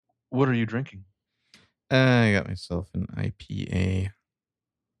What are you drinking? I got myself an IPA.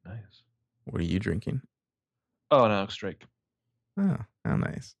 Nice. What are you drinking? Oh, an Alex Drake. Oh, how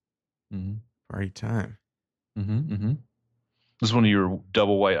nice. Mm-hmm. Party time. Mm-hmm. Mm-hmm. This is one of your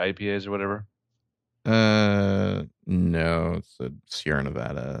double white IPAs or whatever. No, it's a Sierra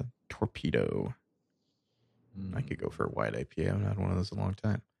Nevada Torpedo. I could go for a white IPA. I haven't had one of those in a long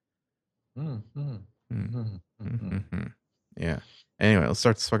time. Mm-hmm. Mm-hmm. Mm-hmm. Yeah. Anyway, let's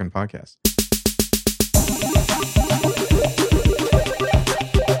start this fucking podcast.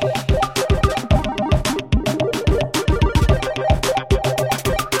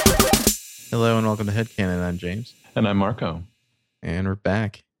 Hello and welcome to Headcanon. I'm James. And I'm Marco. And we're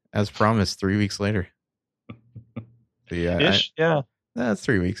back. As promised, 3 weeks later. Ish, yeah. That's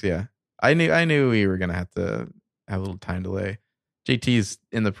 3 weeks, yeah. I knew we were gonna have to have a little time delay. JT's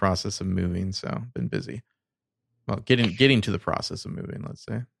in the process of moving, so been busy. Well, getting to the process of moving, let's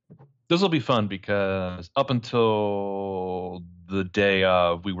say. This will be fun because up until the day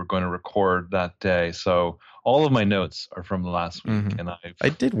of, we were going to record that day. So all of my notes are from last week, and I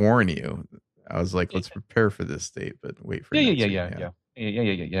did warn you. I was like, let's prepare for this date, but wait for next week.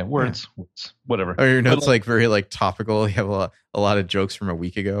 Yeah. Words, whatever. Oh, your notes like very like topical. You have a lot of jokes from a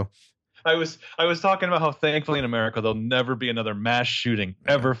week ago. I was talking about how thankfully in America there'll never be another mass shooting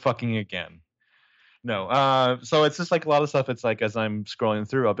ever fucking again. No, so it's just like a lot of stuff. It's like as I'm scrolling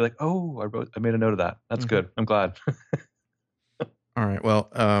through, I'll be like, oh, I made a note of that. That's good. I'm glad. All right. Well,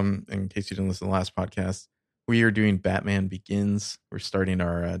 in case you didn't listen to the last podcast, we are doing Batman Begins. We're starting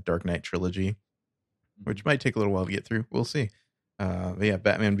our Dark Knight trilogy, which might take a little while to get through. We'll see. But yeah,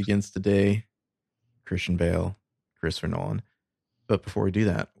 Batman Begins today. Christian Bale, Christopher Nolan. But before we do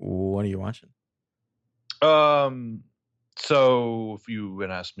that, what are you watching? So if you had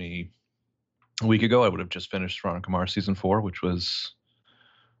asked me a week ago, I would have just finished Veronica Mars season 4, which was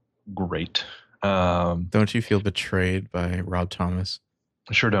great. Don't you feel betrayed by Rob Thomas?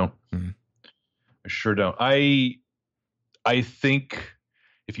 I sure don't. I sure don't. I think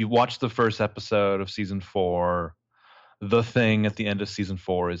if you watch the first episode of season 4, the thing at the end of season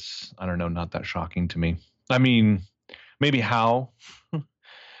 4 is, I don't know, not that shocking to me. I mean, maybe how,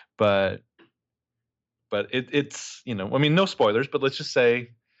 but it's, you know, I mean, no spoilers, but let's just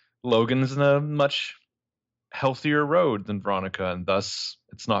say Logan's in a much healthier road than Veronica, and thus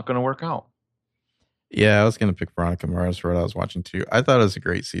it's not going to work out. Yeah, I was going to pick Veronica Mars for what I was watching too. I thought it was a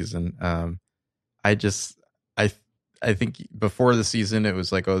great season. I think before the season, it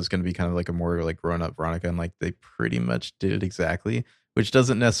was like, oh, it's going to be kind of like a more like grown up Veronica, and like they pretty much did it exactly, which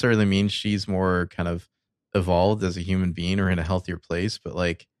doesn't necessarily mean she's more kind of evolved as a human being or in a healthier place, but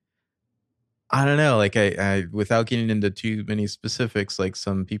like, I don't know, like I without getting into too many specifics, like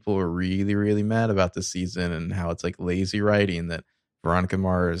some people are really, really mad about this season and how it's like lazy writing, that Veronica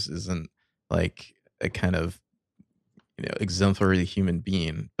Mars isn't like a kind of, you know, exemplary human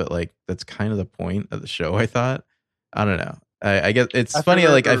being, but like that's kind of the point of the show. I thought, I don't know. I guess it's funny.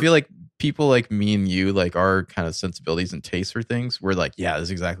 Like I feel like people like me and you, like our kind of sensibilities and tastes for things, we're like, yeah, this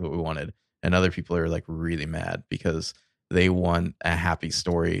is exactly what we wanted, and other people are like really mad because they want a happy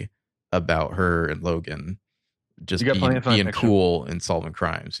story about her and Logan just being cool and solving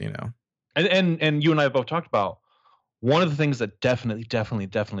crimes, you know. And you and I have both talked about one of the things that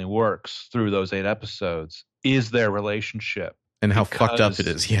definitely works through those 8 episodes is their relationship. And how fucked up it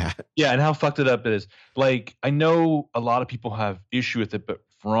is. Yeah, and how fucked it up it is. Like, I know a lot of people have issue with it, but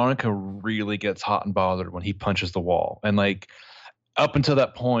Veronica really gets hot and bothered when he punches the wall. And like, up until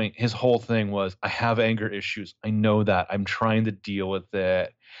that point, his whole thing was, I have anger issues. I know that. I'm trying to deal with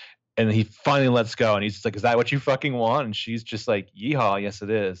it. And he finally lets go, and he's just like, is that what you fucking want? And she's just like, yeehaw, yes, it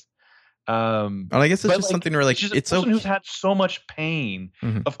is. And I guess it's just like, something where like she's it's a person who's had so much pain.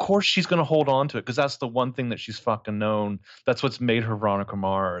 Of course she's going to hold on to it because that's the one thing that she's fucking known. That's what's made her Veronica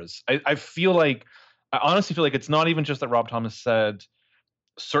Mars. I honestly feel like it's not even just that Rob Thomas said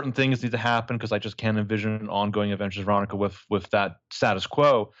certain things need to happen because I just can't envision an ongoing Adventures of Veronica with that status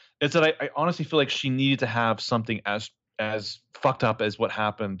quo. It's that I honestly feel like she needed to have something as fucked up as what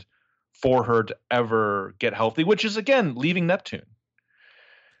happened for her to ever get healthy, which is again leaving Neptune.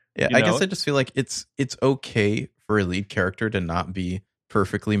 Yeah, I guess I just feel like it's okay for a lead character to not be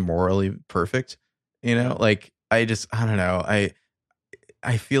perfectly morally perfect. You know, like I don't know.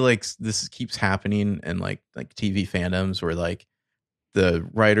 I feel like this keeps happening in like TV fandoms where like the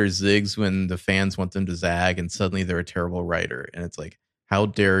writer zigs when the fans want them to zag, and suddenly they're a terrible writer. And it's like, how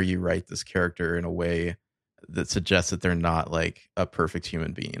dare you write this character in a way that suggests that they're not like a perfect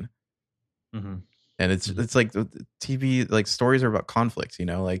human being? And it's like the TV, like stories are about conflict, you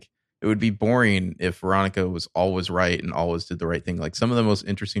know, like it would be boring if Veronica was always right and always did the right thing. Like some of the most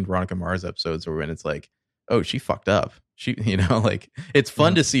interesting Veronica Mars episodes are when it's like, oh, she fucked up. She, like it's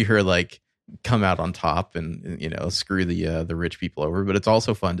fun to see her like come out on top and screw the rich people over, but it's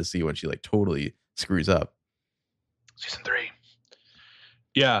also fun to see when she like totally screws up. Season 3.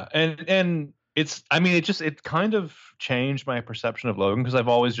 Yeah, and it kind of changed my perception of Logan because I've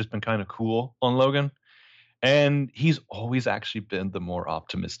always just been kind of cool on Logan. And he's always actually been the more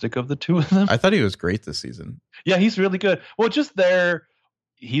optimistic of the two of them. I thought he was great this season. Yeah, he's really good. Well, just there,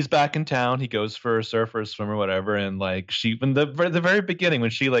 he's back in town. He goes for a surf or a swim or whatever. And like in the very beginning, when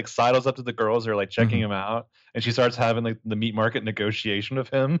she like sidles up to the girls who are like checking him out, and she starts having like the meat market negotiation of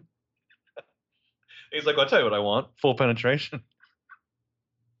him. He's like, I'll tell you what I want. Full penetration.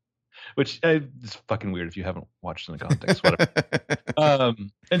 Which is fucking weird if you haven't watched in the context. Whatever.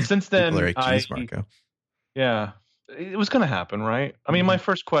 And since then, Marco. Yeah, it was going to happen, right? I mean, my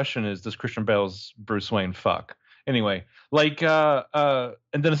first question is, does Christian Bale's Bruce Wayne fuck? Anyway, like, and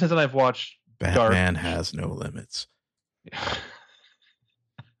then since then I've watched Batman Has No Limits.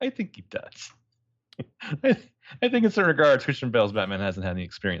 I think he does. I think in certain regards, Christian Bale's Batman hasn't had any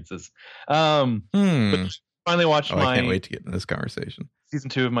experiences. But finally watched I can't wait to get into this conversation. Season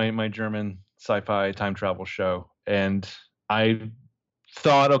 2 of my German sci-fi time travel show, and I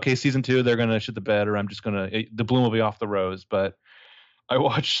thought, okay, season 2, they're gonna shit the bed, or the bloom will be off the rose. But I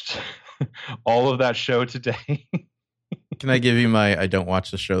watched all of that show today. Can I give you my I don't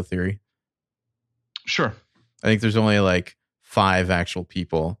watch the show theory? Sure. I think there's only like 5 actual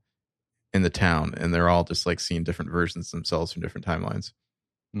people in the town, and they're all just like seeing different versions of themselves from different timelines.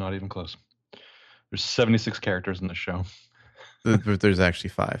 Not even close. There's 76 characters in the show. There's actually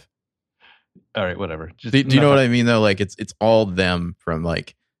 5. All right, whatever. Do you know what I mean though? Like it's all them from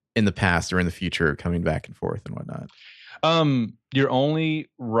like in the past or in the future coming back and forth and whatnot. You're only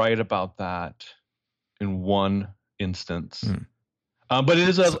right about that in one instance. But it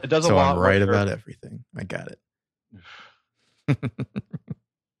does a lot. I'm right about everything. I got it.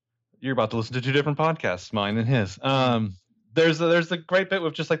 You're about to listen to 2 different podcasts, mine and his. There's a great bit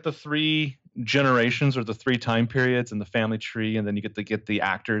with just like the 3 generations or the 3 time periods in the family tree, and then you get the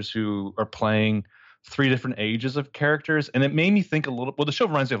actors who are playing 3 different ages of characters, and it made me think a little. Well, the show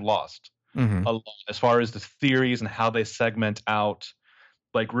reminds me of Lost a lot as far as the theories and how they segment out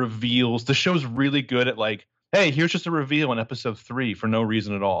like reveals. The show's really good at like, hey, here's just a reveal in episode 3 for no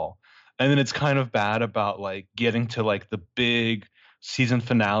reason at all, and then it's kind of bad about like getting to like the big season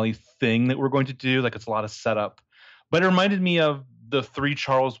finale thing that we're going to do. Like it's a lot of setup, but it reminded me of the 3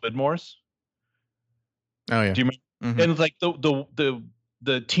 Charles Widmores. Oh yeah. Do you remember? And it's like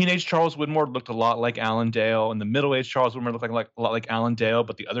the teenage Charles Widmore looked a lot like Alan Dale, and the middle-aged Charles Widmore looked like a lot like Alan Dale,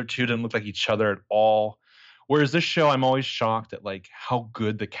 but the other 2 didn't look like each other at all. Whereas this show, I'm always shocked at like how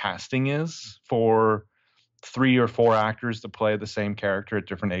good the casting is for 3 or 4 actors to play the same character at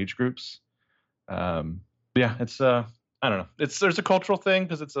different age groups. Yeah, it's I don't know. There's a cultural thing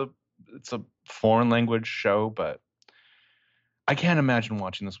because it's a foreign language show, but I can't imagine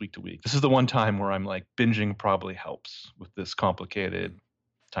watching this week to week. This is the one time where I'm like binging probably helps with this complicated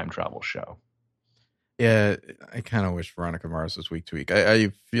time travel show. Yeah, I kind of wish Veronica Mars was week to week. I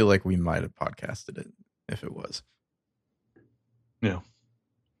feel like we might have podcasted it if it was. Yeah.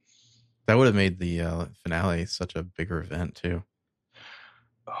 That would have made the finale such a bigger event too.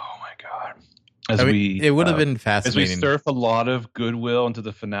 Oh my God. It would have been fascinating. As we surf a lot of goodwill into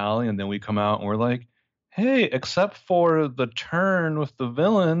the finale, and then we come out and we're like, hey, except for the turn with the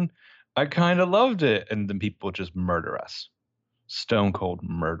villain, I kind of loved it. And then people just murder us. Stone cold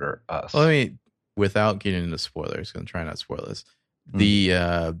murder us. Well, I mean, without getting into spoilers, I'm trying not to spoil this. The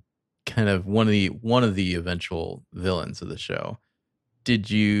kind of one of the eventual villains of the show. Did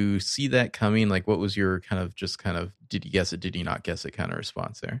you see that coming? Like, what was your kind of did you guess it, did you not guess it kind of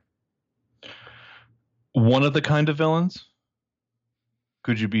response there? One of the kind of villains?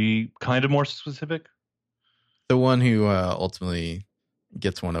 Could you be kind of more specific? The one who ultimately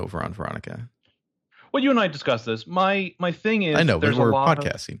gets one over on Veronica. Well, you and I discussed this. My thing is, I know, but we're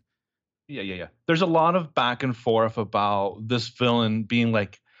podcasting. Yeah. There's a lot of back and forth about this villain being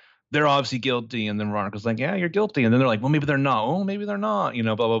like, they're obviously guilty, and then Veronica's like, yeah, you're guilty, and then they're like, well, maybe they're not. Oh, maybe they're not.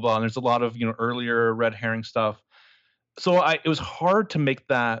 Blah blah blah. And there's a lot of earlier red herring stuff. So it was hard to make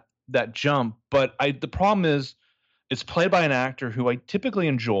that jump. But the problem is, it's played by an actor who I typically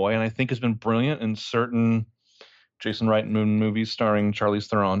enjoy, and I think has been brilliant in certain Jason Reitman movies starring Charlize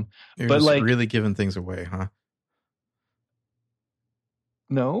Theron. You're but like really giving things away, huh?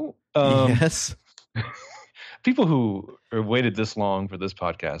 No. Yes. People who have waited this long for this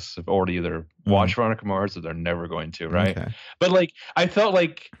podcast have already either watched Veronica Mars or they're never going to, right? Okay. But like, I felt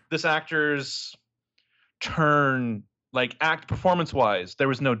like this actor's turn, like act performance wise, there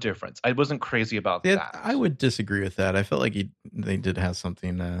was no difference. I wasn't crazy about that. I would disagree with that. I felt like they did have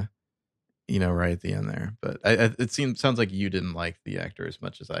something, right at the end there. But it sounds like you didn't like the actor as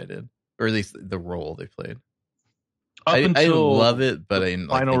much as I did, or at least the role they played. I love it, but I didn't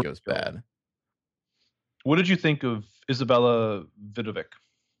think it was bad. What did you think of Isabella Vidovic?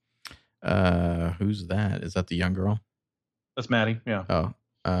 Who's that? Is that the young girl? That's Maddie. Yeah. Oh,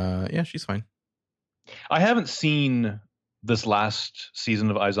 yeah, she's fine. I haven't seen this last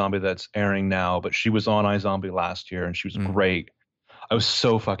season of iZombie that's airing now, but she was on iZombie last year and she was great. I was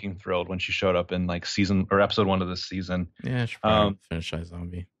so fucking thrilled when she showed up in like season or episode 1 of this season. Yeah, she probably finished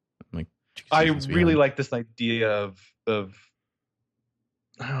iZombie. Like, I really like this idea of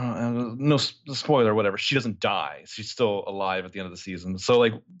no spoiler, whatever. She doesn't die. She's still alive at the end of the season. So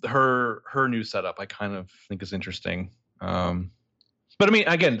like her new setup, I kind of think is interesting. But I mean,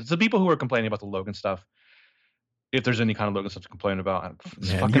 again, the people who are complaining about the Logan stuff, if there's any kind of Logan stuff to complain about,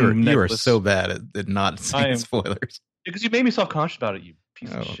 you are so bad at not seeing spoilers. Because you made me self-conscious about it, you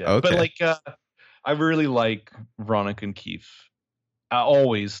piece of shit. Okay. But like, I really like Veronica and Keith.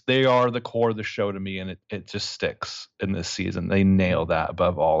 Always, they are the core of the show to me, and it just sticks in this season. They nail that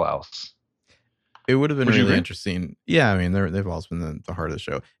above all else. It would have been really interesting. Yeah, I mean, they've always been the heart of the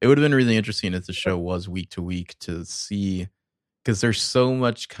show. It would have been really interesting if the show was week to week to see, because there's so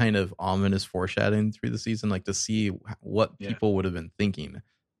much kind of ominous foreshadowing through the season, like to see what people would have been thinking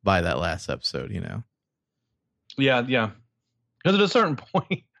by that last episode, Yeah. Because at a certain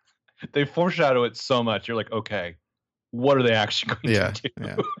point, they foreshadow it so much. You're like, okay, what are they actually going to do?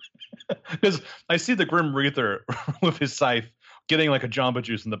 Yeah. Because I see the Grim Reaper with his scythe getting like a Jamba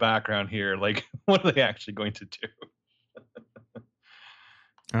Juice in the background here. Like, what are they actually going to do?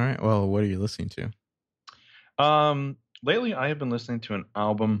 All right. Well, what are you listening to? Lately, I have been listening to an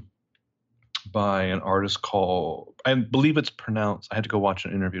album by an artist called, I believe it's pronounced, I had to go watch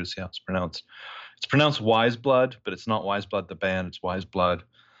an interview to see how it's pronounced. It's pronounced Wise Blood, but it's not Wise Blood the band, it's Wise Blood.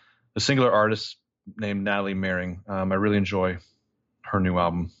 A singular artist named Natalie Mehring. I really enjoy her new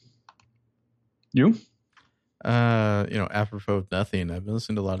album. You? Apropos of nothing, I've been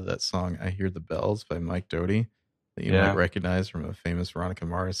listening to a lot of that song I Hear the Bells by Mike Doughty that you might recognize from a famous Veronica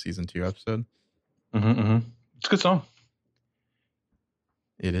Mars season 2 episode. It's a good song.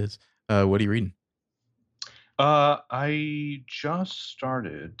 It is. What are you reading? I just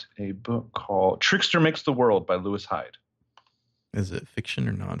started a book called Trickster Makes the World by Lewis Hyde. Is it fiction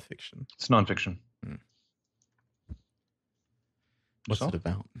or nonfiction? It's nonfiction. What's it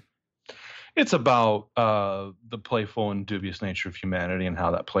about? It's about the playful and dubious nature of humanity and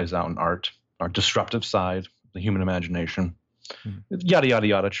how that plays out in art, our disruptive side, the human imagination, yada, yada,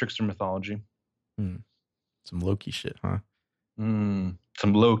 yada, trickster mythology. Some Loki shit, huh?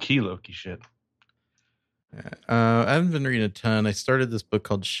 Some low-key Loki shit. I haven't been reading a ton. I started this book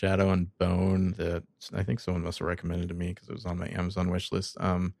called Shadow and Bone that I think someone must have recommended to me because it was on my Amazon wish list.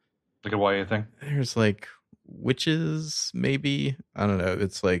 Like a YA thing? There's like witches, maybe. I don't know.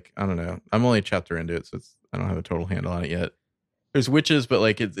 It's like, I don't know. I'm only a chapter into it, so I don't have a total handle on it yet. There's witches, but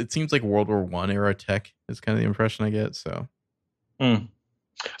like it seems like World War I era tech is kind of the impression I get. So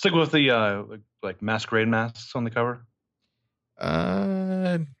it's like with the like masquerade masks on the cover.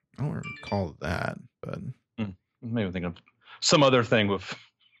 I don't recall that, but maybe I'm thinking of some other thing with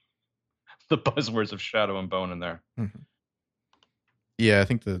the buzzwords of Shadow and Bone in there. Yeah, I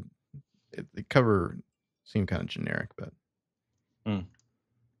think the cover seemed kind of generic, but I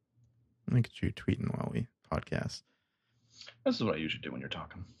think it's you tweeting while we podcast. This is what I usually do when you're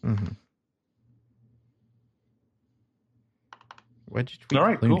talking. Why'd you tweet? All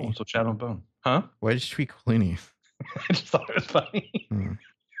right, Clooney? Cool. So Shadow and Bone, huh? Why did you tweet Clooney? I just thought it was funny.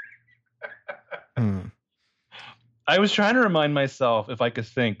 I was trying to remind myself, if I could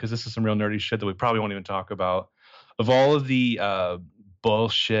think, because this is some real nerdy shit that we probably won't even talk about, of all of the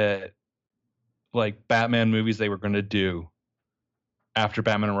bullshit like Batman movies they were going to do after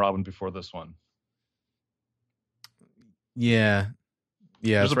Batman and Robin before this one. Yeah,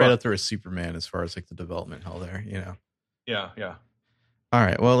 it's right up there with Superman as far as like the development hell there, Yeah. All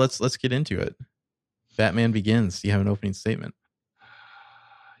right, well let's get into it. Batman Begins. Do you have an opening statement?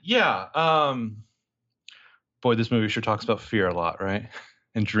 Yeah. Boy, this movie sure talks about fear a lot, right?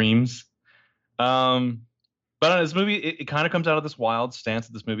 And dreams. But on this movie, it kind of comes out of this wild stance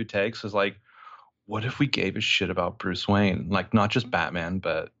that this movie takes is like, what if we gave a shit about Bruce Wayne? Like, not just Batman,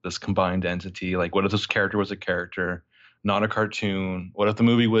 but this combined entity. Like, what if this character was a character, not a cartoon? What if the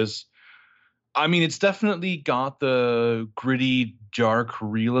movie was I mean, it's definitely got the gritty, dark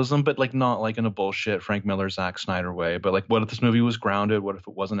realism, but like not like in a bullshit Frank Miller, Zack Snyder way. But like, what if this movie was grounded? What if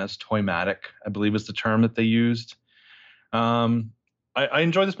it wasn't as toymatic? I believe is the term that they used. Um, I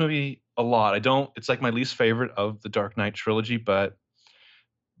enjoy this movie a lot. I don't. It's like my least favorite of the Dark Knight trilogy, but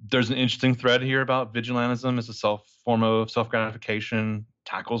there's an interesting thread here about vigilantism as a form of self gratification.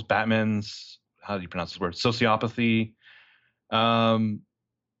 Tackles Batman's, how do you pronounce this word, sociopathy. Um,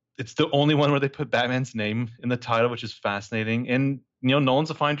 it's the only one where they put Batman's name in the title, which is fascinating. And Nolan's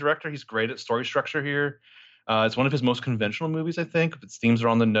a fine director. He's great at story structure here. It's one of his most conventional movies, I think. Its themes are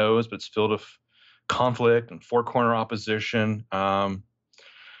on the nose, but it's filled with conflict and four corner opposition.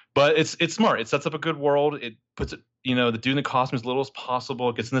 But it's smart. It sets up a good world. It puts it, the dude in the costume as little as possible.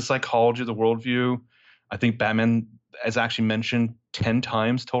 It gets in the psychology of the worldview. I think Batman is actually mentioned 10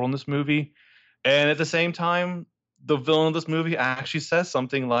 times total in this movie. And at the same time, the villain of this movie actually says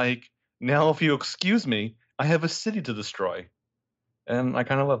something like, "Now, if you excuse me, I have a city to destroy." And I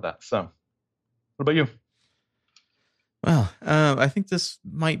kind of love that. So, what about you? Well, I think this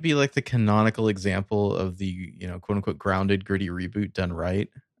might be like the canonical example of the, quote unquote, grounded, gritty reboot done right.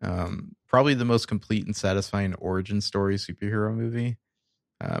 Probably the most complete and satisfying origin story superhero movie.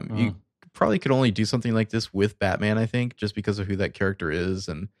 You probably could only do something like this with Batman, I think, just because of who that character is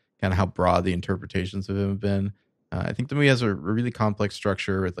and kind of how broad the interpretations of him have been. I think the movie has a really complex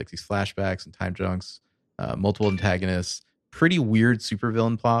structure with like these flashbacks and time junks, multiple antagonists, pretty weird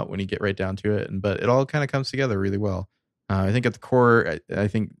supervillain plot when you get right down to it, but it all kind of comes together really well. I think at the core, I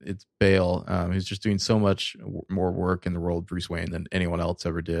think it's Bale, who's just doing so much more work in the role of Bruce Wayne than anyone else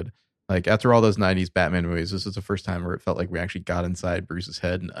ever did. Like after all those 90s Batman movies, this is the first time where it felt like we actually got inside Bruce's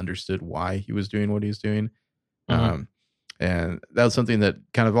head and understood why he was doing what he was doing. Mm-hmm. And that was something that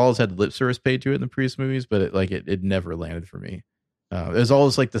kind of always had lip service paid to it in the previous movies, but it never landed for me. It was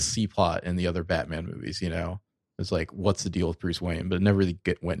always like the C plot in the other Batman movies, It's like, what's the deal with Bruce Wayne? But it never really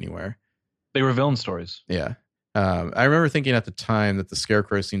went anywhere. They were villain stories. Yeah. I remember thinking at the time that the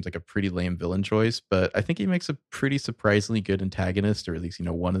Scarecrow seems like a pretty lame villain choice, but I think he makes a pretty surprisingly good antagonist, or at least,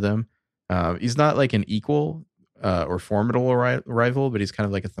 one of them. He's not like an equal or formidable rival, but he's kind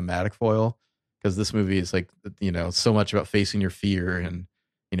of like a thematic foil, because this movie is like, so much about facing your fear and,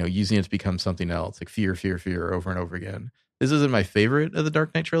 using it to become something else, like fear, fear, fear over and over again. This isn't my favorite of the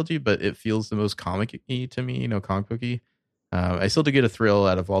Dark Knight trilogy, but it feels the most comic-y to me, comic booky. I still do get a thrill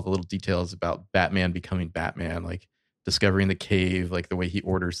out of all the little details about Batman becoming Batman, like discovering the cave, like the way he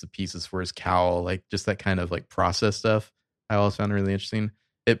orders the pieces for his cowl, like just that kind of like process stuff. I always found really interesting.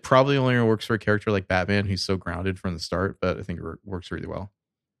 It probably only works for a character like Batman, who's so grounded from the start, but I think it works really well.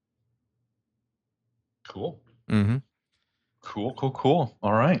 Cool. Mm-hmm. Cool.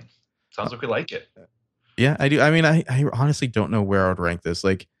 All right. Sounds like we like it. Yeah, I do. I mean, I honestly don't know where I would rank this.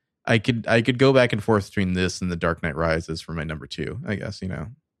 Like, I could go back and forth between this and The Dark Knight Rises for my number 2, I guess,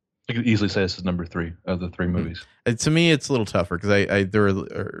 I could easily say this is number 3 of the 3 movies. To me, it's a little tougher because there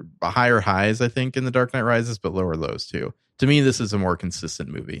are higher highs, I think, in The Dark Knight Rises, but lower lows too. To me, this is a more consistent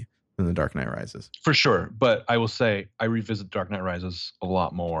movie than The Dark Knight Rises. For sure. But I will say I revisit Dark Knight Rises a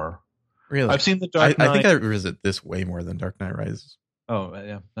lot more. Really? I've seen The Dark Knight. I think I revisit this way more than Dark Knight Rises. Oh,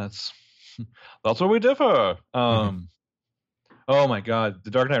 yeah. That's where we differ. Oh my God,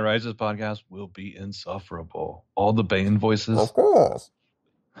 the Dark Knight Rises podcast will be insufferable. All the Bane voices. Of course.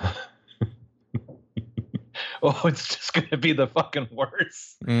 Oh, it's just going to be the fucking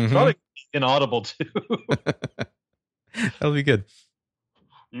worst. Mm-hmm. It's probably inaudible too. That'll be good.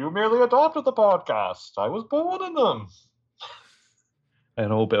 You merely adopted the podcast. I was born in them. I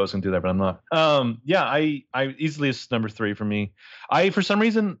had a hope I was going to do that, but I'm not. Yeah, I easily it's number 3 for me. For some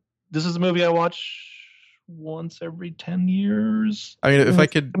reason, this is a movie I watch once every 10 years. I mean, if I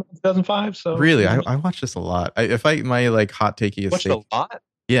could 2005, so really I watch this a lot. My like hot takeiest watched a lot.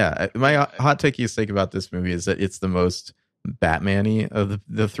 Yeah, my hot takeiest take about this movie is that it's the most Batman-y of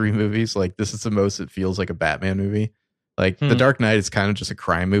the 3 movies. Like, this is the most it feels like a Batman movie. Like The Dark Knight is kind of just a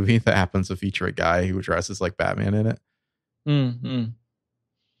crime movie that happens to feature a guy who dresses like Batman in it. Mm-hmm.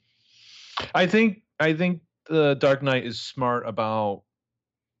 I think the Dark Knight is smart about.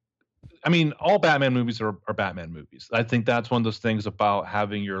 I mean, all Batman movies are Batman movies. I think that's one of those things about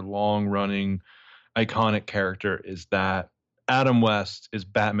having your long-running, iconic character is that Adam West is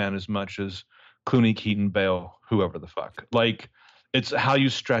Batman as much as Clooney, Keaton, Bale, whoever the fuck. Like, it's how you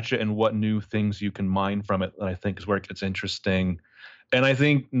stretch it and what new things you can mine from it that I think is where it gets interesting. And I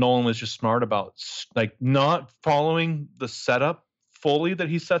think Nolan was just smart about like not following the setup fully that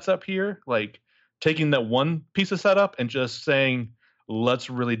he sets up here, like taking that one piece of setup and just saying, let's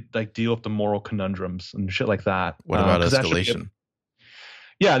really like deal with the moral conundrums and shit like that. What about escalation?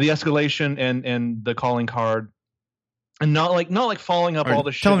 Yeah, the escalation and the calling card, and not like following up all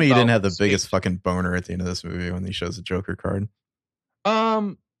the shit. Tell me you didn't have the escape. biggest fucking boner at the end of this movie when he shows the Joker card.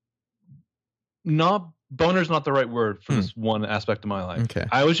 Not boner's not the right word for this one aspect of my life. Okay.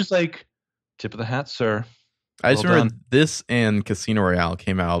 I was just like, tip of the hat, sir. I just remember this and Casino Royale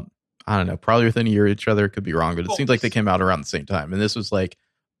came out, I don't know, probably within a year of each other. Could be wrong, but it seems like they came out around the same time. And this was like,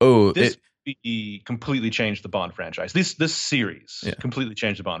 this completely changed the Bond franchise. This series completely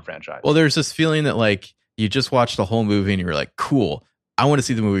changed the Bond franchise. Well, there's this feeling that like you just watched the whole movie and you were like, cool, I want to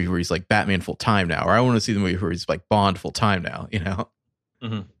see the movie where he's like Batman full time now, or I want to see the movie where he's like Bond full time now, you know?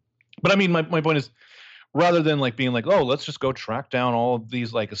 Mm-hmm. But I mean, my point is, rather than like being like, oh, let's just go track down all of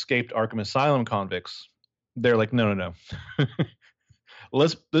these like escaped Arkham Asylum convicts, they're like, no.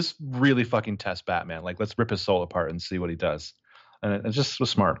 let's really fucking test Batman. Like, let's rip his soul apart and see what he does. And it just was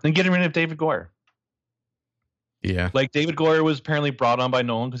smart. And getting rid of David Goyer. Yeah. Like, David Goyer was apparently brought on by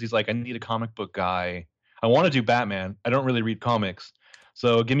Nolan because he's like, I need a comic book guy. I want to do Batman. I don't really read comics.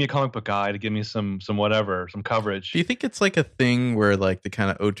 So give me a comic book guy to give me some whatever, some coverage. Do you think it's like a thing where like the kind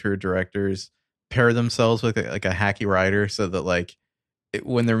of auteur directors pair themselves with like a hacky writer so that like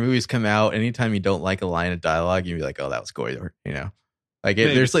when their movies come out, anytime you don't like a line of dialogue, you'd be like, oh, that was Goyer, you know? Like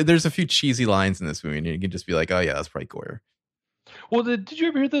there's a few cheesy lines in this movie and you can just be like, oh yeah, that's probably Goyer. Well, did you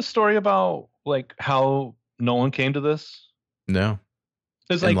ever hear this story about like how Nolan came to this? No.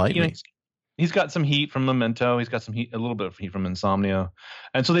 It's like, you know, he's got some heat from Memento. He's got some heat, a little bit of heat from Insomnia.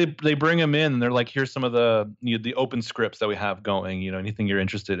 And so they bring him in and they're like, here's some of the open scripts that we have going, you know, anything you're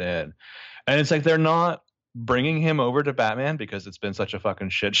interested in. And it's like, they're not bringing him over to Batman because it's been such a fucking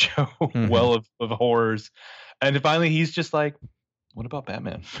shit show, well of horrors. And finally he's just like, what about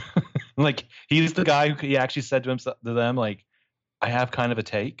Batman? Like, he's the guy who he actually said to them, like, I have kind of a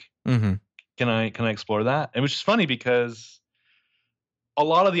take. Mm-hmm. Can I explore that? And which is funny because a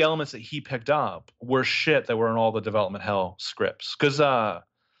lot of the elements that he picked up were shit that were in all the development hell scripts. Because I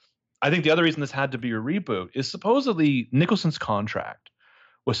think the other reason this had to be a reboot is supposedly Nicholson's contract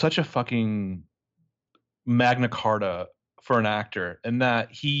was such a fucking Magna Carta for an actor, and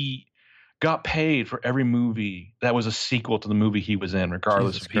that he got paid for every movie that was a sequel to the movie he was in,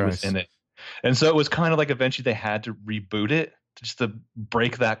 regardless if he was in it. And so it was kind of like eventually they had to reboot it just to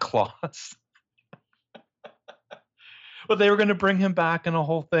break that clause. But they were going to bring him back in a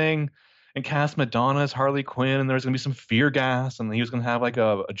whole thing and cast Madonna as Harley Quinn, and there was going to be some fear gas, and he was going to have like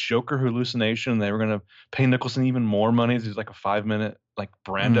a Joker hallucination, and they were going to pay Nicholson even more money to do like a 5-minute like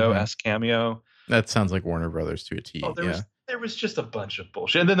Brando-esque cameo. That sounds like Warner Brothers to a T. Oh, there was just a bunch of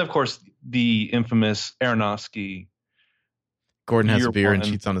bullshit. And then, of course, the infamous Aronofsky. Gordon has a beer and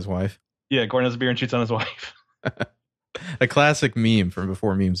cheats on his wife. Yeah, Gordon has a beer and cheats on his wife. A classic meme from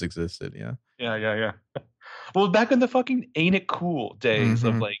before memes existed, yeah. Yeah. Well, back in the fucking Ain't It Cool days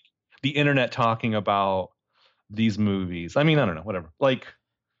of like the internet talking about these movies. I mean, I don't know, whatever. Like,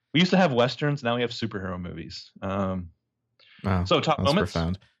 we used to have Westerns, now we have superhero movies. So top moments?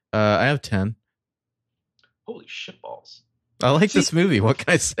 Profound. I have 10. Holy shitballs. I like this movie. What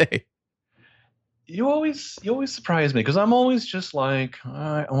can I say? You always surprise me because I'm always just like, all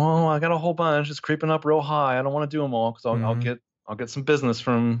right, well, I got a whole bunch. It's creeping up real high. I don't want to do them all because I'll get some business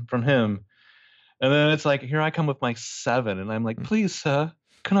from him. And then it's like, here I come with my 7, and I'm like, please, sir,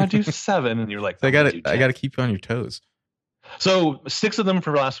 can I do 7? And you're like, I got to keep you on your toes. So 6 of them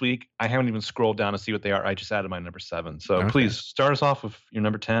for last week. I haven't even scrolled down to see what they are. I just added my number 7. So please start us off with your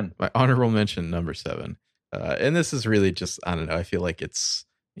number 10. My honorable mention, number 7. And this is really just, I don't know. I feel like it's,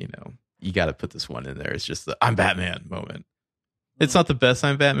 you know, you got to put this one in there. It's just the I'm Batman moment. It's not the best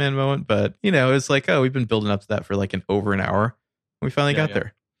I'm Batman moment, but, you know, it's like, oh, we've been building up to that for like over an hour. We finally got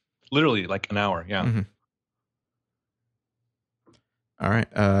there. Literally like an hour. Yeah. Mm-hmm. All right.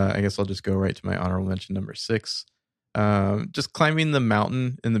 I guess I'll just go right to my honorable mention, number 6. Just climbing the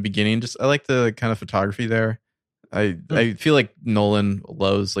mountain in the beginning. I like the kind of photography there. I feel like Nolan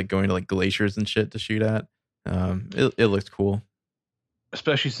loves like going to like glaciers and shit to shoot at. It looks cool.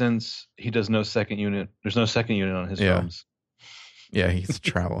 Especially since he does no second unit. There's no second unit on his films. Yeah, he gets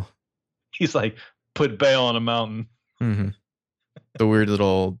to travel. He's like, put Bale on a mountain. Mm-hmm. The weird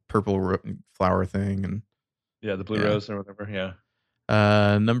little purple flower thing. And the blue rose or whatever.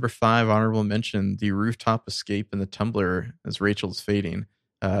 Yeah. Number 5, honorable mention, the rooftop escape in the tumbler as Rachel's fading.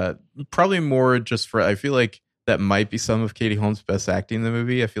 Probably more just for, I feel like that might be some of Katie Holmes' best acting in the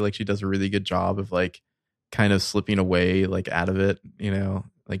movie. I feel like she does a really good job of like kind of slipping away, like out of it, you know,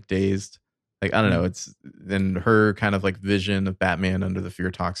 like dazed. Like, I don't know. It's then her kind of like vision of Batman under the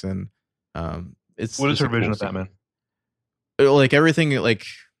fear toxin. What is her vision of Batman? Like everything, like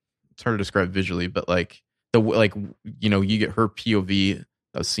it's hard to describe visually, but like you know, you get her POV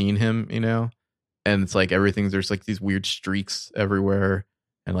of seeing him, and it's like there's like these weird streaks everywhere,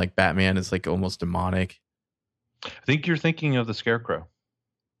 and like Batman is like almost demonic. I think you're thinking of the Scarecrow.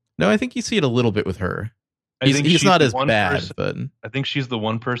 No, I think you see it a little bit with her. He's not as bad, but I think she's the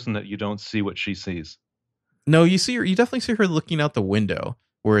one person that you don't see what she sees. No, you see her. You definitely see her looking out the window,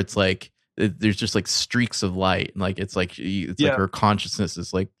 where it's like there's just like streaks of light, and like it's like her consciousness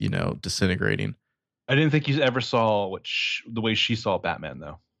is like disintegrating. I didn't think you ever saw the way she saw Batman,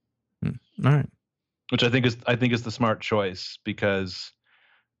 though. All right, which I think is the smart choice, because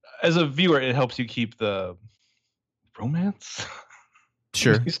as a viewer, it helps you keep the romance.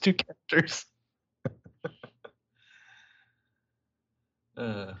 Sure, these two characters.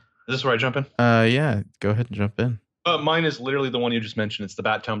 Is this where I jump in? Yeah, go ahead and jump in. Mine is literally the one you just mentioned. It's the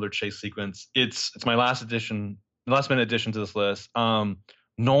Bat Tumbler chase sequence. It's my last minute addition to this list.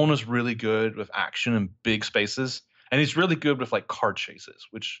 Nolan was really good with action and big spaces, and he's really good with like car chases,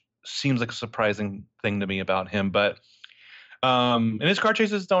 which seems like a surprising thing to me about him. But and his car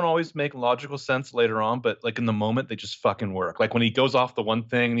chases don't always make logical sense later on, but like in the moment they just fucking work. Like when he goes off the one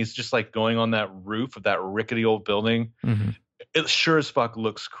thing and he's just like going on that roof of that rickety old building. Mm-hmm. It sure as fuck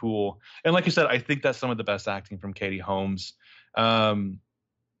looks cool. And like you said, I think that's some of the best acting from Katie Holmes,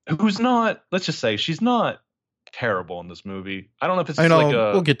 who's not, let's just say, she's not terrible in this movie. I don't know if it's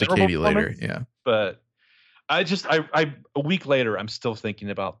we'll get to Katie later. Yeah. But I a week later, I'm still thinking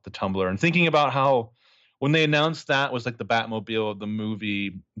about the Tumbler and thinking about how when they announced that was like the Batmobile of the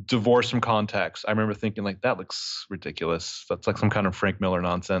movie, divorced from context, I remember thinking like, that looks ridiculous. That's like some kind of Frank Miller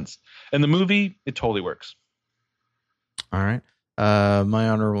nonsense. In the movie, it totally works. All right. My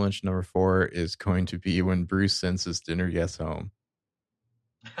honorable mention number 4 is going to be when Bruce sends his dinner guest home.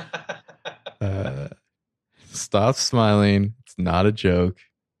 Stop smiling. It's not a joke.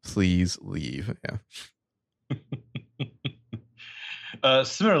 Please leave. Yeah.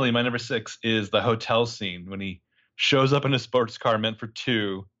 Similarly, my number 6 is the hotel scene when he shows up in a sports car meant for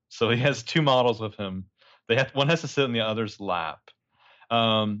 2. So he has 2 models with him. One has to sit in the other's lap.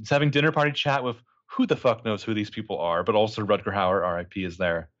 He's having dinner party chat with who the fuck knows who these people are, but also Rutger Hauer, R.I.P. is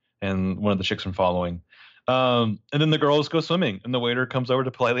there, and one of the chicks from Following. And then the girls go swimming, and the waiter comes over to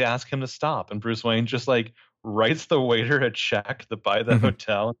politely ask him to stop, and Bruce Wayne just like writes the waiter a check to buy the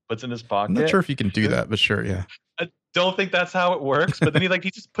hotel and puts it in his pocket. I'm not sure if you can do that, but sure, yeah. I don't think that's how it works, but then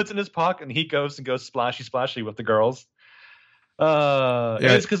he just puts it in his pocket and he goes splashy splashy with the girls. Yeah. And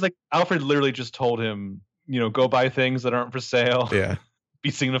it's because like Alfred literally just told him, go buy things that aren't for sale. Yeah. Be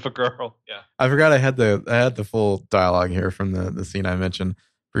seen with a girl. Yeah. I forgot I had the full dialogue here from the scene I mentioned.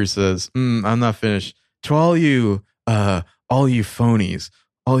 Bruce says, I'm not finished. To all you phonies,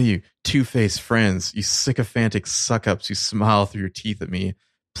 all you two-faced friends, you sycophantic suck-ups who smile through your teeth at me,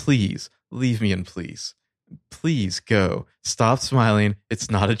 please leave me in peace. Please go. Stop smiling. It's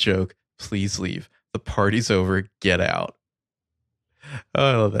not a joke. Please leave. The party's over. Get out. Oh,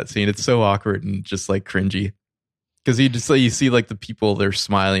 I love that scene. It's so awkward and just like cringy. Because you see like the people, they're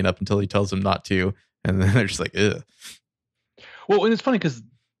smiling up until he tells them not to, and then they're just like, ugh. Well, and it's funny because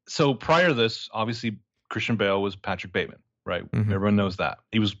so prior to this, obviously Christian Bale was Patrick Bateman, right? Mm-hmm. Everyone knows that.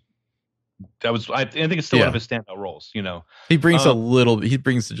 I think it's still one of his standout roles. He brings he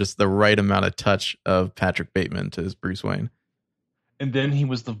brings just the right amount of touch of Patrick Bateman to his Bruce Wayne. And then he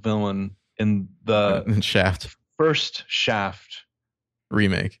was the villain in the Shaft, first Shaft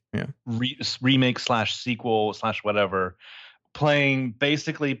remake, yeah, remake / sequel / whatever, playing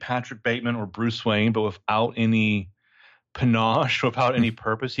basically Patrick Bateman or Bruce Wayne, but without any panache, without any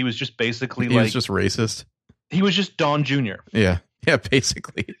purpose. He was just basically he was just racist. He was just Don Jr. Yeah,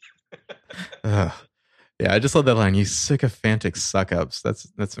 basically. Yeah, I just love that line. You sycophantic suck-ups. That's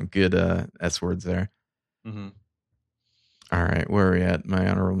some good S words there. Mm-hmm. All right, where are we at? My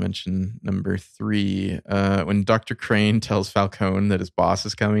honorable mention number 3. When Dr. Crane tells Falcone that his boss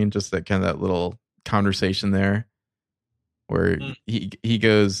is coming, just that kind of that little conversation there, where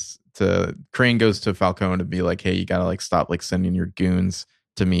Crane goes to Falcone to be like, hey, you gotta like stop like sending your goons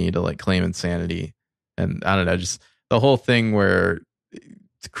to me to like claim insanity. And I don't know, just the whole thing where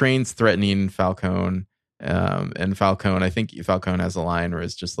Crane's threatening Falcone, and Falcone, I think Falcone has a line where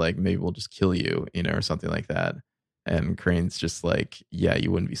it's just like, maybe we'll just kill you, or something like that. And Crane's just like, yeah,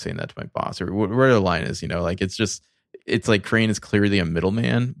 you wouldn't be saying that to my boss, or where the line is, like it's like Crane is clearly a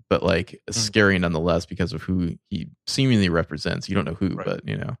middleman, but like scary nonetheless because of who he seemingly represents. You don't know who, right.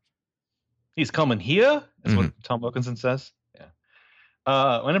 But he's coming here. That's what Tom Wilkinson says. Yeah.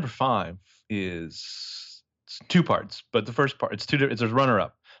 My number 5 is 2 parts, but the first part it's a runner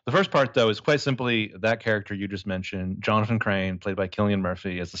up. The first part though is quite simply that character you just mentioned, Jonathan Crane, played by Cillian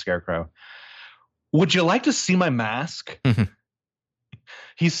Murphy as the Scarecrow. Would you like to see my mask?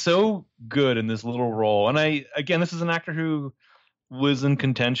 he's so good in this little role. And this is an actor who was in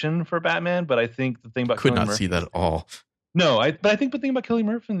contention for Batman, but I think the thing about Could Cillian not Murphy, see that at all. no, but I think the thing about Cillian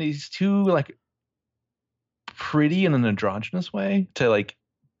Murphy, he's too like pretty in an androgynous way to like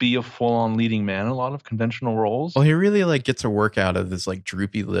be a full-on leading man in a lot of conventional roles. Well, he really like gets a work out of his like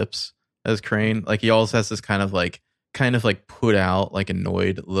droopy lips as Crane. Like he always has this kind of like put out, like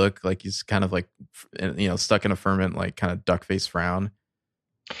annoyed look, like he's kind of like stuck in a ferment, like kind of duck face frown.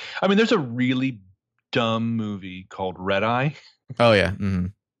 I mean, there's a really dumb movie called Red Eye. Oh yeah, mm-hmm.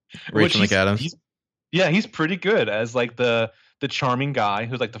 Rachel McAdams. He's pretty good as like the charming guy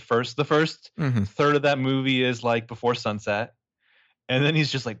who's like the first mm-hmm. third of that movie is like before sunset, and then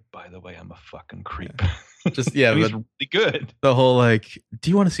he's just like, by the way, I'm a fucking creep. Just he's really good. The whole like, do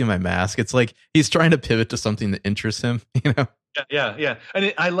you want to see my mask? It's like he's trying to pivot to something that interests him, you know? Yeah.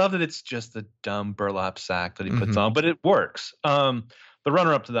 And I love that it's just a dumb burlap sack that he puts on, but it works. The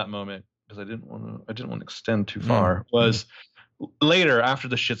runner up to that moment, because I didn't want to extend too far, was later after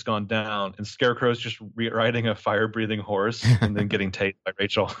the shit's gone down and Scarecrow's just riding a fire breathing horse and then getting tased by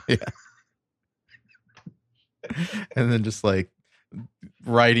Rachel. Yeah. And then just like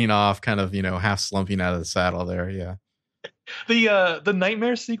riding off, kind of, half slumping out of the saddle there. Yeah. The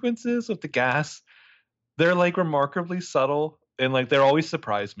nightmare sequences with the gas, they're like remarkably subtle, and like they're always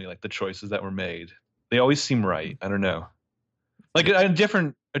surprised me, like the choices that were made. They always seem right. I don't know. Like a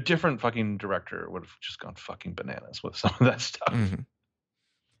different fucking director would have just gone fucking bananas with some of that stuff. Mm-hmm.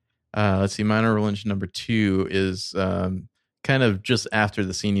 Let's see. My honorable mention number 2 is kind of just after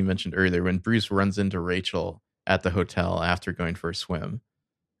the scene you mentioned earlier, when Bruce runs into Rachel at the hotel after going for a swim.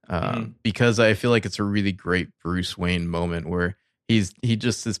 Because I feel like it's a really great Bruce Wayne moment where he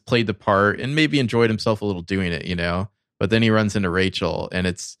just has played the part and maybe enjoyed himself a little doing it, but then he runs into Rachel, and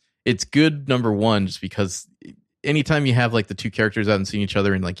it's good, number one, just because anytime you have like the two characters haven't seen each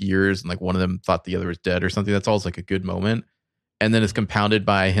other in like years and like one of them thought the other was dead or something, that's always like a good moment. And then it's compounded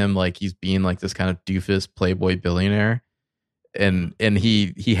by him like he's being like this kind of doofus playboy billionaire, and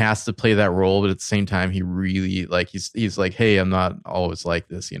he has to play that role, but at the same time he really like he's like, hey, I'm not always like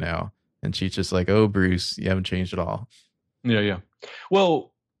this, and she's just like, oh, Bruce, you haven't changed at all. Yeah.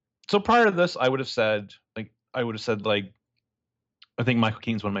 Well, so prior to this, I would have said I think Michael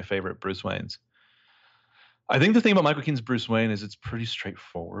Keaton's one of my favorite Bruce Waynes. I think the thing about Michael Keaton's Bruce Wayne is it's pretty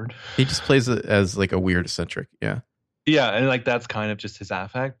straightforward. He just plays it as like a weird eccentric. Yeah, and like that's kind of just his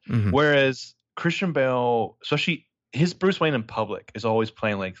affect. Mm-hmm. Whereas Christian Bale, especially his Bruce Wayne in public, is always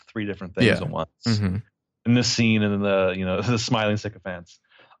playing like three different things at once. Mm-hmm. In this scene, and then the smiling sycophants.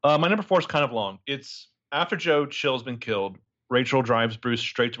 My number 4 is kind of long. It's after Joe Chill's been killed. Rachel drives Bruce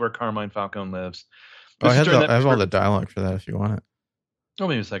straight to where Carmine Falcone lives. I have all the dialogue for that if you want it. Oh,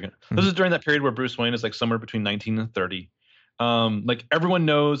 maybe a second. Mm-hmm. This is during that period where Bruce Wayne is like somewhere between 19 and 30. Like everyone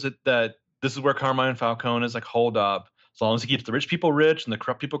knows that this is where Carmine Falcone is like holed up. As long as he keeps the rich people rich and the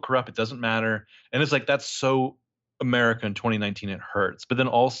corrupt people corrupt, it doesn't matter. And it's like, that's so America in 2019. It hurts. But then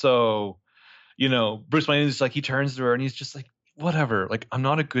also, Bruce Wayne is like, he turns to her and he's just like, whatever. Like, I'm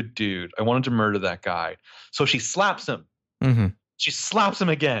not a good dude. I wanted to murder that guy. So she slaps him. Mm-hmm. She slaps him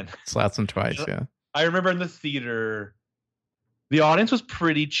again. Slaps him twice. Yeah. I remember in the theater, the audience was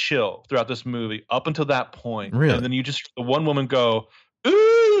pretty chill throughout this movie up until that point. Really? And then you just the one woman go,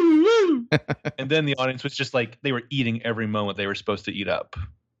 ooh, and then the audience was just like they were eating every moment they were supposed to eat up.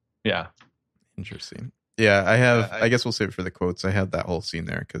 Yeah. Interesting. Yeah, I have. I guess we'll save it for the quotes. I had that whole scene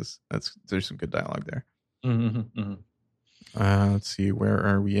there because there's some good dialogue there. Mm-hmm, mm-hmm. Let's see, where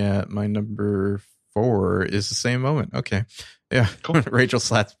are we at? My number 4 is the same moment. Okay, yeah. Cool. Rachel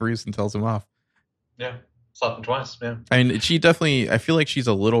slaps Bruce and tells him off. Yeah, slapped him twice. Yeah. I mean, she definitely. I feel like she's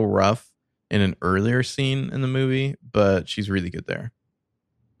a little rough in an earlier scene in the movie, but she's really good there.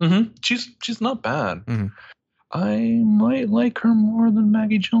 Mm-hmm. She's not bad. Mm-hmm. I might like her more than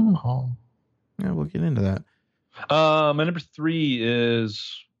Maggie Gyllenhaal. Yeah, we'll get into that. My number 3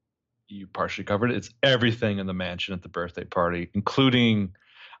 is, you partially covered it. It's everything in the mansion at the birthday party, including,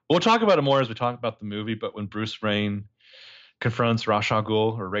 we'll talk about it more as we talk about the movie, but when Bruce Wayne confronts Ra's al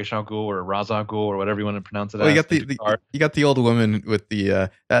Ghul or Ra's al Ghul or Ra's al Ghul or whatever you want to pronounce it as. You got the old woman with the,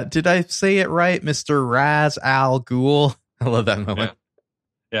 did I say it right, Mr. Ra's al Ghul? I love that moment.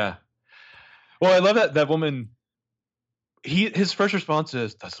 Yeah. Well, I love that woman. His first response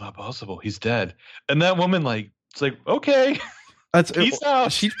is, "That's not possible. He's dead." And that woman, like, it's like, okay, peace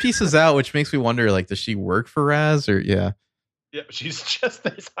out. She pieces out, which makes me wonder, like, does she work for Raz or yeah? Yeah, she's just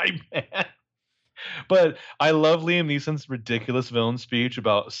this hype man. But I love Liam Neeson's ridiculous villain speech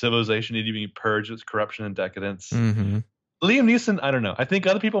about civilization needing to be purged with corruption and decadence. Mm-hmm. Liam Neeson, I don't know. I think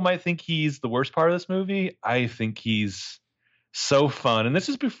other people might think he's the worst part of this movie. I think he's So fun. And this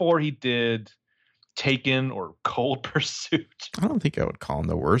is before he did Taken or Cold Pursuit. I don't think I would call him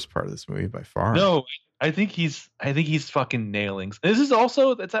the worst part of this movie by far. No, I think he's fucking nailing. This is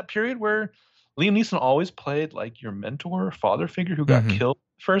also it's that period where Liam Neeson always played like your mentor or father figure who got killed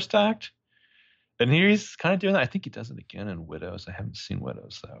in the first act. And here he's kind of doing that. I think he does it again in Widows. I haven't seen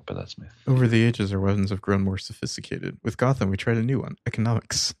Widows though, but that's my theory. Over the ages, our weapons have grown more sophisticated. With Gotham, we tried a new one: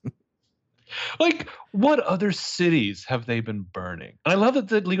 economics. Like, what other cities have they been burning? And I love that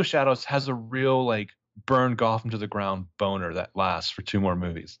the League of Shadows has a real like burn Gotham to the ground boner that lasts for 2 more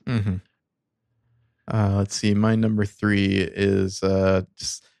movies. Mm-hmm. Let's see. My number 3 is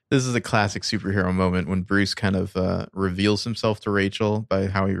this is a classic superhero moment when Bruce kind of reveals himself to Rachel by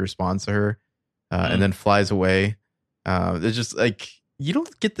how he responds to her, and then flies away. It's just like you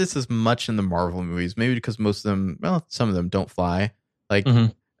don't get this as much in the Marvel movies, maybe because most of them, well, some of them don't fly. Like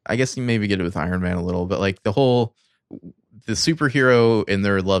I guess you maybe get it with Iron Man a little, but like the superhero and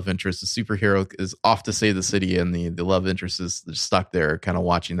their love interest, the superhero is off to save the city, and the love interest is stuck there, kind of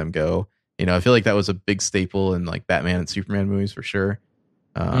watching them go. You know, I feel like that was a big staple in like Batman and Superman movies for sure.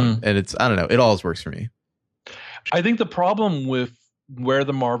 And it's, I don't know, it always works for me. I think the problem with where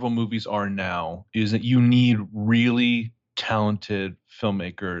the Marvel movies are now is that you need really talented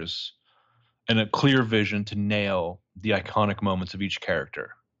filmmakers and a clear vision to nail the iconic moments of each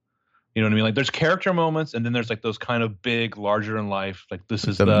character. You know what I mean? Like there's character moments, and then there's like those kind of big, larger in life. Like this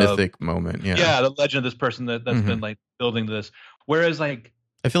is the mythic moment. Yeah, the legend of this person that's been like building this. Whereas like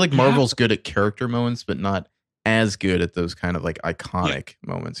I feel like Marvel's good at character moments, but not as good at those kind of like iconic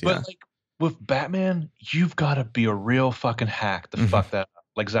moments. Yeah. But like with Batman, you've got to be a real fucking hack to fuck that up,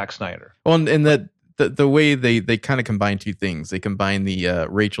 like Zack Snyder. Well, and that the way they kind of combine two things. They combine the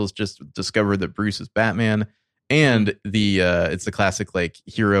Rachel's just discovered that Bruce is Batman, and the it's the classic like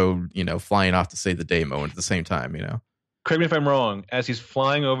hero, you know, flying off to save the day moment at the same time, you know. Correct me if I'm wrong. As he's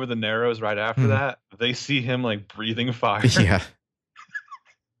flying over the Narrows right after that, they see him like breathing fire. Yeah.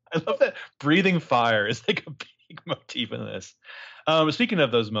 I love that breathing fire is like a big motif in this. Speaking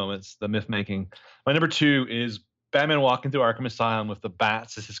of those moments, the myth making, my number 2 is Batman walking through Arkham Asylum with the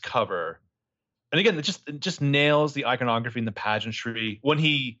bats as his cover. And again, it just nails the iconography and the pageantry. When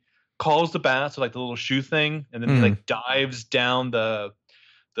he calls the bats with like the little shoe thing, and then he like dives down the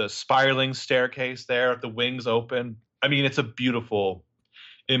spiraling staircase there, the wings open. I mean, it's a beautiful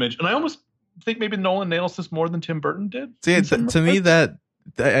image. And I almost think maybe Nolan nails this more than Tim Burton did. See, to me, that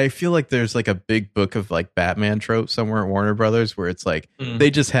I feel like there's like a big book of like Batman tropes somewhere at Warner Brothers where it's like they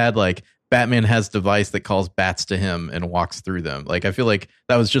just had like Batman has a device that calls bats to him and walks through them. Like I feel like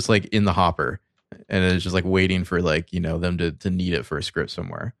that was just like in the hopper, and it's just like waiting for like, you know, them to need it for a script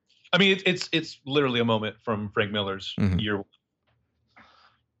somewhere. I mean, it's literally a moment from Frank Miller's year,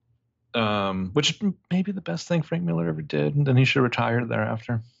 which may be the best thing Frank Miller ever did, and then he should retire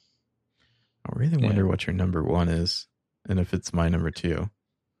thereafter. I really wonder what your number 1 is, and if it's my number 2.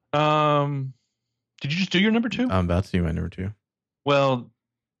 Did you just do your number 2? I'm about to do my number 2. Well,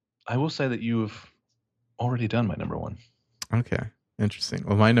 I will say that you have already done my number 1. Okay, interesting.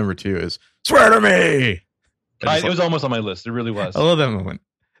 Well, my number 2 is Swear to Me. It was almost on my list. It really was. I love that moment.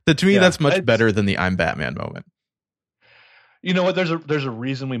 To me, that's much better than the I'm Batman moment. You know what? There's a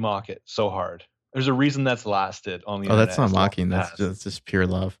reason we mock it so hard. There's a reason that's lasted on the internet. That's not mocking. That's just pure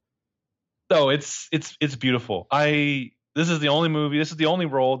love. No, it's beautiful. This is the only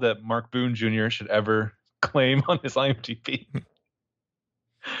role that Mark Boone Jr. should ever claim on his IMDb.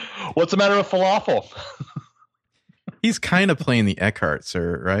 What's the matter with falafel? He's kind of playing the Eckhart,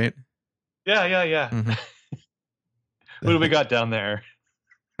 sir, right? Yeah. What do we got down there?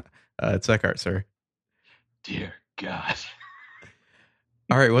 It's Eckhart, sir. Dear God.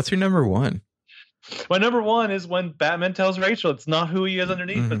 All right, what's your number 1? My number 1 is when Batman tells Rachel it's not who he is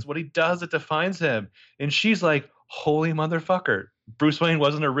underneath, it's what he does that defines him. And she's like, holy motherfucker. Bruce Wayne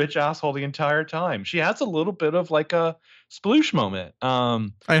wasn't a rich asshole the entire time. She has a little bit of like a sploosh moment.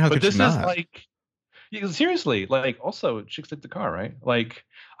 But this is like, seriously, like also Chicks Take the Car, right? Like,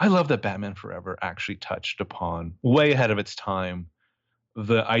 I love that Batman Forever actually touched upon, way ahead of its time,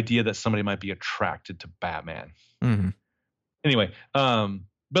 the idea that somebody might be attracted to Batman. Anyway,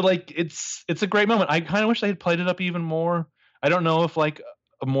 but like it's a great moment. I kind of wish they had played it up even more. I don't know if like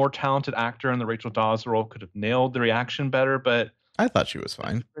a more talented actor in the Rachel Dawes role could have nailed the reaction better, but I thought she was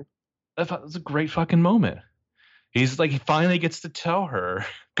fine. I thought it was a great fucking moment. He's like, he finally gets to tell her,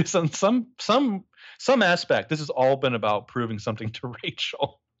 because on some aspect, this has all been about proving something to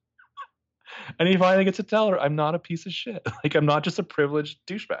Rachel. And he finally gets to tell her, I'm not a piece of shit. Like, I'm not just a privileged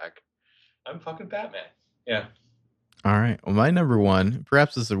douchebag. I'm fucking Batman. Yeah. All right. Well, my number one,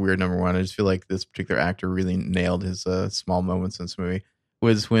 perhaps this is a weird number one. I just feel like this particular actor really nailed his small moments in this movie.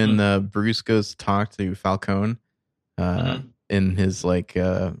 Was when Bruce goes to talk to Falcone in his like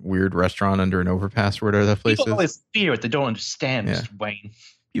weird restaurant under an overpass or whatever that place People is. always fear it. They don't understand, Mr. Wayne.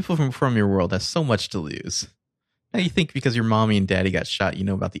 People from your world have so much to lose. Now you think because your mommy and daddy got shot, you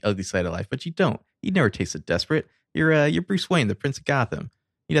know about the ugly side of life, but you don't. You never tasted desperate. You're Bruce Wayne, the Prince of Gotham.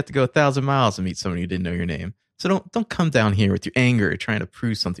 You'd have to go 1,000 miles to meet someone who didn't know your name. So don't come down here with your anger trying to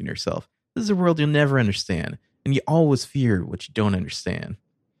prove something to yourself. This is a world you'll never understand, and you always fear what you don't understand.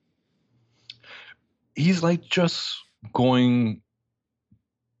 He's like just going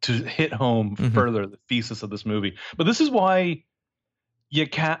to hit home further the thesis of this movie. But this is why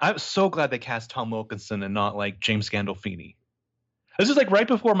I'm so glad they cast Tom Wilkinson and not like James Gandolfini. This is like right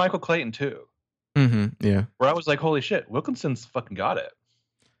before Michael Clayton too. Yeah. Where I was like, holy shit, Wilkinson's fucking got it.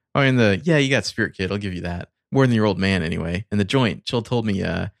 Oh, and you got Spirit Kid. I'll give you that. More than your old man, anyway. And the joint. Chill told me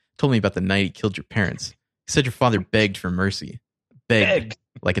about the night he killed your parents. He said your father begged for mercy. Begged.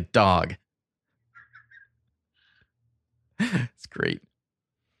 Like a dog. It's great.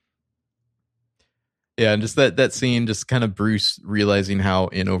 Yeah, and just that scene, just kind of Bruce realizing how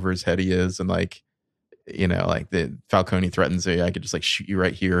in over his head he is, and like, you know, like the Falcone threatens, "Hey, I could just like shoot you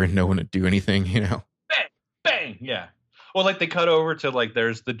right here, and no one would do anything," you know. Bang, bang, yeah. Well, like they cut over to like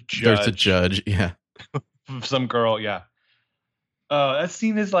there's the judge. There's the judge, yeah. Some girl, yeah. That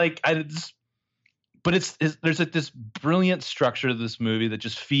scene is like but there's like this brilliant structure to this movie that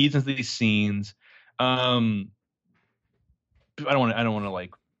just feeds into these scenes. I don't want to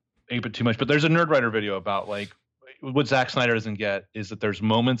like ape it too much, but there's a Nerdwriter video about like what Zack Snyder doesn't get is that there's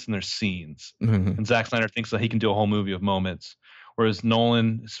moments and there's scenes, and Zack Snyder thinks that he can do a whole movie of moments, whereas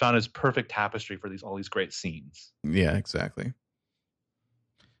Nolan has found his perfect tapestry for all these great scenes. Yeah, exactly.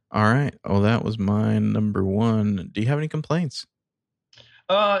 All right. Well, that was my number one. Do you have any complaints?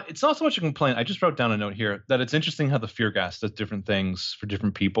 It's not so much a complaint. I just wrote down a note here that it's interesting how the fear gas does different things for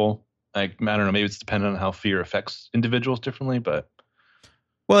different people. Like, I don't know, maybe it's dependent on how fear affects individuals differently, but.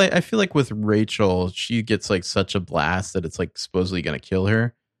 Well, I feel like with Rachel, she gets like such a blast that it's like supposedly going to kill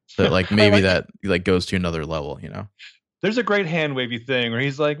her. That like maybe that like goes to another level, you know? There's a great hand wavy thing where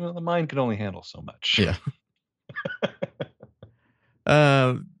he's like, well, the mind can only handle so much. Yeah.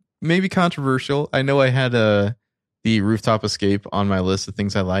 Maybe controversial. I know I had the rooftop escape on my list of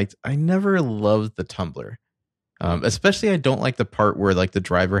things I liked. I never loved the tumbler. Especially I don't like the part where like the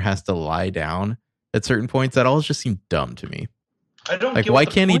driver has to lie down at certain points. That always just seemed dumb to me. I don't like, why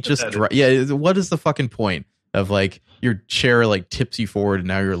can't he just drive? Yeah, what is the fucking point of like your chair like tips you forward and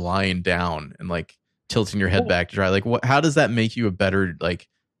now you're lying down and like tilting your head back to drive? Like, how does that make you a better, like,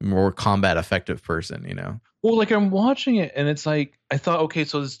 more combat effective person, you know? Well, like I'm watching it and it's like I thought, okay,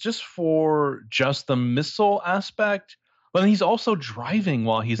 so it's just for just the missile aspect, but he's also driving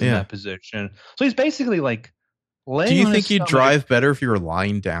while he's in that position. So he's basically like laying. Do you think you'd drive better if you were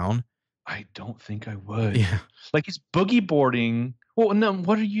lying down? I don't think I would. Yeah. Like he's boogie boarding. Well, no,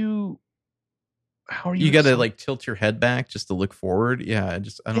 what are you? How are you? You got to like tilt your head back just to look forward. Yeah, I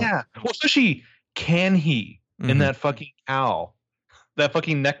don't. Yeah. Well, especially can he in that fucking cow, that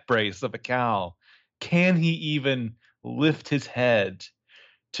fucking neck brace of a cow? Can he even lift his head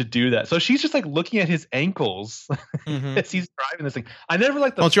to do that? So she's just like looking at his ankles as he's driving this thing. I never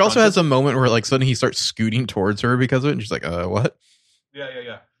like the. Well, she also has a moment where like suddenly he starts scooting towards her because of it, and she's like, what?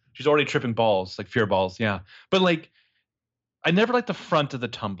 Yeah. She's already tripping balls, like fear balls. Yeah, but like, I never liked the front of the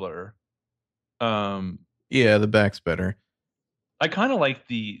tumbler. Yeah, the back's better. I kind of like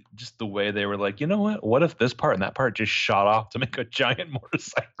the way they were like, you know what? What if this part and that part just shot off to make a giant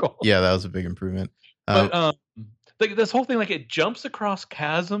motorcycle? Yeah, that was a big improvement. But like this whole thing, like it jumps across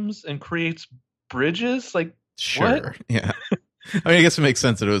chasms and creates bridges. Like, sure, what? Yeah. I mean, I guess it makes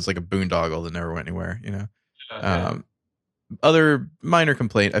sense that it was like a boondoggle that never went anywhere, you know. Other minor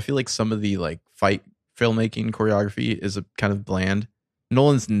complaint, I feel like some of the like fight filmmaking choreography is a kind of bland.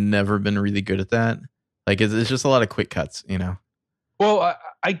 Nolan's never been really good at that. Like it's just a lot of quick cuts, you know. Well,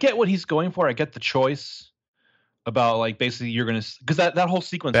 I get what he's going for. I get the choice about like basically you're gonna, because that whole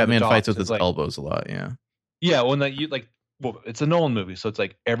sequence. Batman fights with his elbows a lot. Yeah. Yeah, when that you like, well, it's a Nolan movie, so it's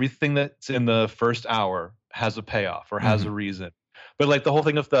like everything that's in the first hour has a payoff or has a reason. But like the whole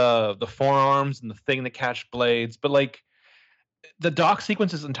thing of the forearms and the thing that catch blades, but like the dock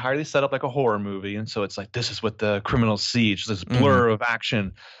sequence is entirely set up like a horror movie, and so it's like this is what the criminals see. It's this blur of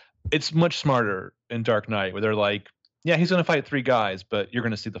action. It's much smarter in Dark Knight, where they're like, yeah, he's going to fight 3 guys, but you're going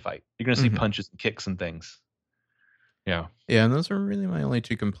to see the fight. You're going to see punches and kicks and things. Yeah. Yeah, and those are really my only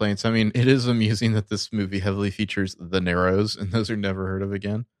 2 complaints. I mean, it is amusing that this movie heavily features the Narrows, and those are never heard of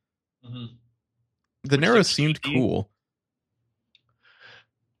again. The Narrows seemed cool.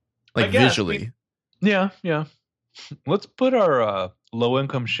 like visually. Yeah. Let's put our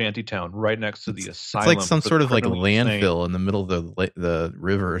low-income shantytown right next to the asylum. It's like some sort of like landfill in the middle of the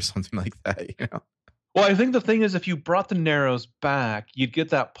river or something like that, you know? Well, I think the thing is, if you brought the Narrows back, you'd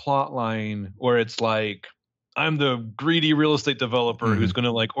get that plot line where it's like, I'm the greedy real estate developer who's going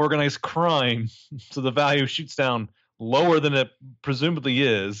to like organize crime so the value shoots down lower than it presumably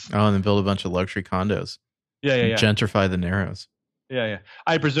is. Oh, and then build a bunch of luxury condos. Yeah. Gentrify the Narrows. Yeah.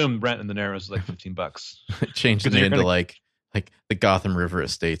 I presume rent in the Narrows is like $15. Change the name to like the Gotham River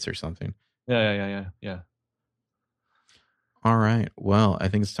Estates or something. Yeah. All right. Well, I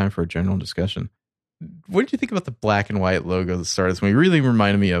think it's time for a general discussion. What did you think about the black and white logo at the start of this movie? It really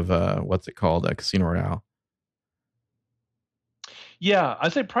reminded me of what's it called? Casino Royale. Yeah,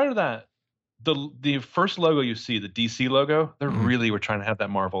 I'd say prior to that, the first logo you see, the DC logo, they really were trying to have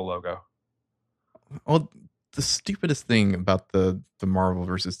that Marvel logo. Well, the stupidest thing about the Marvel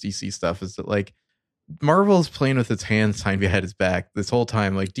versus DC stuff is that like Marvel is playing with its hands tied behind its back this whole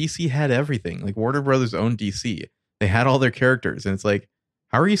time. Like DC had everything. Like Warner Brothers owned DC. They had all their characters, and it's like,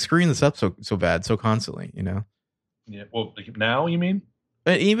 how are you screwing this up so bad so constantly? You know? Yeah. Well, now you mean?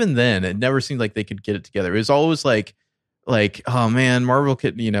 But even then, it never seemed like they could get it together. It was always like, oh man, Marvel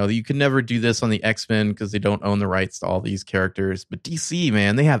could, you could never do this on the X-Men because they don't own the rights to all these characters. But DC,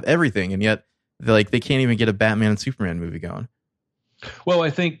 man, they have everything, and yet they can't even get a Batman and Superman movie going. Well, I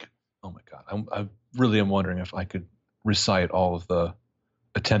think, oh my God, I really am wondering if I could recite all of the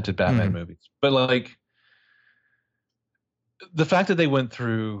attempted Batman movies. But like the fact that they went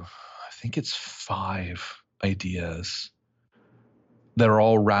through, I think it's 5 ideas that are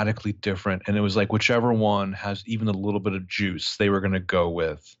all radically different, and it was like whichever one has even a little bit of juice they were going to go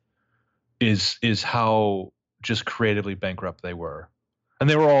with is how just creatively bankrupt they were. And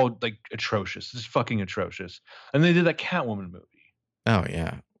they were all like atrocious, just fucking atrocious. And they did that Catwoman movie. Oh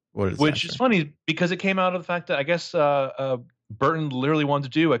yeah, which is funny because it came out of the fact that I guess Burton literally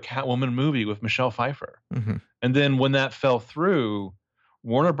wanted to do a Catwoman movie with Michelle Pfeiffer. And then when that fell through,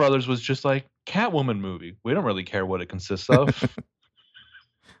 Warner Brothers was just like, Catwoman movie. We don't really care what it consists of.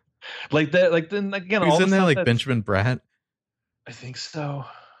 Like that, like then again, isn't there like Benjamin Bratt? I think so.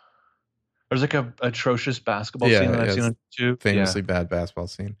 There's like a atrocious basketball scene that I've seen on YouTube. Famously bad basketball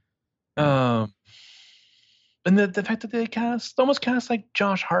scene. And the fact that they almost cast like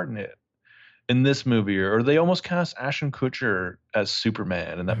Josh Hartnett in this movie, or they almost cast Ashton Kutcher as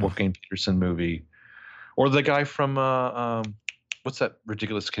Superman in that Wolfgang Peterson movie, or the guy from what's that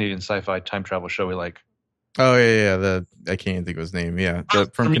ridiculous Canadian sci-fi time travel show we like? Oh yeah. I can't even think of his name. Yeah,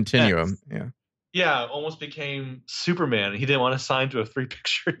 from Continuum. Yeah, almost became Superman. He didn't want to sign to a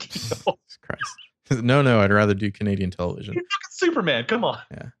 3-picture deal. Christ. No, I'd rather do Canadian television. You're Superman, come on.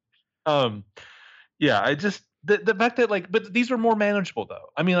 Yeah. I just the fact that like, but these were more manageable though.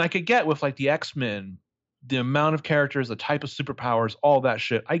 I mean, I could get with like the X-Men, the amount of characters, the type of superpowers, all that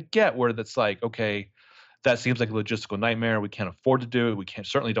shit. I get where that's like, okay, that seems like a logistical nightmare. We can't afford to do it. We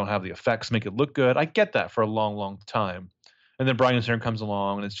certainly don't have the effects make it look good. I get that for a long, long time. And then Brian Singer comes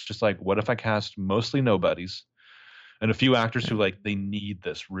along, and it's just like, what if I cast mostly nobodies and a few actors who like they need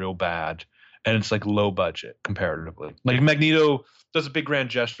this real bad, and it's like low budget comparatively. Like Magneto does a big grand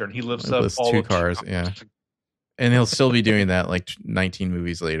gesture, and he lifts up all 2 cars, and he'll still be doing that like 19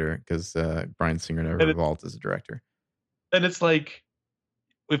 movies later because Brian Singer never evolved as a director. And it's like,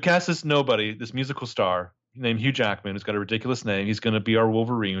 we've cast this nobody, this musical star named Hugh Jackman, who's got a ridiculous name. He's going to be our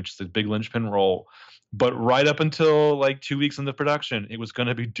Wolverine, which is a big linchpin role. But right up until like 2 weeks into production, it was going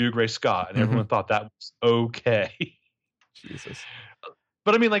to be Dougray Scott, and everyone thought that was okay. Jesus.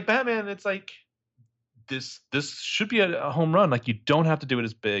 But I mean, like Batman, it's like this should be a home run. Like you don't have to do it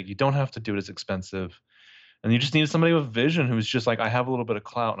as big, you don't have to do it as expensive, and you just need somebody with vision who's just like, I have a little bit of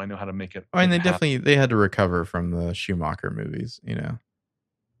clout and I know how to make it. I mean, they had to recover from the Schumacher movies, and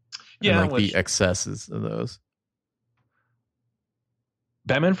like the excesses of those.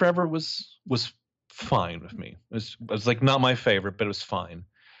 Batman Forever was fine with me. It was like not my favorite, but it was fine.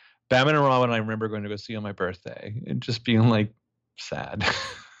 Batman and Robin, I remember going to go see on my birthday and just being like sad.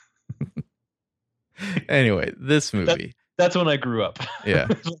 Anyway, this movie. That's when I grew up. Yeah.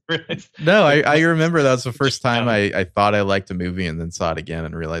 No, I remember that was the first time I thought I liked a movie and then saw it again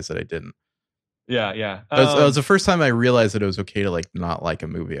and realized that I didn't. Yeah. It was the first time I realized that it was okay to like not like a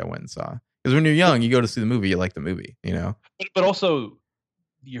movie I went and saw. Because when you're young, you go to see the movie, you like the movie, But also,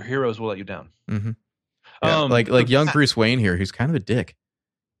 your heroes will let you down. Yeah, like young Bruce Wayne here, who's kind of a dick.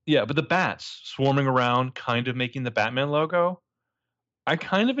 Yeah, but the bats swarming around, kind of making the Batman logo. I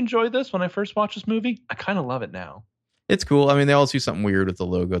kind of enjoyed this when I first watched this movie. I kind of love it now. It's cool. I mean, they always do something weird with the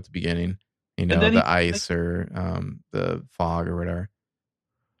logo at the beginning. The ice or the fog or whatever.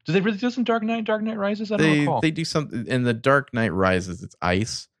 Do they really do some Dark Knight? Dark Knight Rises? I don't They recall. they do something in the Dark Knight Rises. It's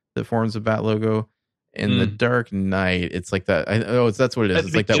ice that forms the bat logo. In the Dark Knight, it's like that. That's what it is.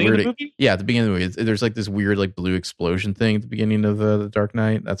 It's like that weird. Yeah, at the beginning of the movie, there's like this weird like blue explosion thing at the beginning of the Dark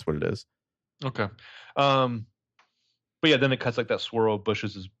Knight. That's what it is. Okay. But yeah, then it cuts like that swirl of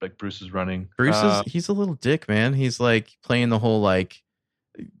bushes as like Bruce is running. He's a little dick, man. He's like playing the whole like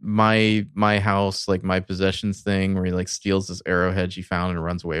my house, like my possessions thing, where he like steals this arrowhead she found and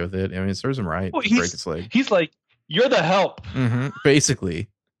runs away with it. I mean, it serves him right. Well, he's like, you're the help. Basically.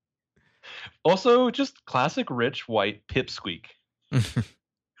 Also, just classic rich white pipsqueak.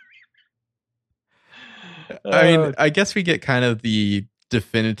 I mean, I guess we get kind of the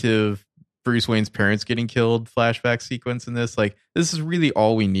definitive Bruce Wayne's parents getting killed flashback sequence in this. Like, this is really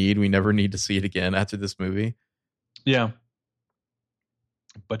all we need. We never need to see it again after this movie. Yeah.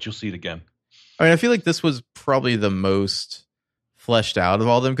 But you'll see it again. I mean, I feel like this was probably the most fleshed out of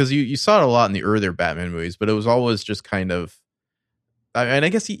all of them, because you saw it a lot in the earlier Batman movies, but it was always just kind of, and I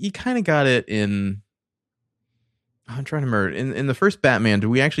guess he kind of got it in. I'm trying to remember. In the first Batman, do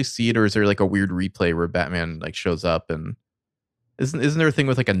we actually see it, or is there like a weird replay where Batman like shows up and isn't there a thing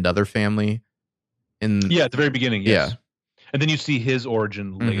with like another family? At the very beginning, yes. Yeah, and then you see his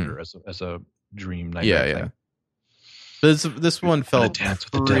origin later as a dream nightmare thing. But this one felt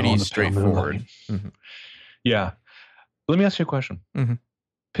pretty straightforward. Yeah. Let me ask you a question.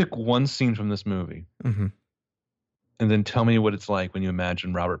 Pick one scene from this movie. And then tell me what it's like when you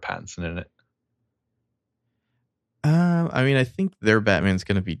imagine Robert Pattinson in it. I mean, I think their Batman's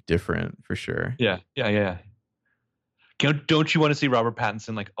going to be different for sure. Yeah. Don't you want to see Robert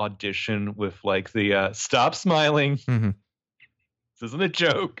Pattinson like audition with like the stop smiling? This isn't a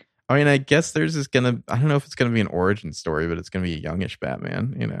joke. I mean, I guess theirs is going to, I don't know if it's going to be an origin story, but it's going to be a youngish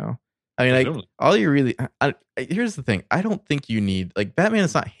Batman, you know? I mean, all you really, here's the thing. I don't think you need, like, Batman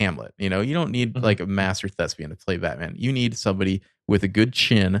is not Hamlet, you know? You don't need like a master thespian to play Batman. You need somebody with a good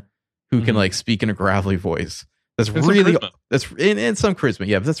chin who can like speak in a gravelly voice. That's really, and some charisma.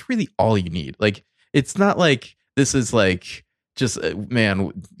 Yeah, but that's really all you need. Like, it's not like this is like just,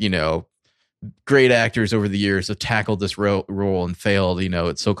 man, you know, great actors over the years have tackled this role and failed, you know,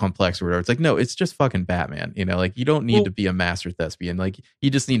 it's so complex or whatever. It's like, no, it's just fucking Batman, you know, like you don't need to be a master thespian. Like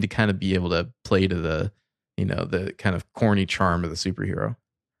you just need to kind of be able to play to the, you know, the kind of corny charm of the superhero.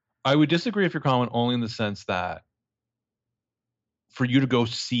 I would disagree with your comment only in the sense that for you to go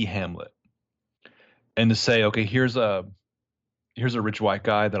see Hamlet and to say, okay, here's a rich white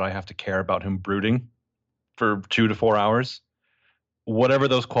guy that I have to care about him brooding for 2 to 4 hours. Whatever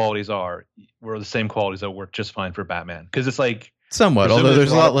those qualities are, were the same qualities that work just fine for Batman. Because it's like somewhat, although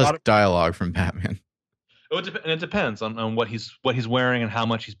there's a lot less dialogue from Batman. It depends on what he's wearing and how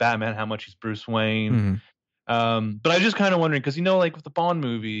much he's Batman, how much he's Bruce Wayne. But I was just kind of wondering because, you know, like with the Bond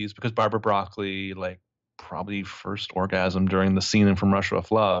movies, because Barbara Broccoli like probably first orgasm during the scene in From Russia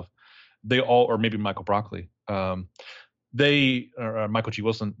with Love, they all, or maybe Michael Broccoli, Michael G.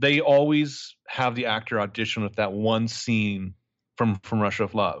 Wilson, they always have the actor audition with that one scene from Russia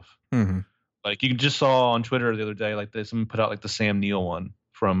with Love. Like you just saw on Twitter the other day, like someone put out like the Sam Neill one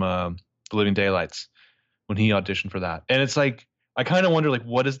from The Living Daylights when he auditioned for that. And it's like, I kind of wonder, like,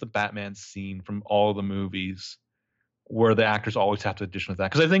 what is the Batman scene from all the movies where the actors always have to audition with that?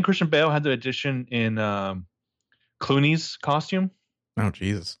 Because I think Christian Bale had to audition in Clooney's costume. Oh,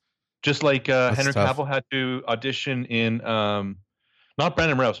 Jesus. Just like Henry Cavill had to audition in, not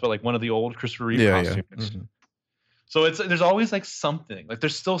Brandon Routh, but like one of the old Christopher Reeve costumes. So there's always like something, like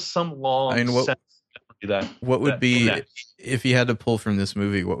there's still some long. I mean, what would be if you had to pull from this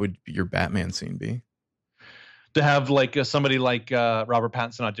movie? What would your Batman scene be? To have like somebody like Robert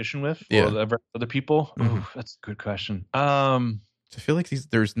Pattinson audition with, or other people. Ooh, that's a good question. I feel like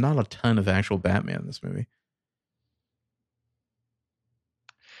there's not a ton of actual Batman in this movie.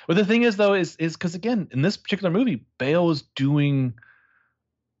 Well, the thing is though, is because again, in this particular movie, Bale is doing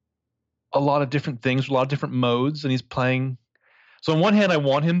a lot of different things, a lot of different modes, and he's playing. So on one hand, I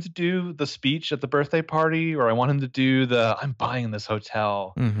want him to do the speech at the birthday party, or I want him to do the I'm buying this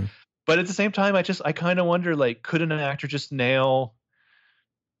hotel. But at the same time, I kind of wonder, like, couldn't an actor just nail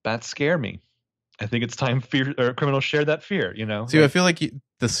that scare me? I think it's time criminals share that fear, you know? See, like, I feel like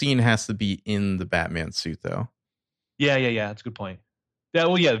the scene has to be in the Batman suit, though. Yeah. That's a good point. Yeah,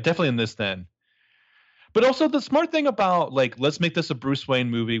 well, yeah, definitely in this then. But also the smart thing about, like, let's make this a Bruce Wayne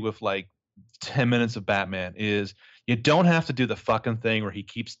movie with, like, 10 minutes of Batman is you don't have to do the fucking thing where he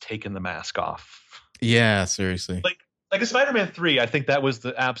keeps taking the mask off. Yeah, seriously. Like in Spider-Man 3, I think that was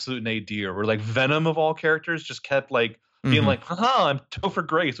the absolute nadir where like Venom of all characters just kept like being like, haha, I'm Topher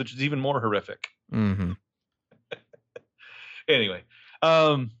Grace, which is even more horrific. Anyway,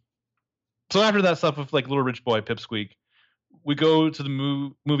 Um, so after that stuff with like Little Rich Boy, Pipsqueak, we go to the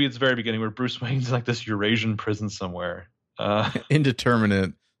movie at the very beginning where Bruce Wayne's in like this Eurasian prison somewhere.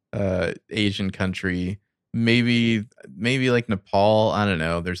 Indeterminate Asian country. Maybe like Nepal. I don't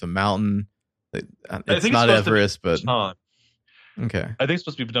know. There's a mountain. It's not Everest, but okay. I think it's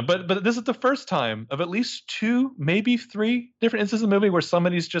supposed to be done, but this is the first time of at least 2, maybe 3 different instances of the movie where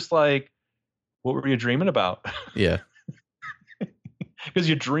somebody's just like, "What were you dreaming about?" Yeah, because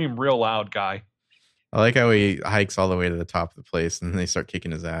you dream real loud, guy. I like how he hikes all the way to the top of the place, and then they start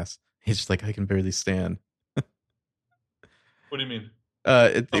kicking his ass. He's just like, "I can barely stand." What do you mean?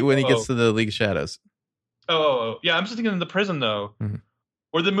 When he gets to the League of Shadows. Yeah. I'm just thinking in the prison though. Mm-hmm.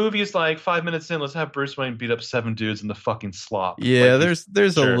 Where the movie is like 5 minutes in, let's have Bruce Wayne beat up 7 dudes in the fucking slop. Yeah, like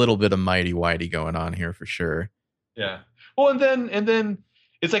there's a little bit of mighty whitey going on here for sure. Yeah. Well, and then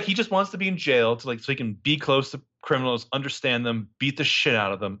it's like he just wants to be in jail so he can be close to criminals, understand them, beat the shit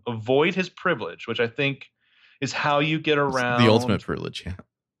out of them, avoid his privilege, which I think is how you get around the ultimate privilege.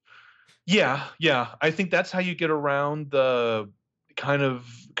 Yeah. Yeah. I think that's how you get around the kind of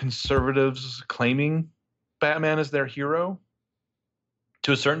conservatives claiming Batman as their hero.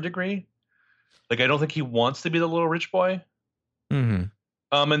 To a certain degree, like I don't think he wants to be the little rich boy. Mm-hmm.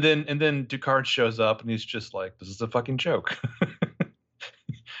 And then Ducard shows up and he's just like, "This is a fucking joke.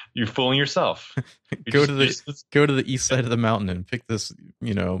 You're fooling yourself. Go to the east side of the mountain and pick this,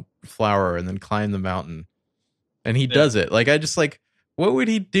 flower, and then climb the mountain." And he does it. Like I just like, what would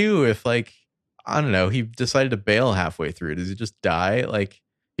he do if like I don't know, he decided to bail halfway through? Does he just die? Like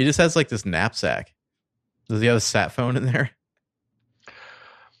he just has like this knapsack. Does he have a sat phone in there?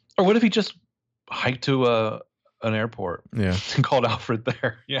 Or what if he just hiked to an airport? Yeah, and called Alfred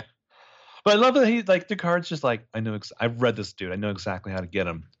there. Yeah, but I love that he like Ducard's just like, I know. I've read this dude. I know exactly how to get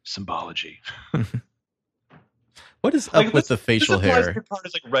him. Symbology. What is up with the facial hair? Ducard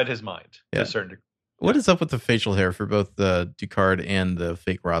has like read his mind to a certain degree. What is up with the facial hair for both the Ducard and the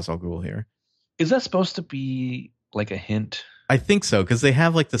fake Ra's al Ghul here? Is that supposed to be like a hint? I think so, because they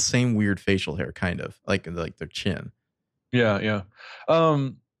have like the same weird facial hair, kind of like their chin. Yeah.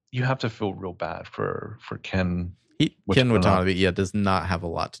 You have to feel real bad for Ken. Ken Watanabe, does not have a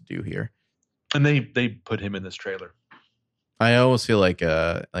lot to do here. And they put him in this trailer. I almost feel like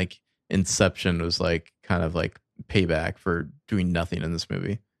Inception was like kind of like payback for doing nothing in this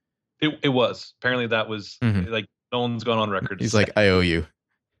movie. It was. Apparently that was like Nolan's gone on record. He's like, "I owe you.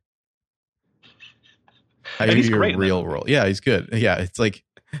 I owe you a real role." Yeah, he's good. Yeah, it's like,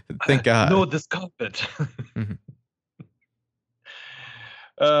 thank God. No, this carpet.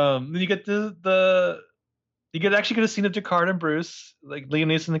 Then you get actually get a scene of Ducard and Bruce, like Liam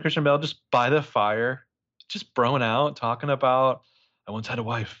Neeson and Christian Bale, just by the fire, just broing out, talking about, "I once had a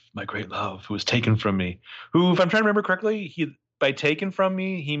wife, my great love, who was taken from me." Who, if I'm trying to remember correctly, by taken from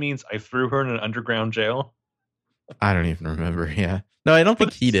me, he means I threw her in an underground jail. I don't even remember. Yeah, no, I don't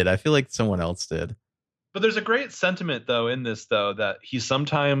think he did. I feel like someone else did. But there's a great sentiment though in this that he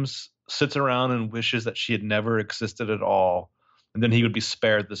sometimes sits around and wishes that she had never existed at all. And then he would be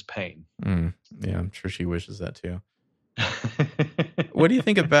spared this pain. Yeah, I'm sure she wishes that too. What do you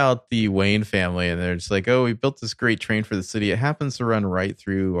think about the Wayne family? And they're just like, "Oh, we built this great train for the city. It happens to run right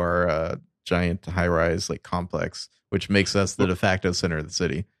through our giant high-rise like complex, which makes us the de facto center of the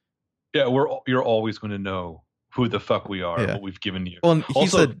city." Yeah, you're always going to know who the fuck we are, what we've given you. Well,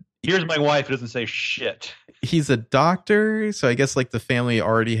 here's my wife. It doesn't say shit. He's a doctor, so I guess like the family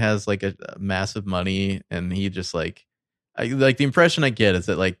already has like a massive money, and he just like. Like the impression I get is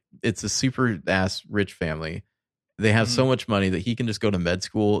that like it's a super ass rich family. They have so much money that he can just go to med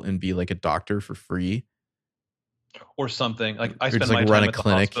school and be like a doctor for free, or something. Like I spend just, my like, time run at a the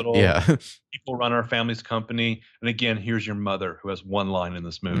clinic. hospital. Yeah, people run our family's company, and again, here's your mother who has one line in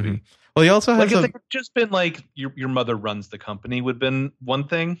this movie. Well, he also has like, if it just been like your mother runs the company would have been one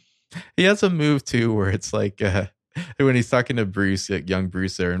thing. He has a move too where it's like when he's talking to Bruce, like, young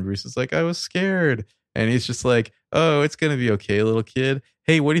Bruce there, and Bruce is like, "I was scared." And he's just like, "Oh, it's going to be okay, little kid.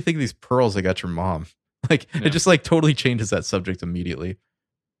 Hey, what do you think of these pearls I got your mom?" Like, it just like totally changes that subject immediately.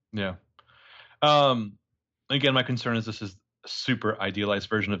 Yeah. Again, my concern is this is a super idealized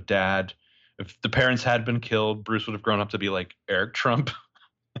version of Dad. If the parents had been killed, Bruce would have grown up to be like Eric Trump.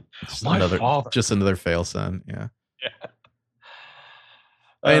 Just another fail son. Yeah. Yeah.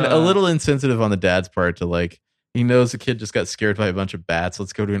 I mean, a little insensitive on the dad's part to like, he knows the kid just got scared by a bunch of bats.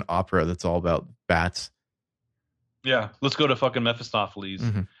 Let's go to an opera that's all about bats. Yeah, let's go to fucking Mephistopheles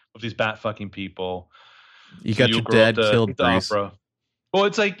with these bat fucking people. You got your dad killed, Bruce. Opera. Well,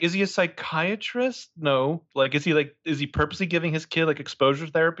 it's like, is he a psychiatrist? No. Like, is he purposely giving his kid like exposure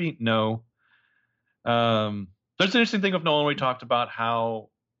therapy? No. But There's an interesting thing of Nolan where he talked about how,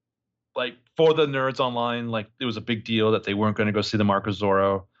 like, for the nerds online, like, it was a big deal that they weren't going to go see the Mark of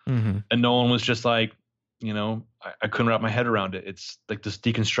Zorro. Mm-hmm. And Nolan was just like, I couldn't wrap my head around it. It's like this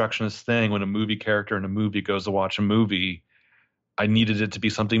deconstructionist thing when a movie character in a movie goes to watch a movie. I needed it to be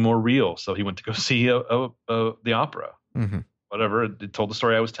something more real. So he went to go see the opera. Mm-hmm. Whatever. It told the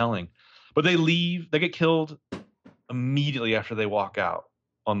story I was telling. But they leave. They get killed immediately after they walk out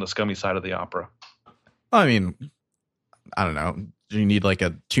on the scummy side of the opera. I mean, I don't know. Do you need like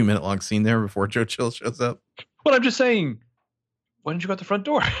a 2-minute long scene there before Joe Chill shows up? Well, I'm just saying, why didn't you go out the front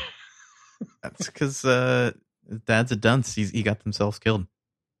door? That's because Dad's a dunce. He got themselves killed.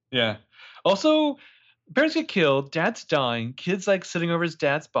 Yeah. Also, parents get killed. Dad's dying. Kid's like sitting over his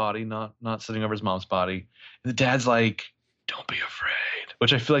dad's body, not sitting over his mom's body. And the dad's like, "Don't be afraid,"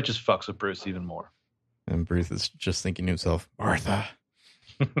 which I feel like just fucks with Bruce even more. And Bruce is just thinking to himself, Martha.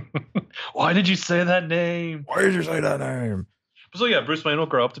 Why did you say that name? Why did you say that name? So yeah, Bruce Wayne will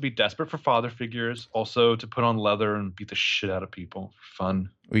grow up to be desperate for father figures, also to put on leather and beat the shit out of people. Fun.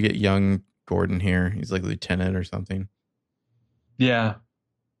 We get young Gordon here. He's like lieutenant or something. Yeah.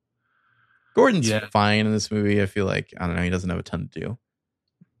 Gordon's fine in this movie. I feel like, I don't know, he doesn't have a ton to do.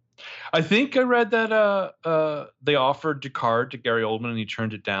 I think I read that they offered Ducard to Gary Oldman and he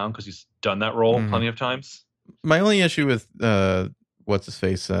turned it down because he's done that role plenty of times. My only issue with what's his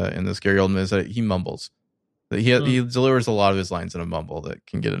face in this Gary Oldman is that he mumbles. He delivers a lot of his lines in a mumble that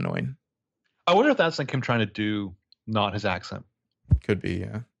can get annoying. I wonder if that's like him trying to do not his accent. Could be,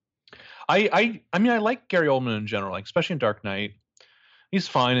 yeah. I mean, I like Gary Oldman in general, like especially in Dark Knight. He's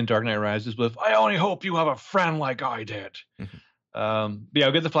fine in Dark Knight Rises with "I only hope you have a friend like I did." Yeah,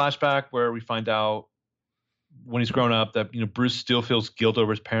 I'll get the flashback where we find out when he's grown up that Bruce still feels guilt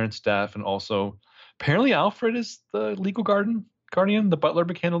over his parents' death, and also apparently Alfred is the legal guardian. The butler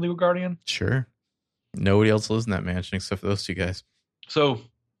became the legal guardian. Sure. Nobody else lives in that mansion except for those two guys. So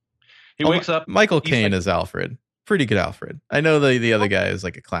he wakes up. Michael Caine is Alfred. Pretty good Alfred. I know the other guy is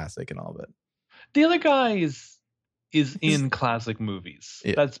like a classic and all, but the other guy is in classic movies.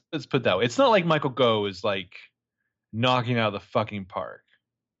 Yeah. Let's put it that way. It's not like Michael Gough is like knocking out of the fucking park.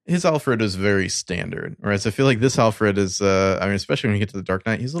 His Alfred is very standard, whereas I feel like this Alfred is, especially when you get to the Dark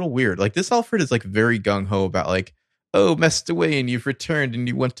Knight, he's a little weird. Like this Alfred is like very gung-ho about like, oh, messed away and you've returned and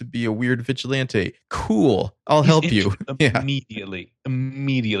you want to be a weird vigilante. Cool. I'll help you. Immediately.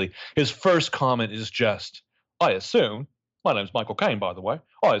 His first comment is just, I assume, my name's Michael Caine, by the way.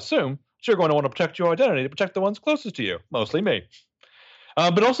 I assume you're going to want to protect your identity to protect the ones closest to you, mostly me.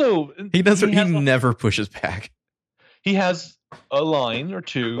 But also, he never pushes back. He has a line or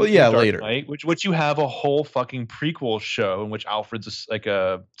two. Well, yeah, later. Knight, which you have a whole fucking prequel show in which Alfred's like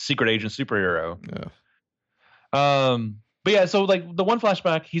a secret agent superhero. Yeah. But yeah, so like the one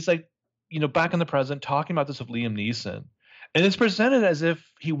flashback, he's like, back in the present talking about this with Liam Neeson. And it's presented as if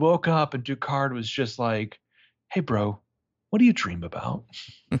he woke up and Ducard was just like, "Hey bro, what do you dream about?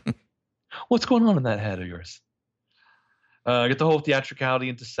 What's going on in that head of yours?" Get the whole theatricality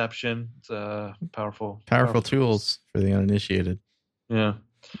and deception. It's powerful tools for the uninitiated. Yeah.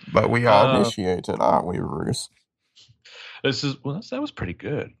 But we are initiated, aren't we, Bruce? That was pretty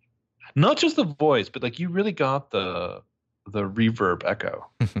good. Not just the voice, but like you really got the reverb echo.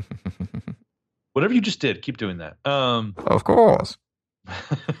 Whatever you just did, keep doing that. Of course.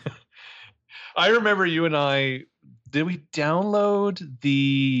 I remember you and I, did we download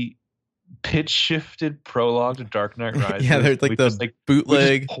the pitch shifted prologue to Dark Knight Rises? Yeah, there's like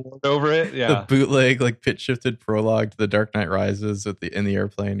bootleg poured over it. Yeah, the bootleg like pitch shifted prologue to the Dark Knight Rises in the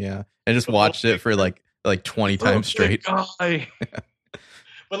airplane. Yeah, and just watched it for like 20 times straight.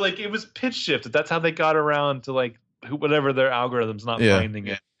 But like it was pitch shifted. That's how they got around to like whatever their algorithm's not finding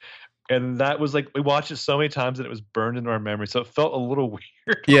it. And that was like, we watched it so many times that it was burned into our memory. So it felt a little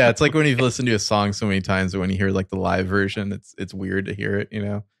weird. Yeah, it's like when you've listened to a song so many times that when you hear like the live version, it's weird to hear it,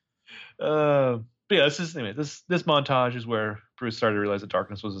 But yeah, this montage is where Bruce started to realize that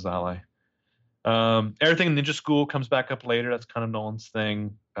darkness was his ally. Everything in Ninja School comes back up later. That's kind of Nolan's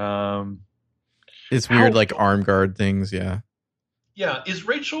thing. It's weird, like arm guard things, yeah. Yeah, is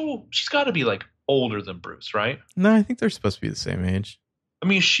Rachel, she's got to be like older than Bruce, right? No, I think they're supposed to be the same age. I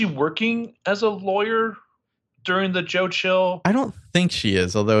mean, is she working as a lawyer during the Joe Chill? I don't think she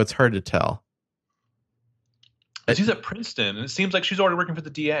is, although it's hard to tell. She's at Princeton, and it seems like she's already working for the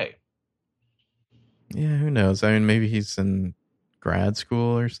DA. Yeah, who knows? I mean, maybe he's in grad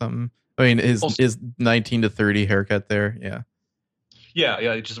school or something. I mean, his 19 to 30 haircut there, yeah. Yeah.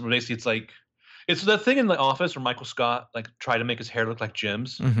 It's just basically, it's like, it's the thing in The Office where Michael Scott like tried to make his hair look like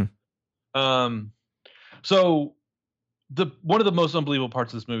Jim's. Mm-hmm. So the one of the most unbelievable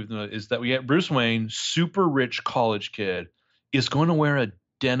parts of this movie is that we get Bruce Wayne, super rich college kid, is going to wear a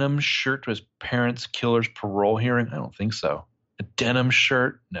denim shirt to his parents' killer's parole hearing. I don't think so. A denim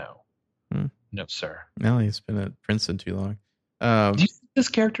shirt? No. No, sir. No, he's been at Princeton too long. Do you think this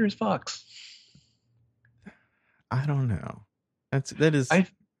character is Fox? I don't know. That is. I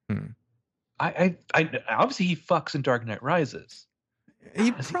obviously he fucks in Dark Knight Rises.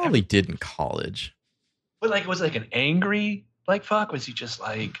 He probably did in college. But like, was it like an angry like fuck? Was he just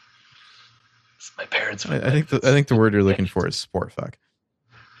like my parents? I think the word you're looking for is sport fuck.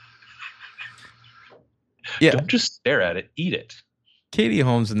 Yeah, don't just stare at it, eat it. Katie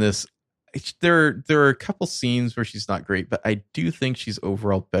Holmes in this, there are a couple scenes where she's not great, but I do think she's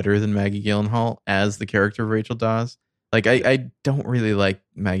overall better than Maggie Gyllenhaal as the character of Rachel Dawes. Like I don't really like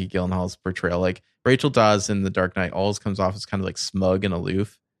Maggie Gyllenhaal's portrayal. Like Rachel Dawes in The Dark Knight always comes off as kind of like smug and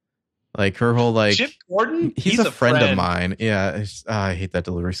aloof. Like her whole like Chip Gordon, he's a friend of mine. Yeah, I hate that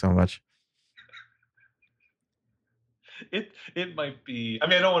delivery so much. It might be. I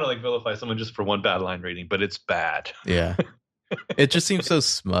mean, I don't want to like vilify someone just for one bad line rating, but it's bad. Yeah, it just seems so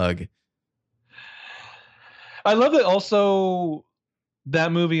smug. I love that. Also,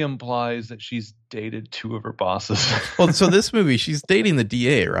 that movie implies that she's dated two of her bosses. Well, so this movie, she's dating the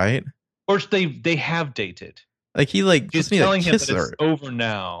DA, right? Or they have dated. Like he like she's telling him that it's over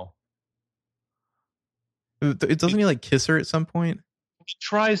now. It doesn't he like kiss her at some point? He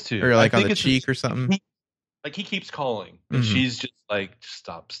tries to, or like on the cheek or something. Like he keeps calling, and she's just like,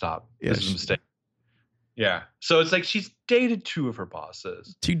 "Stop! Yeah, this is a mistake." Yeah, so it's like she's dated two of her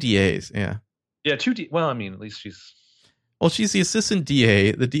bosses, two DAs. Yeah, Well, I mean, at least she's. Well, she's the assistant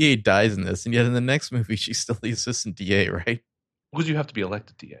DA. The DA dies in this, and yet in the next movie, she's still the assistant DA, right? Because you have to be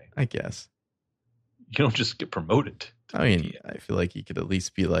elected DA. I guess. You don't just get promoted. I mean, DA. I feel like you could at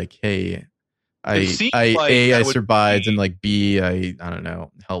least be like, "Hey, I survived, and like B, I don't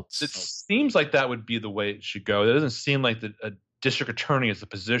know, helped." It seems like that would be the way it should go. It doesn't seem like a district attorney is a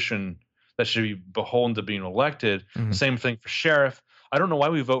position that should be beholden to being elected. Same thing for sheriff. I don't know why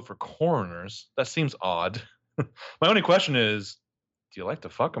we vote for coroners. That seems odd. My only question is, do you like to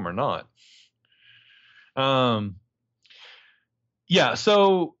fuck them or not? Yeah.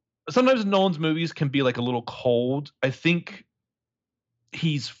 So sometimes Nolan's movies can be like a little cold. I think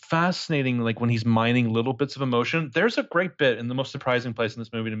he's fascinating, like when he's mining little bits of emotion. There's a great bit, and the most surprising place in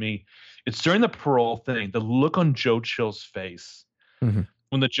this movie to me, it's during the parole thing. The look on Joe Chill's face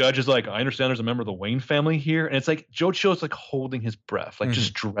when the judge is like, "I understand there's a member of the Wayne family here," and it's like Joe Chill's like holding his breath, like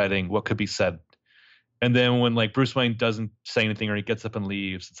just dreading what could be said. And then when like Bruce Wayne doesn't say anything or he gets up and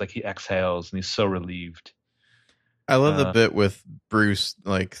leaves, it's like he exhales and he's so relieved. I love the bit with Bruce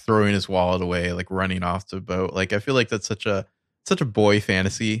like throwing his wallet away, like running off the boat. Like I feel like that's such a boy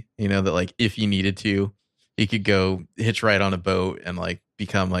fantasy, you know, that like if he needed to, he could go hitch ride on a boat and like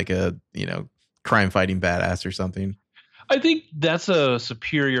become like a, you know, crime fighting badass or something. I think that's a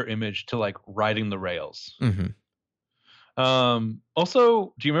superior image to like riding the rails.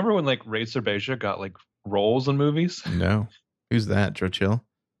 Also, do you remember when like Ray Cerbeja got like roles in movies? No. Who's that? Joe Chill?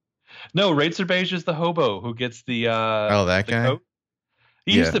 No, Ray Cerbeja is the hobo who gets the that guy. Coat.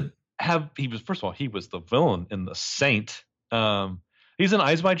 He used to have. He was, first of all, he was the villain in The Saint. He's in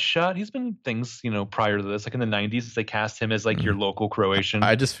Eyes Wide Shut. He's been in things, you know, prior to this, like in the 90s, they cast him as like your local Croatian.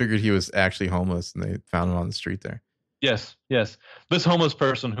 I just figured he was actually homeless and they found him on the street there. Yes. This homeless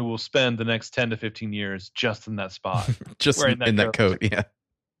person who will spend the next 10 to 15 years just in that spot. Just in that coat. Yeah.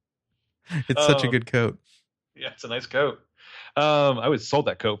 It's such a good coat. Yeah, it's a nice coat. I would sold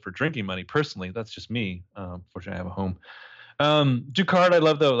that coat for drinking money personally. That's just me. Fortunately, I have a home. Ducard, I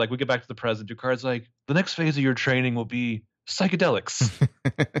love though. Like we get back to the present. Ducard's like, the next phase of your training will be psychedelics.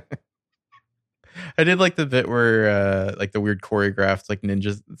 I did like the bit where like the weird choreographed like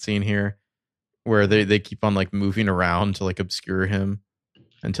ninja scene here where they keep on like moving around to like obscure him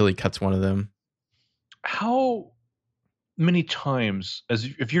until he cuts one of them. How many times, as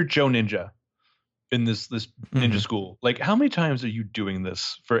if you're Joe Ninja in this ninja school, like how many times are you doing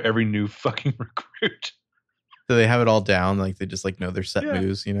this for every new fucking recruit? Do they have it all down? Like they just like know their set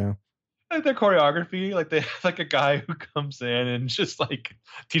moves, you know? Like their choreography, like they have like a guy who comes in and just like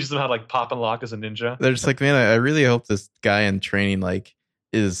teaches them how to like pop and lock as a ninja. They're just like, man, I really hope this guy in training like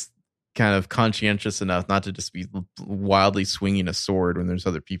is kind of conscientious enough not to just be wildly swinging a sword when there's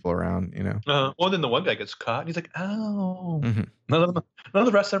other people around, you know? Well, then the one guy gets caught and he's like, "Ow!" None of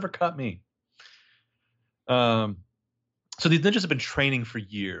the rest ever caught me. So these ninjas have been training for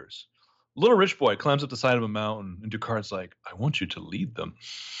years. Little rich boy climbs up the side of a mountain, and Ducard's like, "I want you to lead them."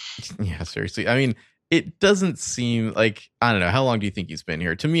 Yeah, seriously. I mean, it doesn't seem like, I don't know. How long do you think he's been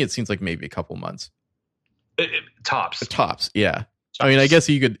here? To me, it seems like maybe a couple months. Tops. Yeah. I mean, I guess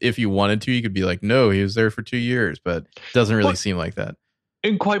you could, if you wanted to, you could be like, no, he was there for 2 years, but it doesn't really seem like that.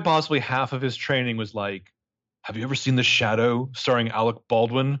 And quite possibly half of his training was like, have you ever seen The Shadow starring Alec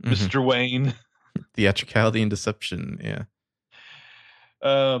Baldwin, Mr. Wayne? Theatricality and deception. Yeah.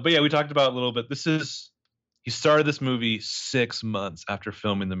 But yeah, we talked about a little bit. He started this movie 6 months after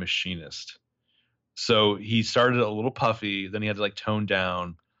filming The Machinist. So he started a little puffy, then he had to like tone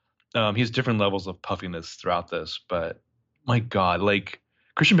down. He has different levels of puffiness throughout this, but my God, like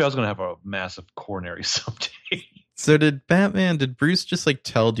Christian Bale's going to have a massive coronary someday. So did Bruce just like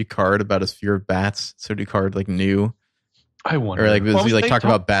tell Ducard about his fear of bats? So Ducard like knew? I wonder. Or like, was he like talking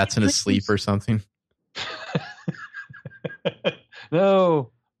about bats in his sleep or something?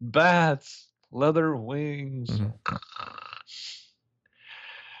 No, bats, leather wings.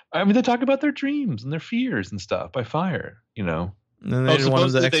 I mean, they talk about their dreams and their fears and stuff by fire, you know. And then they didn't want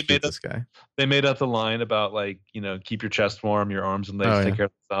him to execute this guy. They made up the line about like, you know, keep your chest warm, your arms and legs take care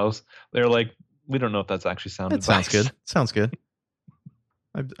of themselves. They're like, we don't know if that's actually sound advice. Sounds good. Sounds good.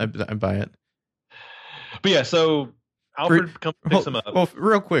 I buy it. But yeah, so Alfred picks him up. Well,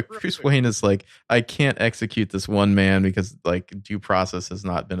 real quick, Bruce Wayne is like, I can't execute this one man because like due process has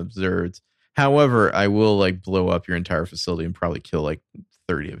not been observed. However, I will like blow up your entire facility and probably kill like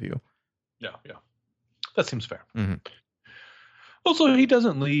 30 of you. Yeah. That seems fair. Also, he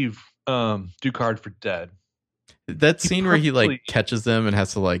doesn't leave Ducard for dead. That scene where he like catches them and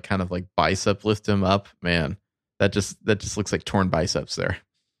has to like kind of like bicep lift him up, man, that just looks like torn biceps there.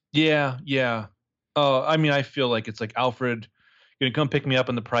 Yeah. I mean, I feel like it's like, Alfred, you're gonna come pick me up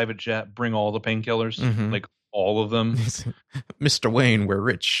in the private jet, bring all the painkillers, like all of them. Mr. Wayne, we're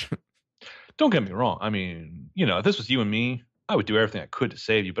rich. Don't get me wrong. I mean, you know, if this was you and me, I would do everything I could to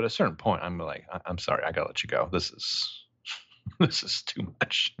save you. But at a certain point, I'm like, I'm sorry, I gotta let you go. This is too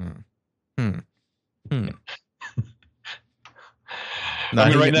much.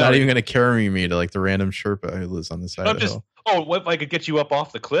 Not even going to carry me to like the random Sherpa who lives on the side of the hill. Oh, what, if I could get you up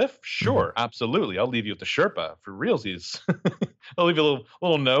off the cliff? Sure, absolutely. I'll leave you with the Sherpa for realsies. I'll leave you a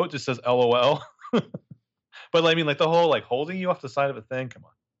little note just says LOL. But I mean, like the whole like holding you off the side of a thing. Come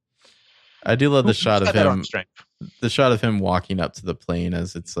on. I do love the shot of him. The shot of him walking up to the plane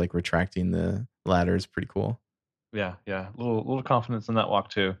as it's like retracting the ladder is pretty cool. Yeah. A little confidence in that walk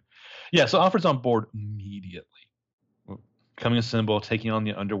too. Yeah. So Alfred's on board immediately. Becoming a symbol, taking on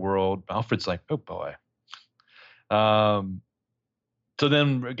the underworld. Alfred's like, oh boy. So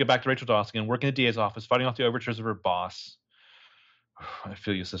then we get back to Rachel Dawson, working at the DA's office, fighting off the overtures of her boss. I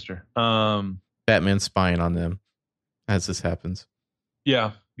feel you, sister. Batman spying on them as this happens.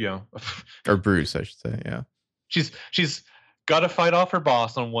 Yeah. Or Bruce, I should say. Yeah. She's got to fight off her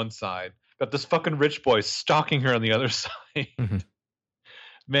boss on one side. Got this fucking rich boy stalking her on the other side.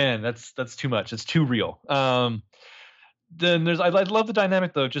 Man, that's too much. It's too real. Then I love the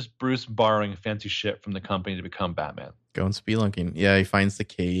dynamic though, just Bruce borrowing fancy shit from the company to become Batman. Going spelunking. Yeah, he finds the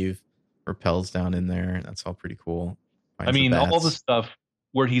cave, rappels down in there, and that's all pretty cool. I mean, all the stuff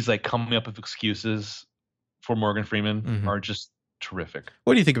where he's like coming up with excuses for Morgan Freeman are just terrific.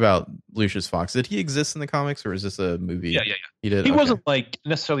 What do you think about Lucius Fox? Did he exist in the comics, or is this a movie? Yeah. He did. He wasn't like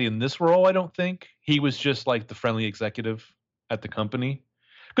necessarily in this role, I don't think. He was just like the friendly executive at the company.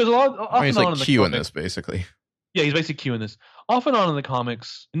 Because he's like Q in this, basically. Yeah, he's basically Q in this. Off and on in the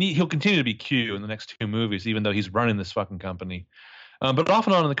comics, and he'll continue to be Q in the next 2 movies, even though he's running this fucking company. But off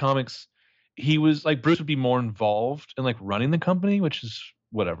and on in the comics, he was like Bruce would be more involved in like running the company, which is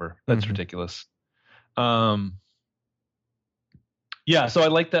whatever. That's ridiculous. Yeah, so I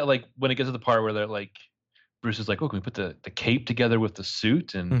like that. Like when it gets to the part where they're like, Bruce is like, "Oh, can we put the cape together with the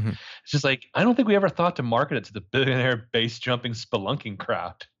suit?" And it's just like, I don't think we ever thought to market it to the billionaire base jumping spelunking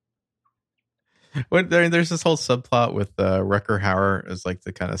crowd. There's this whole subplot with Rutger Hauer as like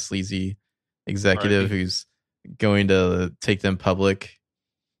the kind of sleazy executive who's going to take them public.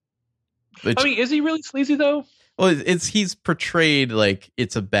 I mean, is he really sleazy though? Well, he's portrayed like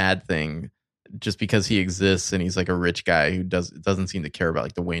it's a bad thing just because he exists and he's like a rich guy who doesn't seem to care about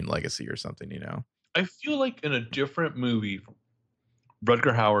like the Wayne legacy or something, you know. I feel like in a different movie,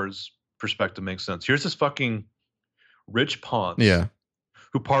 Rutger Hauer's perspective makes sense. Here's this fucking rich Ponce. Yeah.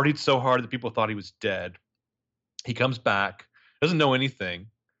 Who partied so hard that people thought he was dead. He comes back, doesn't know anything,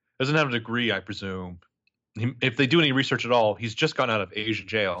 doesn't have a degree, I presume. If they do any research at all, he's just gotten out of Asian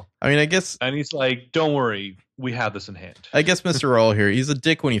jail. I mean, I guess... And he's like, don't worry, we have this in hand. I guess Mr. Roll here, he's a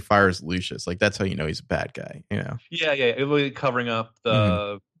dick when he fires Lucius. Like, that's how you know he's a bad guy, you know? Yeah. Covering up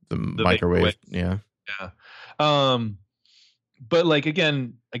the microwave. Yeah. But, like,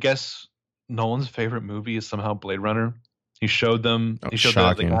 again, I guess Nolan's favorite movie is somehow Blade Runner. He showed them. He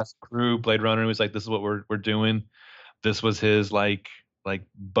showed the cast crew Blade Runner. He was like, "This is what we're doing." This was his like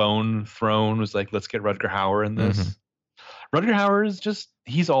bone throne. Was like, "Let's get Rutger Hauer in this." Mm-hmm. Rutger Hauer is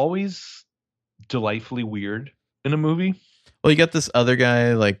he's always delightfully weird in a movie. Well, you got this other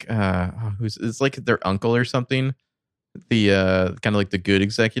guy like it's like their uncle or something. The kind of like the good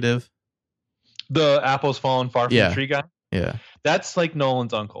executive. The apples falling far from the tree guy. Yeah, that's like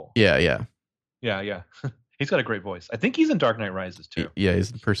Nolan's uncle. Yeah. He's got a great voice. I think he's in Dark Knight Rises too. Yeah,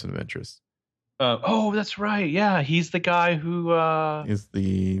 he's the person of interest. Oh, that's right. Yeah, he's the guy who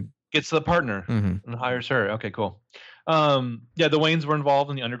gets the partner and hires her. Okay, cool. Yeah, the Waynes were involved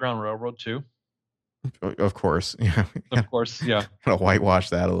in the Underground Railroad too. Of course, yeah. Of course, yeah. Kind of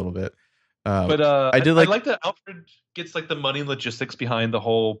whitewash that a little bit. But I like that Alfred gets like the money and logistics behind the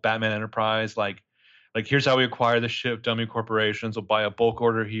whole Batman enterprise. Like here's how we acquire the ship. Dummy corporations will buy a bulk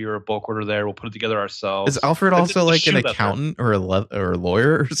order here, a bulk order there. We'll put it together ourselves. Is Alfred also like an accountant or a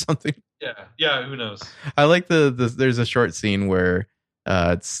lawyer or something? Yeah. Who knows? I like there's a short scene where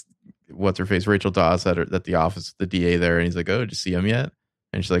it's what's her face, Rachel Dawes at the office with the DA there, and he's like, "Oh, did you see him yet?"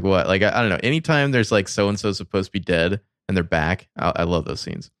 And she's like, "What?" Like I don't know. Anytime there's like so and so supposed to be dead and they're back, I love those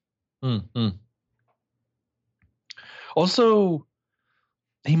scenes. Mm-hmm. Also,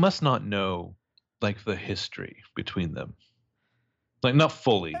 he must not know like the history between them, like not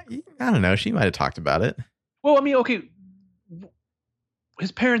fully. I don't know. She might have talked about it. Well, I mean, okay,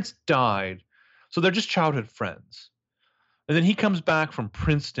 his parents died, so they're just childhood friends. And then he comes back from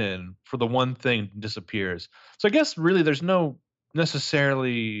Princeton for the one thing and disappears. So I guess really there's no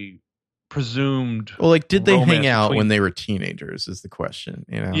necessarily presumed. Well, like, did they hang out when they were teenagers is the question,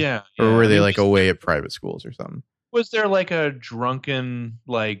 you know? Yeah. Or were they like away at private schools or something? Was there like a drunken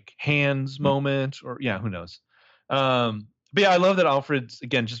like hands moment or who knows? But yeah, I love that Alfred's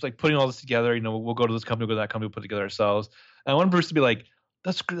again just like putting all this together. You know, we'll go to this company, we'll go to that company, we'll put it together ourselves. And I want Bruce to be like,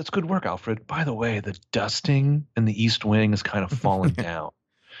 that's good work, Alfred. By the way, the dusting in the East Wing is kind of falling down.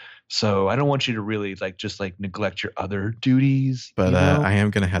 So I don't want you to really like just like neglect your other duties. But I am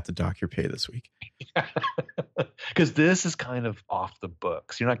going to have to dock your pay this week. Because this is kind of off the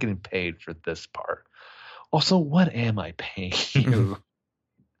books. You're not getting paid for this part. Also, what am I paying you?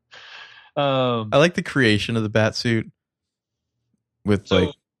 I like the creation of the bat suit with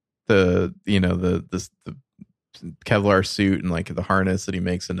like the Kevlar suit and like the harness that he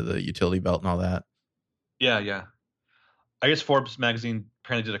makes into the utility belt and all that. Yeah. I guess Forbes magazine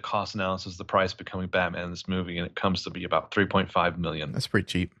apparently did a cost analysis of the price of becoming Batman in this movie, and it comes to be about $3.5 million. That's pretty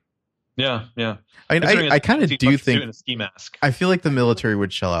cheap. Yeah. I kind of do think a ski mask. I feel like the military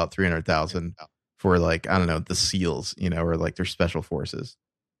would shell out $300,000 for like, I don't know, the SEALs, you know, or like their special forces.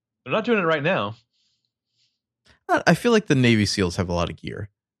 They're not doing it right now. I feel like the Navy SEALs have a lot of gear.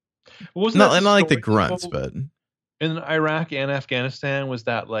 Not like the grunts, but in Iraq and Afghanistan, was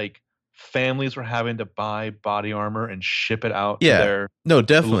that like families were having to buy body armor and ship it out to their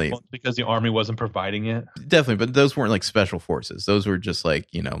definitely because the army wasn't providing it. Definitely, but those weren't like special forces. Those were just like,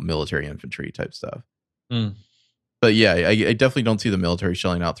 you know, military infantry type stuff. But yeah, I definitely don't see the military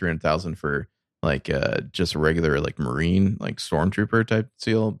shelling out $300,000 for like just a regular like Marine like stormtrooper type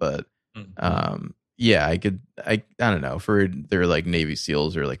SEAL. But yeah, I don't know, for their like Navy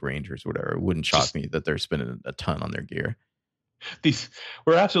SEALs or like Rangers or whatever, it wouldn't shock me that they're spending a ton on their gear.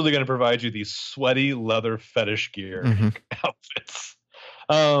 We're absolutely going to provide you these sweaty leather fetish gear outfits.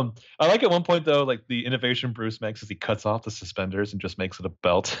 I like at one point though, like the innovation Bruce makes is he cuts off the suspenders and just makes it a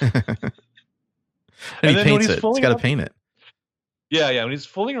belt. and he paints it. He's got to paint it. Yeah. When he's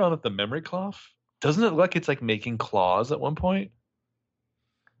fooling around with the memory cloth, doesn't it look like it's like making claws at one point?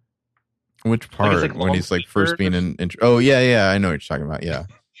 Which part? Like when he's like first being in oh yeah, I know what you're talking about. Yeah.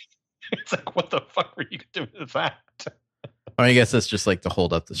 It's like, what the fuck were you doing with that? I guess that's just like to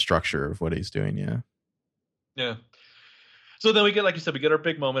hold up the structure of what he's doing. Yeah. So then we get, like you said, we get our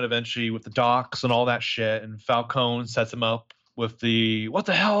big moment eventually with the docs and all that shit. And Falcone sets him up with the, what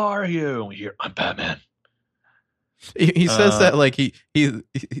the hell are you? And we hear, I'm Batman. He says that like he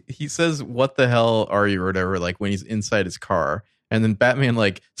says, what the hell are you or whatever, like when he's inside his car. And then Batman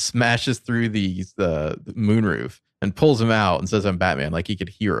like smashes through the moonroof and pulls him out and says, I'm Batman. Like he could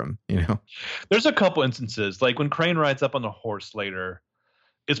hear him, you know? There's a couple instances, like when Crane rides up on the horse later,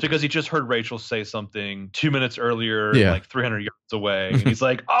 it's because he just heard Rachel say something 2 minutes earlier, like 300 yards away. And he's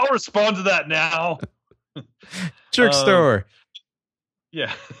like, I'll respond to that now. Jerk store.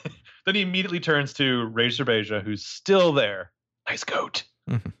 Yeah. Then he immediately turns to Razor Beja, who's still there. Nice coat.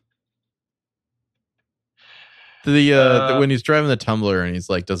 When he's driving the Tumbler and he's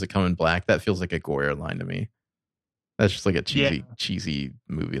like, does it come in black? That feels like a Goyer line to me. That's just like a cheesy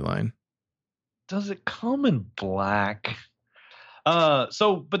movie line. Does it come in black?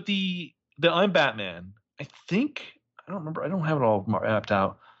 But the I'm Batman. I think I don't remember. I don't have it all mapped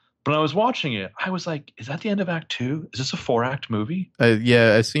out. But when I was watching it, I was like, "Is that the end of Act Two? Is this a 4-act movie?"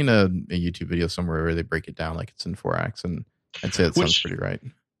 Yeah, I've seen a YouTube video somewhere where they break it down like it's in 4 acts, and I'd say that sounds pretty right.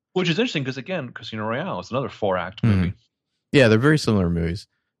 Which is interesting because again, Casino Royale is another 4-act movie. Mm-hmm. Yeah, they're very similar movies.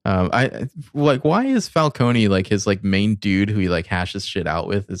 I like, why is Falcone like his like main dude who he like hashes shit out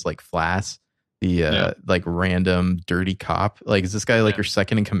with is like Flass, the like random dirty cop? Like, is this guy like your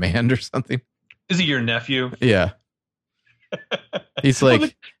second in command or something? Is he your nephew? Yeah. He's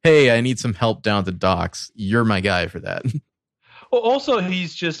like, hey, I need some help down at the docks. You're my guy for that. Well, also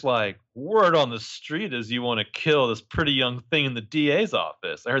he's just like, word on the street is you want to kill this pretty young thing in the DA's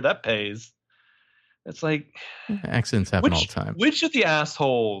office. I heard that pays. It's like accidents happen all the time. Which of the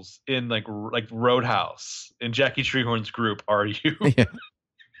assholes in like Roadhouse in Jackie Treehorn's group are you? Yeah.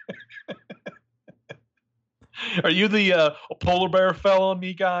 Are you the polar bear fell on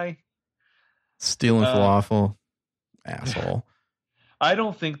me guy? Stealing falafel, asshole. I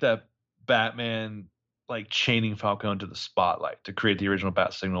don't think that Batman like chaining Falcone to the spotlight to create the original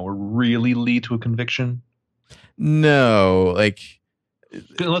Bat Signal would really lead to a conviction. No, like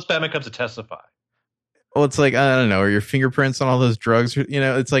unless Batman comes to testify. Well, it's like, I don't know, are your fingerprints on all those drugs? You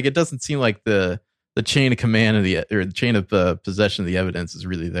know, it's like, it doesn't seem like the chain of command of the chain of possession of the evidence is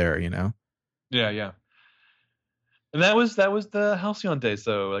really there, you know? Yeah. And that was the Halcyon days,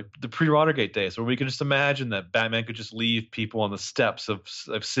 though, like the pre-Watergate days, where we could just imagine that Batman could just leave people on the steps of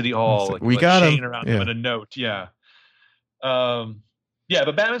City Hall, like we got him around him in a note. Yeah. But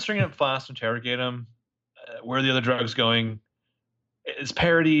Batman's stringing up Flass to interrogate him. Where are the other drugs going? It's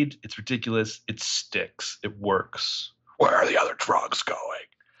parodied. It's ridiculous. It sticks. It works. Where are the other drugs going?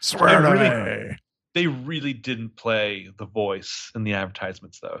 Swear to me. They really didn't play the voice in the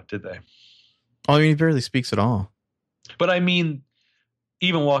advertisements, though, did they? Oh, I mean, he barely speaks at all. But I mean,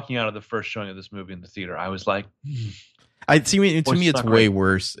 even walking out of the first showing of this movie in the theater, I was like, to me, it's way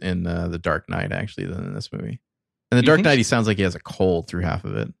worse in The Dark Knight, actually, than in this movie. In The Dark Knight, he sounds like he has a cold through half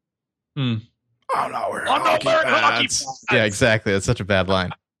of it. I'm not wearing hockey pads. Yeah, exactly. That's such a bad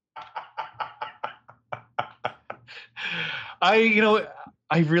line. I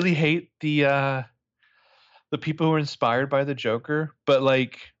really hate the people who are inspired by the Joker, but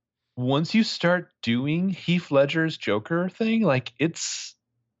like once you start doing Heath Ledger's Joker thing, like it's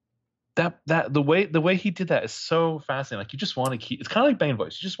that the way he did that is so fascinating. Like you just want to keep. It's kind of like Bane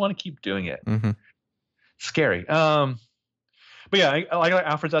voice. You just want to keep doing it. Mm-hmm. Scary. But yeah, I like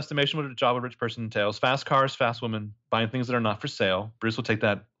Alfred's estimation what a job a rich person entails. Fast cars, fast women, buying things that are not for sale. Bruce will take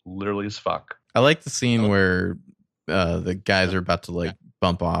that literally as fuck. I like the scene where the guys are about to like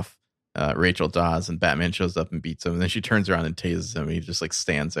bump off Rachel Dawes, and Batman shows up and beats him, and then she turns around and tases him, and he just like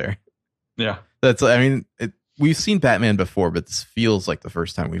stands there. Yeah. We've seen Batman before, but this feels like the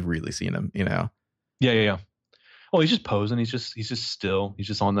first time we've really seen him, you know? Yeah. Well, he's just posing. He's just still. He's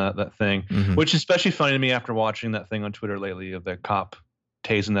just on that thing, which is especially funny to me after watching that thing on Twitter lately of the cop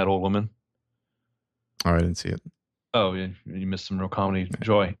tasing that old woman. Oh, I didn't see it. Oh, yeah, you missed some real comedy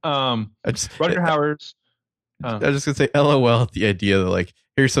joy. Rutger Hauer's. I was just gonna say, LOL at the idea that like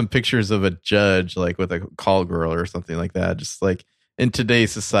here's some pictures of a judge like with a call girl or something like that. Just like in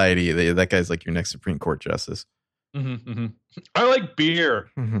today's society, that guy's like your next Supreme Court justice. Mm-hmm. I like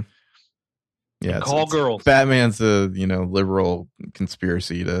beer. Mm-hmm. Yeah, call girls. Batman's a liberal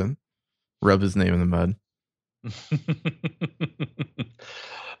conspiracy to rub his name in the mud.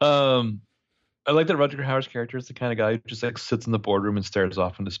 I like that Rutger Hauer's character is the kind of guy who just like sits in the boardroom and stares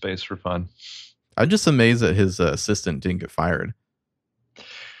off into space for fun. I'm just amazed that his assistant didn't get fired.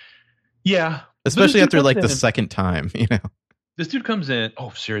 Yeah, especially after like the second time. You know, this dude comes in.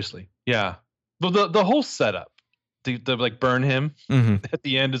 Oh, seriously? Yeah. Well, the whole setup, the like burn him at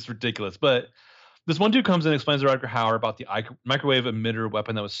the end is ridiculous, but. This one dude comes in and explains to Rutger Hauer about the microwave emitter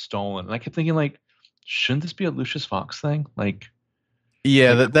weapon that was stolen. And I kept thinking, like, shouldn't this be a Lucius Fox thing? Like,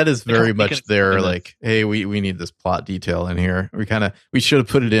 yeah, that is very much there. Like, hey, we need this plot detail in here. We should have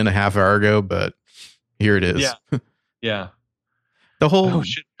put it in a half hour ago, but here it is. Yeah. The whole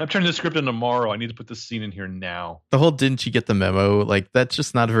shit. I'm turning the script in tomorrow. I need to put this scene in here now. The whole didn't you get the memo? Like, that's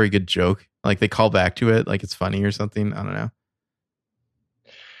just not a very good joke. Like, they call back to it like it's funny or something. I don't know.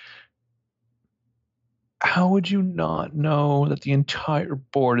 How would you not know that the entire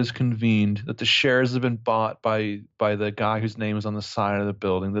board is convened, that the shares have been bought by the guy whose name is on the side of the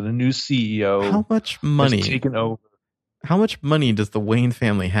building, that a new CEO how much money has taken over? How much money does the Wayne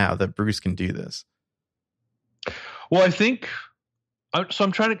family have that Bruce can do this? Well, I think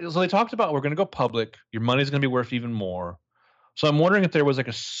so. So they talked about we're going to go public. Your money's going to be worth even more. So I'm wondering if there was like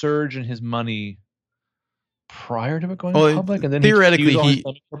a surge in his money prior to it going Well, public, and then theoretically,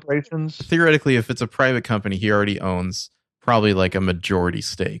 corporations. Theoretically, if it's a private company, he already owns probably like a majority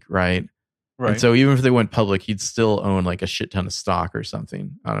stake, right? Right. And so even if they went public, he'd still own like a shit ton of stock or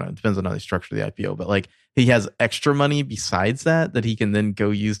something. I don't know. It depends on how they structure the IPO. But like he has extra money besides that he can then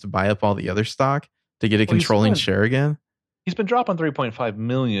go use to buy up all the other stock to get a controlling share again. He's been dropping $3.5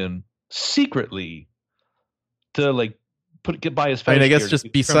 million secretly to like buy his. I mean, I guess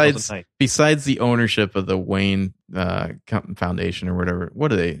just besides the ownership of the Wayne Foundation or whatever.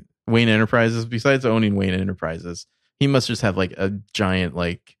 What are they? Wayne Enterprises. Besides owning Wayne Enterprises, he must just have like a giant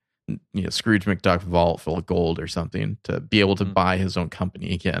like, Scrooge McDuck vault full of gold or something to be able to buy his own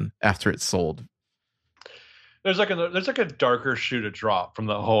company again after it's sold. There's like a darker shoe to drop from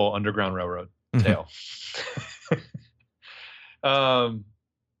the whole Underground Railroad tale.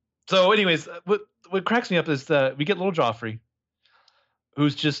 So anyways, what cracks me up is that we get little Joffrey,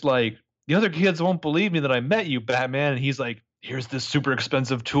 who's just like, the other kids won't believe me that I met you, Batman. And he's like, here's this super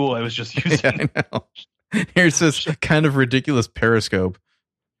expensive tool I was just using. Yeah, I know. Here's this kind of ridiculous periscope.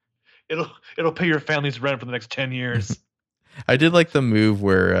 It'll pay your family's rent for the next 10 years. I did like the move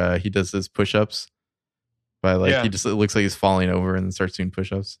where he does his push-ups by like it looks like he's falling over and then starts doing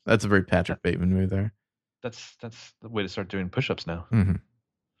push-ups. That's a very Patrick Bateman move there. That's the way to start doing push-ups now. Mm-hmm.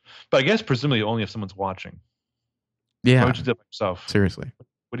 But I guess presumably only if someone's watching. Yeah. Why would you do it by yourself? Seriously.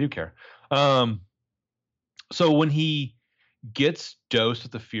 What do you care? So when he gets dosed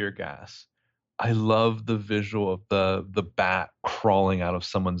with the fear gas, I love the visual of the bat crawling out of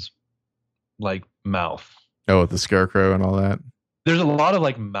someone's like mouth. Oh, the scarecrow and all that. There's a lot of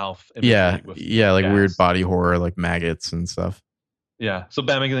like mouth. Yeah, like gas. Weird body horror, like maggots and stuff. Yeah. So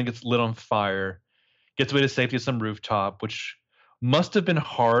Batman then gets lit on fire, gets away to safety at some rooftop, which must have been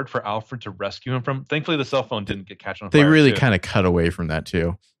hard for Alfred to rescue him from. Thankfully, the cell phone didn't get catch on fire. They really kind of cut away from that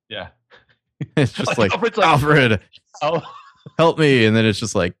too. Yeah. It's just like Alfred, help me, and then it's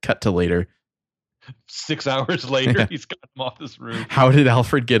just like cut to later. 6 hours later, he's got him off this roof. How did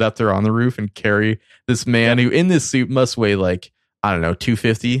Alfred get up there on the roof and carry this man who in this suit must weigh like, I don't know,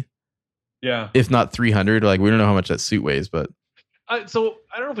 250? Yeah. If not 300. Like, we don't know how much that suit weighs, but. So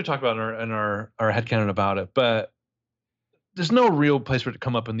I don't know if we talked about it in our headcanon about it, but there's no real place for it to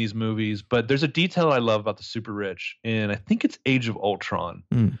come up in these movies. But there's a detail I love about the super rich, and I think it's Age of Ultron.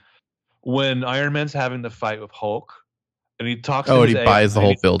 When Iron Man's having the fight with Hulk. And he talks. Oh, and he buys the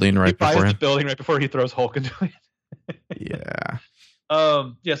whole building right before. He buys the building right before he throws Hulk into it. Yeah.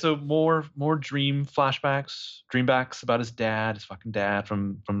 So more dreambacks about his dad, his fucking dad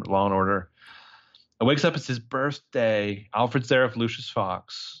from Law and Order. It wakes up. It's his birthday. Alfred's there with Lucius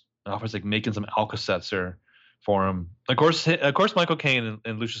Fox. Alfred's like making some Alka-Seltzer for him. Of course, Michael Caine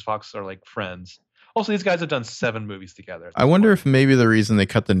and Lucius Fox are like friends. Also, these guys have done 7 movies together. I wonder if maybe the reason they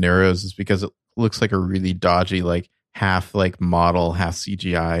cut the Narrows is because it looks like a really dodgy like. Half like model, half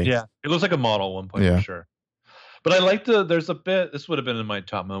CGI. Yeah, it looks like a model at one point for sure. But I like there's a bit, this would have been in my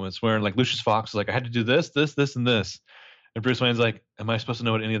top moments where like Lucius Fox is like, I had to do this, and this. And Bruce Wayne's like, am I supposed to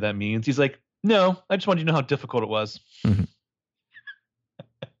know what any of that means? He's like, no, I just wanted you to know how difficult it was. Mm-hmm.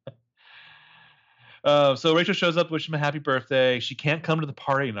 So Rachel shows up, wishes him a happy birthday. She can't come to the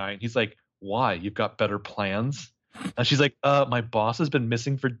party night. He's like, why? You've got better plans? And she's like, my boss has been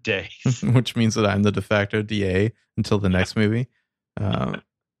missing for days. Which means that I'm the de facto DA until the next movie.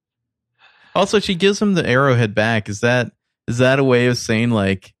 Also, she gives him the arrowhead back. Is that a way of saying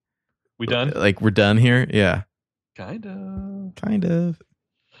like we done? Like we're done here? Yeah. Kind of.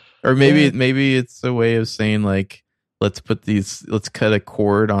 Or maybe it's a way of saying like let's cut a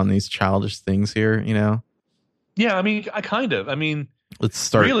cord on these childish things here, you know? Yeah, I mean let's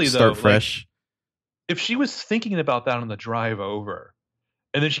start fresh. Like, if she was thinking about that on the drive over,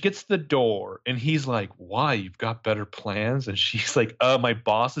 and then she gets to the door, and he's like, why? You've got better plans? And she's like, my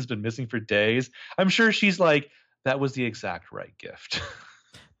boss has been missing for days. I'm sure she's like, that was the exact right gift.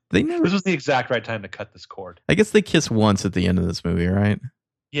 This was the exact right time to cut this cord. I guess they kiss once at the end of this movie, right?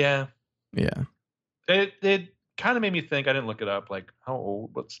 Yeah. Yeah. It kind of made me think, I didn't look it up, like, how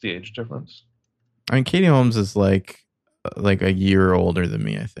old? What's the age difference? I mean, Katie Holmes is like a year older than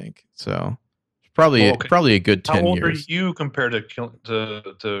me, I think. So... Probably a good 10 years. How old are you compared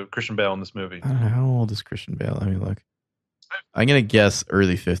to Christian Bale in this movie? I don't know, how old is Christian Bale? Let me look. I'm going to guess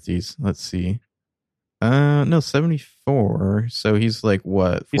early 50s. Let's see. No, 74. So he's like,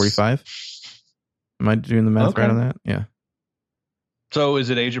 what, 45? Am I doing the math right on that? Yeah. So is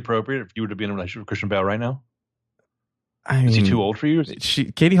it age appropriate if you were to be in a relationship with Christian Bale right now? I mean, is he too old for you?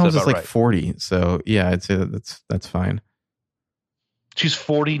 Katie Holmes is like 40. So yeah, I'd say that's fine. She's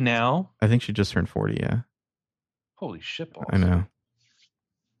 40 now? I think she just turned 40, yeah. Holy shit balls. I know.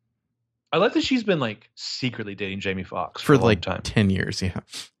 I like that she's been like secretly dating Jamie Foxx for a long like time. 10 years.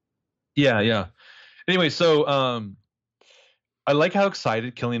 Yeah. Yeah. Anyway, so I like how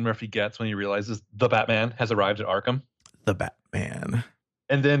excited Cillian Murphy gets when he realizes the Batman has arrived at Arkham. The Batman.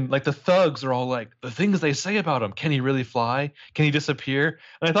 And then like the thugs are all like, the things they say about him, can he really fly? Can he disappear?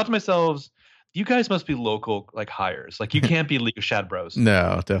 And I thought to myself, you guys must be local like hires. Like you can't be League of Shad Bros.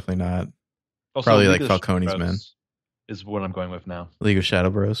 No, definitely not. Also, Probably League like of Falcone's Shad Men. Bros is what I'm going with now. League of Shadow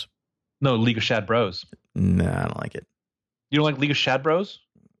Bros. No, League of Shad Bros. Nah, I don't like it. You don't like League of Shad Bros?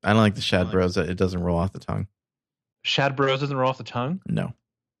 I don't like the Shad Bros. It doesn't roll off the tongue. Shad Bros doesn't roll off the tongue? No.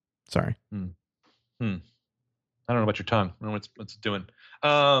 Sorry. I don't know about your tongue. I don't know what it's doing.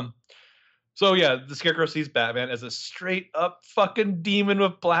 So yeah, the Scarecrow sees Batman as a straight up fucking demon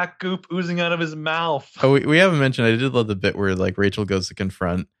with black goop oozing out of his mouth. Oh, we haven't mentioned, I did love the bit where like Rachel goes to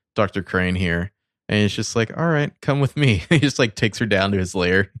confront Dr. Crane here, and it's just like, all right, come with me. He just like takes her down to his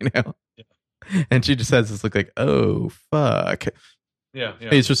lair, you know? Yeah. And she just has this look like, oh, fuck. Yeah.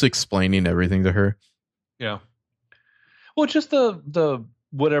 He's just explaining everything to her. Yeah. Well, just the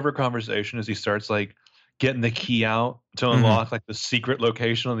whatever conversation as he starts like getting the key out to unlock like the secret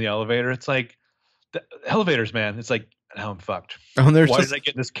location on the elevator. It's like the elevators, man. It's like, now I'm fucked. Oh, why did I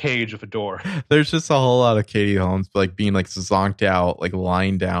get in this cage with a door? There's just a whole lot of Katie Holmes like being like zonked out, like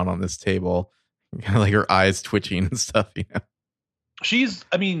lying down on this table, like her eyes twitching and stuff, you know. She's,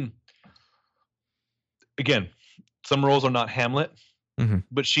 I mean, again, some roles are not Hamlet,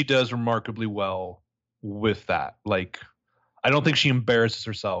 but she does remarkably well with that. Like, I don't think she embarrasses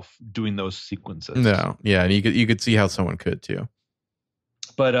herself doing those sequences. No, yeah, and you could see how someone could too.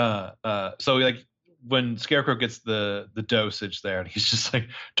 But so like when Scarecrow gets the dosage there, and he's just like,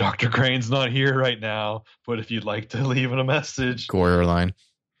 Dr. Crane's not here right now, but if you'd like to leave a message. Goyer line.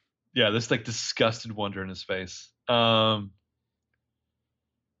 Yeah, this like disgusted wonder in his face.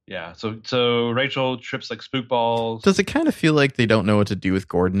 Yeah, so Rachel trips like spook balls. Does it kind of feel like they don't know what to do with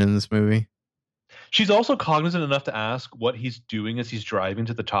Gordon in this movie? She's also cognizant enough to ask what he's doing as he's driving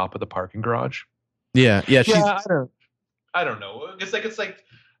to the top of the parking garage. Yeah. I don't know. It's like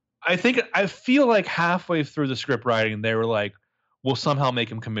I feel like halfway through the script writing, they were like, we'll somehow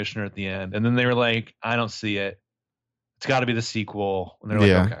make him commissioner at the end. And then they were like, I don't see it. It's got to be the sequel. And they're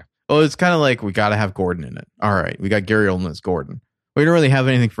like, okay. Well, it's kind of like, we got to have Gordon in it. All right. We got Gary Oldman as Gordon. We don't really have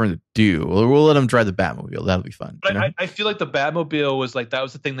anything for him to do. We'll let him drive the Batmobile. That'll be fun. But I feel like the Batmobile was like, that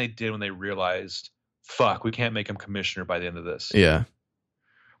was the thing they did when they realized, fuck, we can't make him commissioner by the end of this. Yeah.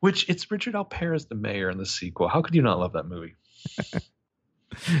 Which it's Richard Alpera as the mayor in the sequel. How could you not love that movie?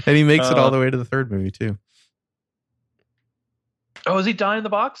 And he makes it all the way to the third movie too. Oh, is he dying in the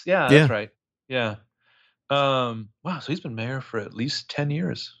box? Yeah, that's right. Yeah. Wow. So he's been mayor for at least 10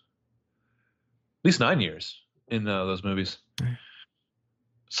 years, at least 9 years in those movies.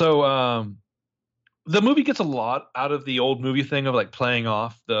 So the movie gets a lot out of the old movie thing of like playing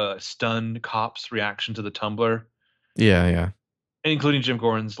off the stunned cop's reaction to the tumbler. Yeah. Including Jim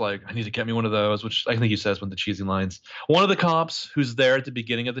Gordon's like, I need to get me one of those, which I think he says one of the cheesy lines. One of the cops who's there at the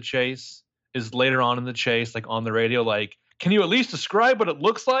beginning of the chase is later on in the chase, like on the radio, like, can you at least describe what it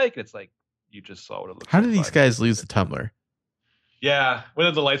looks like? It's like, you just saw what it looks like. How did these guys lose the tumbler? Yeah. When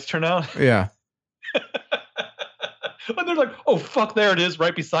did the lights turn out? Yeah. And they're like, oh, fuck, there it is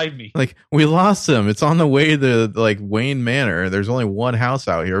right beside me. Like, we lost him. It's on the way to like Wayne Manor. There's only one house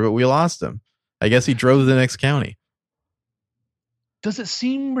out here, but we lost him. I guess he drove to the next county. Does it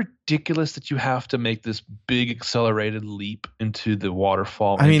seem ridiculous that you have to make this big accelerated leap into the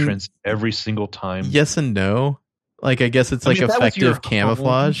waterfall entrance every single time? Yes and no. Like, I guess it's like effective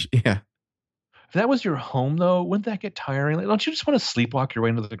camouflage. Yeah. If that was your home, though, wouldn't that get tiring? Like, don't you just want to sleepwalk your way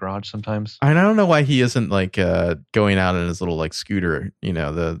into the garage sometimes? I don't know why he isn't like going out in his little like scooter, you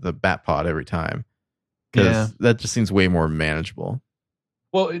know, the bat pod every time. Because that just seems way more manageable.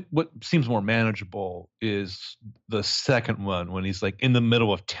 Well, what seems more manageable is the second one when he's like in the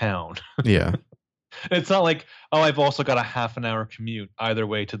middle of town. Yeah. It's not like, oh, I've also got a half an hour commute either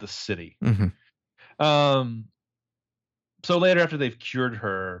way to the city. So later after they've cured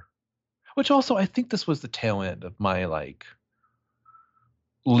her, which also I think this was the tail end of my like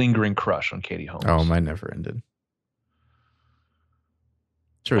lingering crush on Katie Holmes. Oh, mine never ended.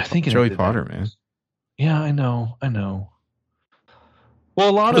 I think Joey Potter, man. Yeah, I know.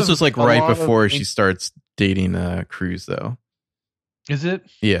 Well, this was like right before she starts dating Cruz, though. Is it?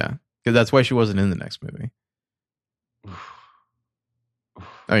 Yeah, because that's why she wasn't in the next movie.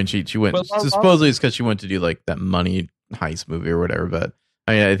 I mean, she went. Supposedly, it's because she went to do like that money heist movie or whatever. But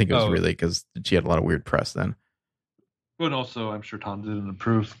I mean, I think it was really because she had a lot of weird press then. But also, I'm sure Tom didn't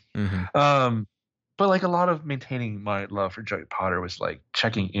approve. But But like a lot of maintaining my love for Joey Potter was like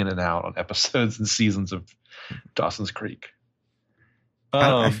checking in and out on episodes and seasons of Dawson's Creek.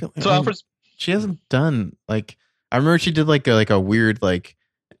 I feel like Alfred's, she hasn't done like, I remember she did like a weird, like,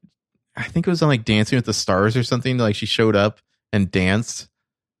 I think it was on like Dancing with the Stars or something. Like she showed up and danced.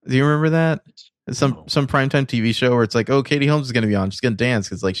 Do you remember that? Some primetime TV show where it's like, oh, Katie Holmes is going to be on. She's going to dance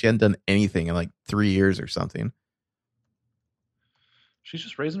because like she hadn't done anything in like 3 years or something. She's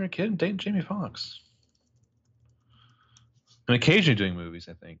just raising her kid and dating Jamie Foxx. And occasionally doing movies,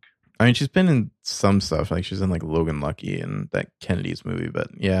 I think. I mean, she's been in some stuff. Like she's in like Logan Lucky and that Kennedy's movie. But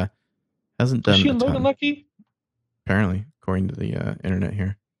yeah, hasn't done. Is she in Logan Lucky? Apparently, according to the internet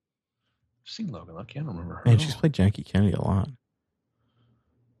here. I've seen Logan Lucky. I don't remember her. And she's played Jackie Kennedy a lot.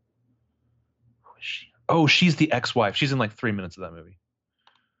 Who is she? Oh, she's the ex-wife. She's in like 3 minutes of that movie.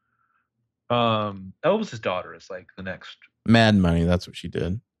 Elvis's daughter is like the next Mad Money. That's what she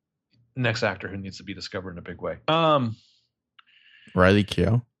did. Next actor who needs to be discovered in a big way. Riley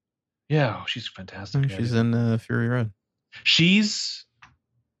Keough. Yeah, she's fantastic. She's in Fury Road. She's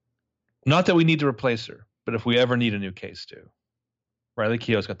not that we need to replace her, but if we ever need a new case too, Riley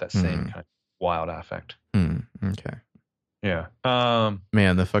Keough's got that same kind of wild affect. Okay. Yeah.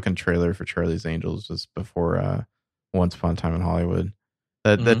 Man, the fucking trailer for Charlie's Angels was before Once Upon a Time in Hollywood.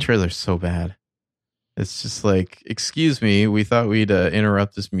 That trailer's so bad. It's just like, excuse me, we thought we'd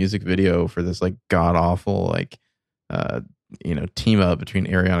interrupt this music video for this like god awful like team up between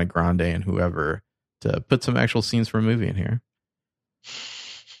Ariana Grande and whoever to put some actual scenes from a movie in here.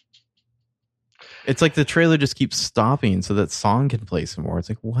 It's like the trailer just keeps stopping so that song can play some more. It's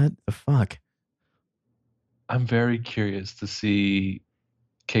like, what the fuck? I'm very curious to see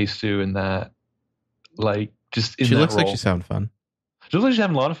K-Stu in that. Like, just in she that looks role. like she's having fun. She looks like she's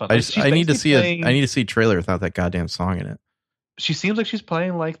having a lot of fun. I need to see a trailer without that goddamn song in it. She seems like she's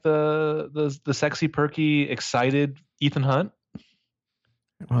playing like the sexy, perky, excited Ethan Hunt.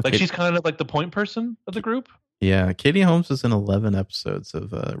 Well, like she's kind of like the point person of the group. Yeah, Katie Holmes was in 11 episodes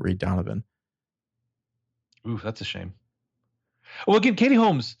of Ray Donovan. Ooh, that's a shame. Well, again, Katie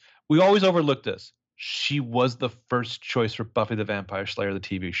Holmes, we always overlook this. She was the first choice for Buffy the Vampire Slayer, the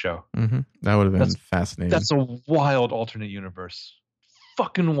TV show. Mm-hmm. That would have been fascinating. That's a wild alternate universe.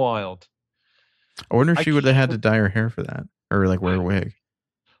 Fucking wild. I wonder if she would have had to dye her hair for that. Or like wear a wig.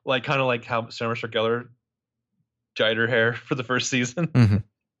 Like kind of like how Sarah Michelle Gellar dyed her hair for the first season. Mm-hmm.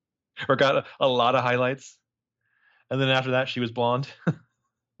 Or got a lot of highlights. And then after that, she was blonde.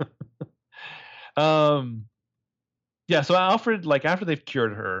 Yeah, so Alfred, like after they've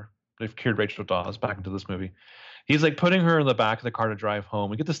cured Rachel Dawes back into this movie. He's like putting her in the back of the car to drive home.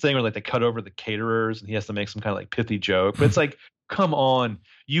 We get this thing where like they cut over the caterers and he has to make some kind of like pithy joke. But it's like, come on,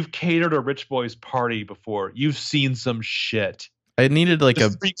 you've catered a rich boy's party before. You've seen some shit. I needed like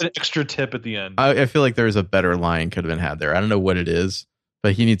an extra tip at the end. I feel like there was a better line could have been had there. I don't know what it is,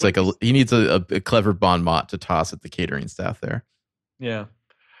 but he needs a clever bon mot to toss at the catering staff there. Yeah.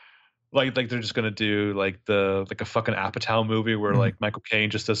 Like they're just gonna do like a fucking Apatow movie where like Michael Caine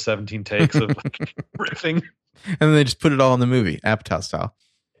just does 17 takes of like, riffing, and then they just put it all in the movie Apatow style.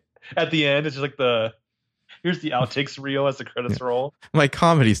 At the end, it's just like here's the outtakes reel as the credits roll. My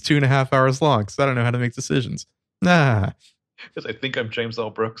comedy's 2.5 hours long, so I don't know how to make decisions. Nah, because I think I'm James L.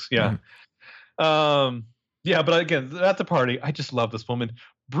 Brooks. Yeah, yeah. But again, at the party, I just love this woman,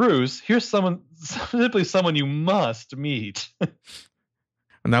 Bruce. Here's simply someone you must meet.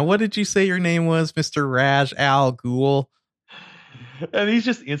 Now, what did you say your name was, Mr. Raj Al Ghul? And he's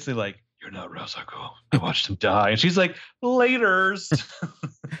just instantly like, "You're not Ra's al Ghul. I watched him die." And she's like, "Laters."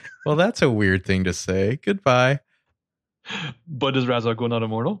 Well, that's a weird thing to say. Goodbye. But is Ra's al Ghul not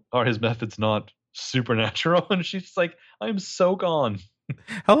immortal? Are his methods not supernatural? And she's like, "I'm so gone."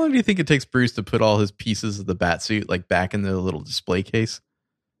 How long do you think it takes Bruce to put all his pieces of the Batsuit like back in the little display case?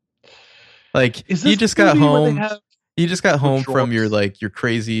 Like, you just got home. You just got home from your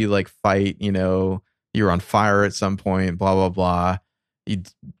crazy like fight, you're on fire at some point, blah, blah, blah. You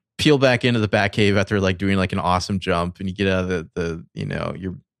peel back into the Batcave after like doing like an awesome jump and you get out of the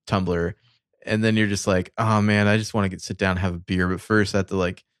your tumbler. And then you're just like, oh man, I just want to sit down and have a beer. But first I have to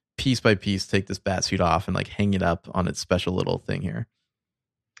like piece by piece take this Batsuit off and like hang it up on its special little thing here.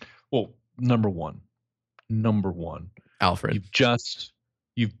 Well, number one, Alfred,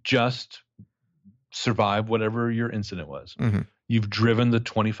 you've just survive whatever your incident was. Mm-hmm. You've driven the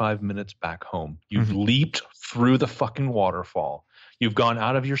 25 minutes back home. You've leaped through the fucking waterfall. You've gone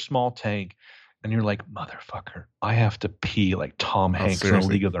out of your small tank and you're like, motherfucker, I have to pee like Tom Hanks in A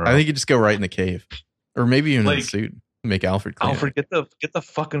League of Their Own. I think you just go right in the cave or maybe even in the suit. Make Alfred clean. Alfred, get the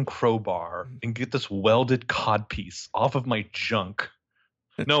fucking crowbar and get this welded codpiece off of my junk.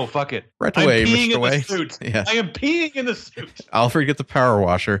 No, fuck it. Right away, I'm peeing Mr. in Way. the suit. Yeah. I am peeing in the suit. Alfred gets a power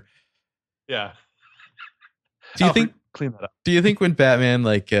washer. Yeah. Do you think clean that up? Do you think when Batman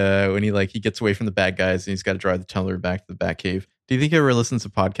when he gets away from the bad guys and he's got to drive the tunnel back to the Batcave, do you think he ever listens to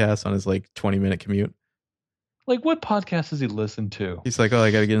podcasts on his 20-minute commute? Like, what podcast does he listen to? He's like, oh,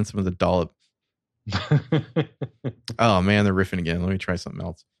 I got to get in some of the dollop. Oh man, they're riffing again. Let me try something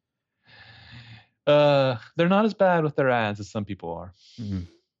else. They're not as bad with their ads as some people are.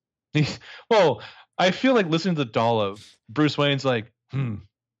 Mm-hmm. Well, I feel like listening to the dollop, Bruce Wayne's like,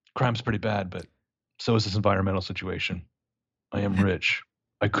 crime's pretty bad, but so is this environmental situation. I am rich.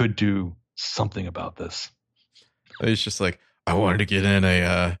 I could do something about this. It's just like, I wanted to get in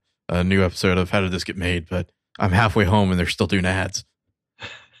a new episode of How Did This Get Made, but I'm halfway home and they're still doing ads.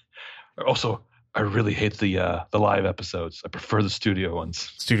 Also, I really hate the live episodes. I prefer the studio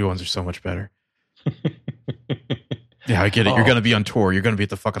ones. Studio ones are so much better. Yeah, I get it. You're going to be on tour. You're going to be at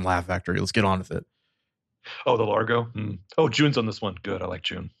the fucking Laugh Factory. Let's get on with it. Oh, the Largo? Oh, June's on this one. Good. I like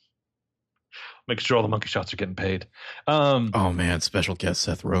June. Make sure all the monkey shots are getting paid. Oh, man. Special guest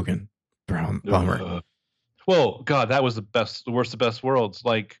Seth Rogen. Bummer. Well, God, that was the worst of best worlds.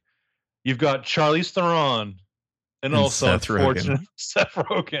 Like, you've got Charlize Theron and also Seth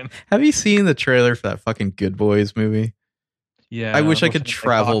Rogen. Have you seen the trailer for that fucking Good Boys movie? Yeah. I wish I could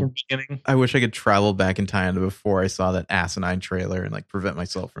travel. I wish I could travel back in time to before I saw that asinine trailer and prevent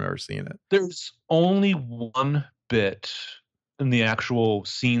myself from ever seeing it. There's only one bit in the actual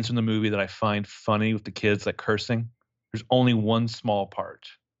scenes from the movie that I find funny with the kids cursing. There's only one small part.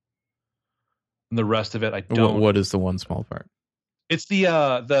 And the rest of it, I don't. What is the one small part? It's the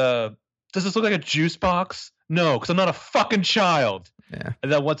does this look like a juice box? No, because I'm not a fucking child. Yeah.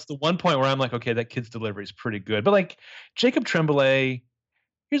 And then what's the one point where I'm like, okay, that kid's delivery is pretty good. But Jacob Tremblay,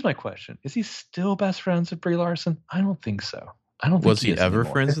 here's my question. Is he still best friends with Brie Larson? I don't think so. I don't think was he ever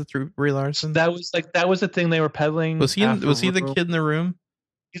anymore. Friends with Brie Larson? That was the thing they were peddling. Was he the kid in the room?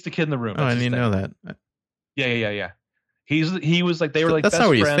 He's the kid in the room. Oh, I didn't know that. Yeah. He was they were that's best not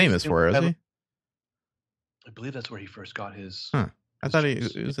what he's famous for, is he? I believe that's where he first got his. Huh. I thought he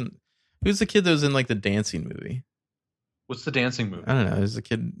was in. Who's the kid that was in the dancing movie? What's the dancing movie? I don't know. There's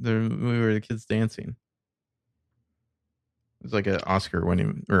the movie where the kid's dancing. It's like an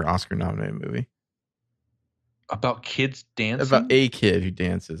Oscar-winning or Oscar-nominated movie about kids dancing. About a kid who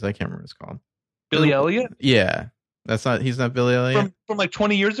dances. I can't remember what it's called. Billy Elliot. Yeah, he's not Billy Elliot from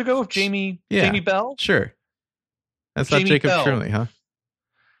 20 years ago with Jamie Bell. Sure, that's Jamie not Jacob Tremblay, huh?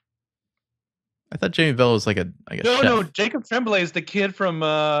 I thought Jamie Bell was like a chef. No. Jacob Tremblay is the kid from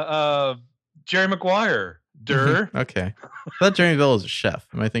Jerry Maguire. Okay. I thought Jamie Bell was a chef.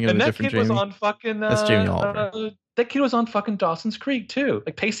 Am I thinking of a different Jamie? And that kid was on fucking. That's Jamie Oliver. That kid was on fucking Dawson's Creek too.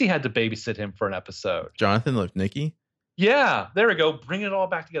 Pacey had to babysit him for an episode. Jonathan Lipnicki. Yeah, there we go. Bring it all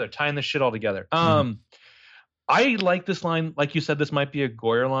back together. Tying this shit all together. I like this line. Like you said, this might be a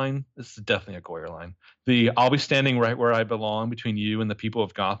Goyer line. This is definitely a Goyer line. I'll be standing right where I belong between you and the people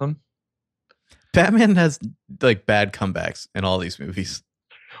of Gotham. Batman has bad comebacks in all these movies.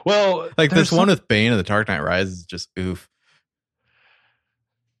 Well, this one with Bane and The Dark Knight Rises is just oof.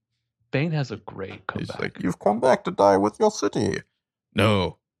 Bane has a great comeback. He's like, you've come back to die with your city.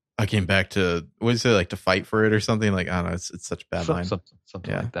 No, I came back to, what is it, to fight for it or something? I don't know. It's such a bad line.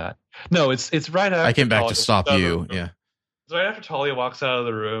 Something like that. No, it's right after. I came back to stop you. Yeah. It's right after Talia walks out of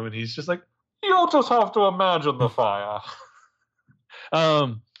the room and he's just like, you'll just have to imagine the fire.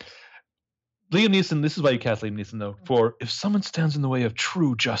 Liam Neeson, this is why you cast Liam Neeson, though. For if someone stands in the way of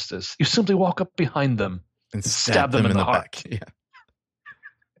true justice, you simply walk up behind them and stab them in the heart. Back. Yeah.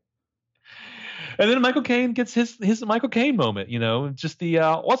 And then Michael Caine gets his Michael Caine moment, just the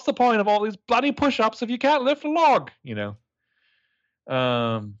what's the point of all these bloody push-ups if you can't lift a log,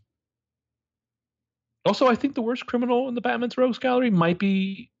 Also, I think the worst criminal in the Batman's Rogues Gallery might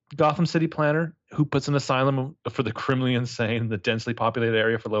be Gotham City Planner, who puts an asylum for the criminally insane in the densely populated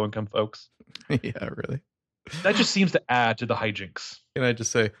area for low-income folks. Yeah, really. That just seems to add to the hijinks. Can I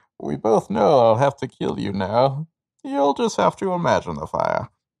just say, we both know I'll have to kill you now. You'll just have to imagine the fire.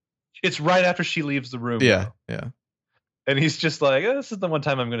 It's right after she leaves the room. Yeah, yeah. And he's just like, this is the one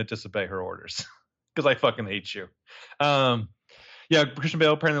time I'm going to disobey her orders because I fucking hate you. Yeah, Christian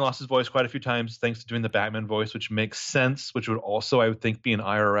Bale apparently lost his voice quite a few times thanks to doing the Batman voice, which makes sense, which would also, I would think, be an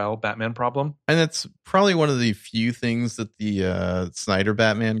IRL Batman problem. And that's probably one of the few things that the Snyder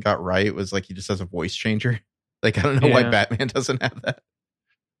Batman got right was he just has a voice changer. I don't know why Batman doesn't have that.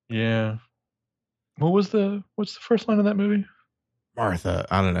 Yeah. What's the first line of that movie? Martha,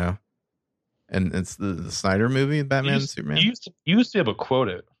 I don't know. And it's the Snyder movie, Batman and Superman. You used to be able to quote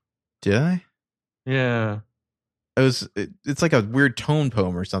it. Did I? Yeah. It's like a weird tone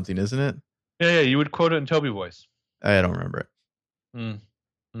poem or something, isn't it? Yeah, you would quote it in Toby voice. I don't remember it.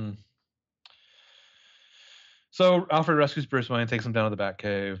 So Alfred rescues Bruce Wayne, takes him down to the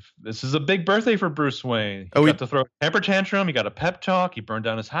Batcave. This is a big birthday for Bruce Wayne. He got to throw a temper tantrum. He got a pep talk. He burned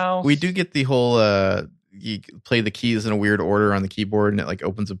down his house. We do get the whole you play the keys in a weird order on the keyboard and it like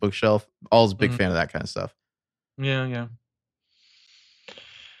opens a bookshelf. All's a big fan of that kind of stuff. Yeah.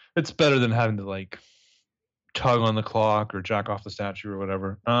 It's better than having to like tug on the clock or jack off the statue or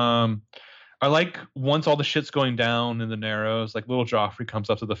whatever. I like once all the shit's going down in the Narrows, like little Joffrey comes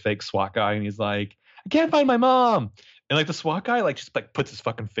up to the fake SWAT guy and he's like, I can't find my mom. And like the SWAT guy like just like puts his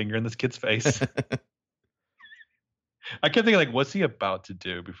fucking finger in this kid's face. I kept thinking like, what's he about to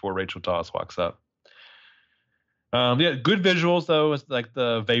do before Rachel Dawes walks up? Yeah, good visuals though. It's like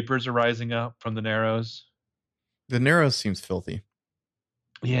the vapors are rising up from the Narrows. The Narrows seems filthy.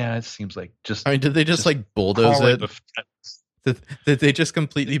 Yeah, it seems like just. I mean, did they just like bulldoze it? Did they just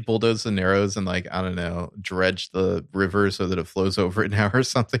completely bulldoze the Narrows and like, I don't know, dredge the river so that it flows over it now or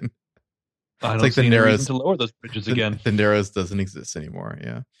something? I don't see any reason to lower those bridges again. The Narrows doesn't exist anymore.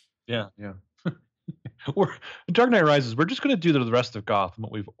 Yeah. Or Dark Knight Rises. We're just going to do the rest of Gotham,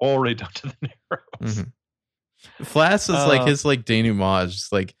 what we've already done to the Narrows. Mm-hmm. Flass is like his like denouement,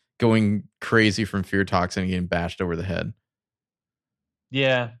 just like going crazy from fear toxin and getting bashed over the head.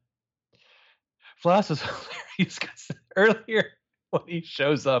 Yeah. Flass is hilarious because earlier when he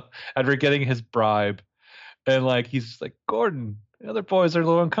shows up after getting his bribe and like he's like, Gordon, the other boys are a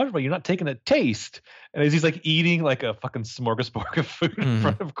little uncomfortable. You're not taking a taste. And as he's like eating like a fucking smorgasbord of food in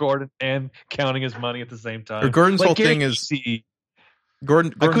front of Gordon and counting his money at the same time. Or Gordon's like whole Gary thing is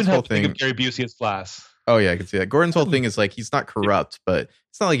Gordon's I couldn't whole help thing. Think of Gary Busey as Flass. Oh yeah, I can see that. Gordon's whole thing is like he's not corrupt, but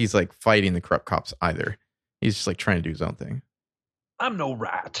it's not like he's like fighting the corrupt cops either. He's just like trying to do his own thing. I'm no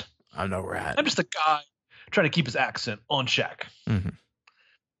rat. I'm just a guy trying to keep his accent on check. Mm-hmm.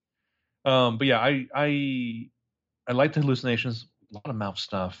 But yeah, I like the hallucinations. A lot of mouth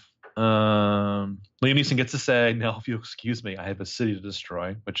stuff. Liam Neeson gets to say, "Now, if you excuse me, I have a city to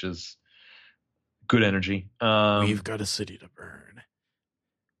destroy," which is good energy. We've got a city to burn.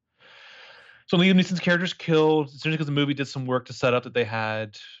 So Liam Neeson's character's killed essentially because the movie did some work to set up that they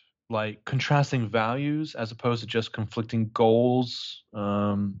had like contrasting values as opposed to just conflicting goals.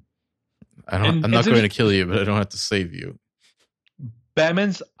 I'm not going to kill you, but I don't have to save you.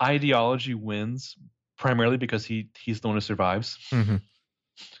 Batman's ideology wins primarily because he's the one who survives. Mm-hmm.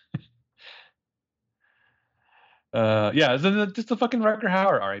 Just the fucking Rutger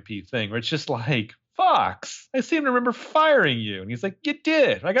Hauer RIP thing where it's just like, Fox, I seem to remember firing you. And he's like, you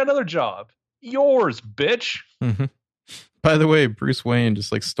did. I got another job. Yours, bitch. Mm-hmm. By the way, Bruce Wayne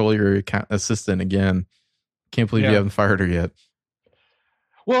just like stole your assistant again. Can't believe you haven't fired her yet.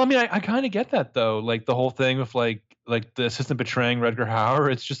 Well, I mean, I kind of get that though. Like the whole thing with like the assistant betraying Rutger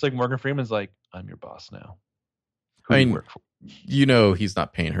Hauer. It's just like Morgan Freeman's like, I'm your boss now. Who I mean, you know, he's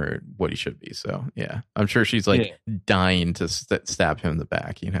not paying her what he should be. So yeah, I'm sure she's like dying to stab him in the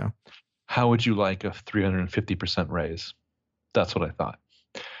back. You know, how would you like a 350% raise? That's what I thought.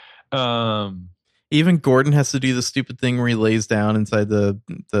 Even Gordon has to do the stupid thing where he lays down inside the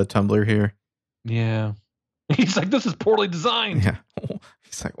tumbler here. Yeah. He's like, this is poorly designed. Yeah.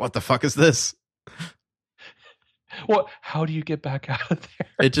 He's like, what the fuck is this? Well, how do you get back out of there?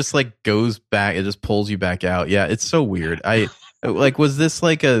 It just like goes back. It just pulls you back out. Yeah. It's so weird. Was this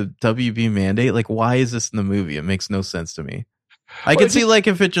like a WB mandate? Like, why is this in the movie? It makes no sense to me. I could see like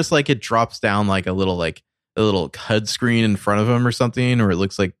if it just like it drops down like a little HUD screen in front of him or something, or it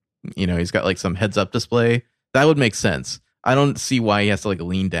looks like, you know, he's got like some heads up display. That would make sense. I don't see why he has to like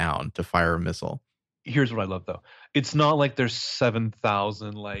lean down to fire a missile. Here's what I love though. It's not like there's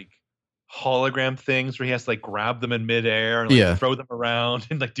 7,000 like hologram things where he has to like grab them in midair and like throw them around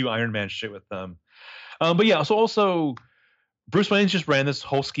and like do Iron Man shit with them. But yeah, so also Bruce Wayne's just ran this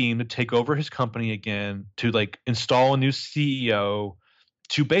whole scheme to take over his company again, to like install a new CEO,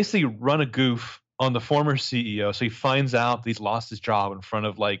 to basically run a goof on the former CEO. So he finds out that he's lost his job in front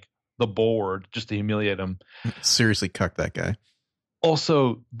of like the board just to humiliate him. Seriously, cuck that guy.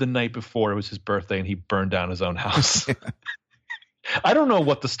 Also, the night before it was his birthday and he burned down his own house. I don't know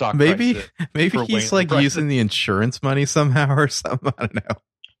what the stock maybe price is. Maybe he's like using the insurance money somehow or something. I don't know.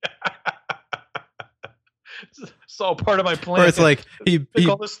 It's all part of my plan. Or it's like he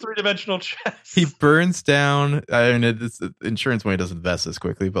call this 3-dimensional chess. He burns down. I don't know. Insurance money doesn't invest this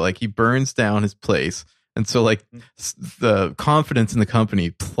quickly, but like he burns down his place, and so like the confidence in the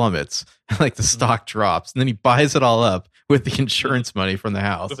company plummets, and like the stock drops, and then he buys it all up with the insurance money from the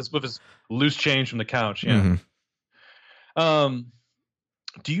house, with his loose change from the couch. Yeah. Mm-hmm.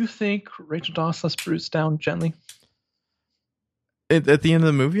 Do you think Rachel Dawes lets Bruce down gently? At the end of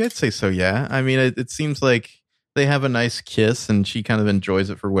the movie, I'd say so. Yeah, I mean, it seems like they have a nice kiss, and she kind of enjoys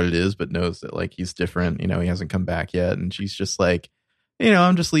it for what it is, but knows that like he's different. He hasn't come back yet, and she's just like,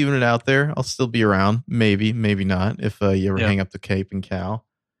 I'm just leaving it out there. I'll still be around, maybe, maybe not. If you ever hang up the cape and cow.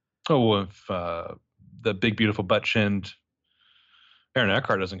 Oh, if the big beautiful butt chinned Aaron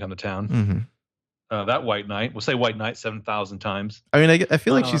Eckhart doesn't come to town. Mm-hmm. That White Knight, we'll say White Knight 7,000 times. I mean, I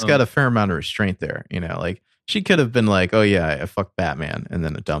feel like she's got a fair amount of restraint there. Like she could have been like, "Oh yeah, I fucked Batman," and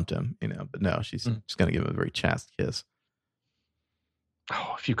then dumped him. But no, she's just gonna give him a very chaste kiss.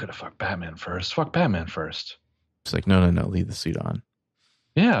 Oh, if you could have fucked Batman first, fuck Batman first. It's like, no, leave the suit on.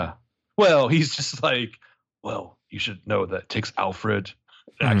 Yeah. Well, he's just like, well, you should know that it takes Alfred,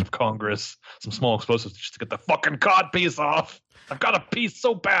 an act of Congress, some small explosives just to get the fucking cod piece off. I've got a piece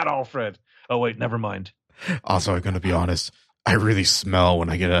so bad, Alfred. Oh, wait, never mind. Also, I'm going to be honest. I really smell when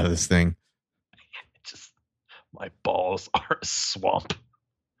I get out of this thing. My balls are a swamp.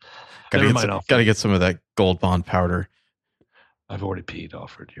 Gotta get some of that Gold Bond powder. I've already peed,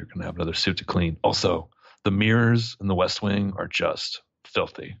 Alfred. You're going to have another suit to clean. Also, the mirrors in the West Wing are just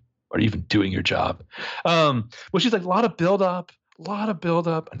filthy. Are you even doing your job? Well, she's like, a lot of buildup.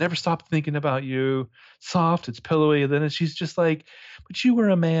 I never stopped thinking about you. Soft, it's pillowy. And then she's just like, but you were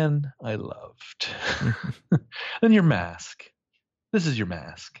a man I loved. And your mask. This is your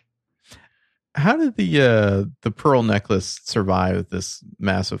mask. How did the pearl necklace survive this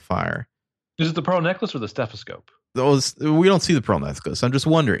massive fire? Is it the pearl necklace or the stethoscope? We don't see the pearl necklace. I'm just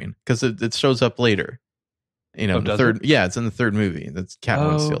wondering because it shows up later. The third. Yeah, it's in the third movie. That's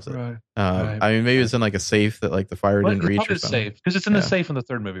Catwoman steals it. Right. I mean, maybe it's in like a safe that like the fire didn't reach or something. Safe because it's in the safe in the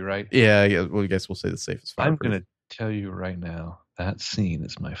third movie, right? Yeah. Well, I guess we'll say the safe is fire. I'm gonna tell you right now that scene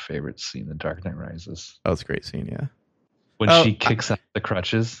is my favorite scene in Dark Knight Rises. Oh, it's a great scene. Yeah. When she kicks out the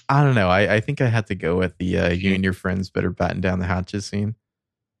crutches. I don't know. I think I had to go with the you and your friends better batten down the hatches scene.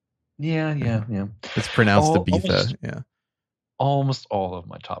 Yeah. It's pronounced the Bitha. Yeah. Almost all of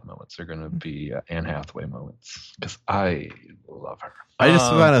my top moments are going to be Anne Hathaway moments because I love her. I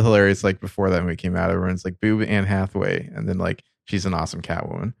just found it hilarious. Like before that movie came out, everyone's like, "Boo, Anne Hathaway," and then like she's an awesome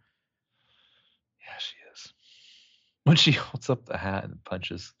Catwoman. Yeah, she is. When she holds up the hat and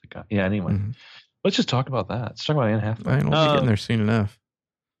punches the guy. Yeah. Anyway, let's just talk about that. Let's talk about Anne Hathaway. I don't be getting there soon enough.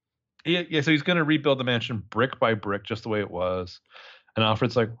 Yeah. So he's going to rebuild the mansion brick by brick, just the way it was. And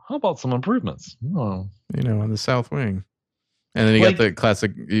Alfred's like, "How about some improvements?" Oh, on the South Wing. And then you got the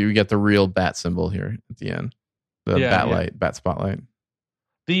classic, you get the real bat symbol here at the end. The bat spotlight.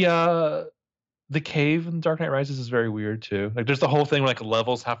 The cave in Dark Knight Rises is very weird too. Like there's the whole thing where like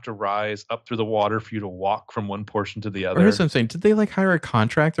levels have to rise up through the water for you to walk from one portion to the other. Here's what I'm saying. Did they like hire a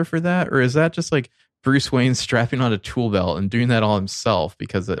contractor for that? Or is that just like Bruce Wayne strapping on a tool belt and doing that all himself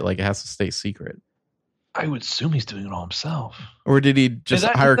because it has to stay secret? I would assume he's doing it all himself. Or did he just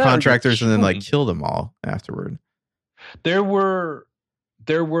hire contractors and then like kill them all afterward? There was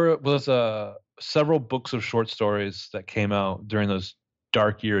several books of short stories that came out during those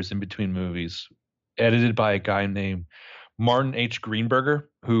dark years in between movies, edited by a guy named Martin H. Greenberger,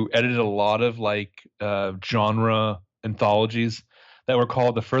 who edited a lot of like genre anthologies that were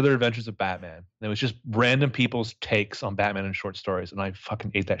called The Further Adventures of Batman. And it was just random people's takes on Batman in short stories, and I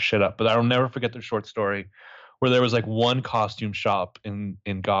fucking ate that shit up. But I'll never forget the short story where there was like one costume shop in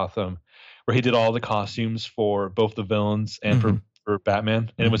Gotham where he did all the costumes for both the villains and for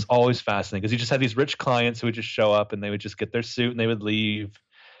Batman. And it was always fascinating because he just had these rich clients who would just show up and they would just get their suit and they would leave.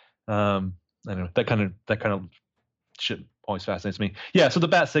 I don't know, that kind of shit always fascinates me. Yeah, so the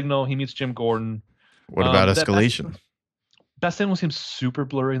Bat Signal, he meets Jim Gordon. What about Escalation? Bat Signal seems super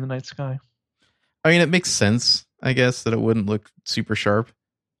blurry in the night sky. I mean, it makes sense, I guess, that it wouldn't look super sharp.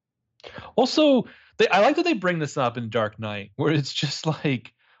 Also, I like that they bring this up in Dark Knight, where it's just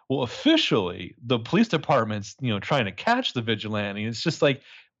like, well, officially, the police department's trying to catch the vigilante. It's just like,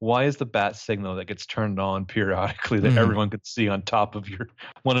 why is the bat signal that gets turned on periodically that everyone could see on top of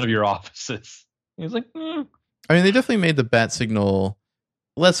one of your offices? He's like, I mean, they definitely made the bat signal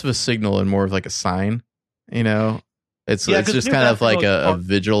less of a signal and more of like a sign. It's just kind of like a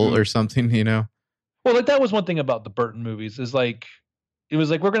vigil or something. Well, like that was one thing about the Burton movies is like it was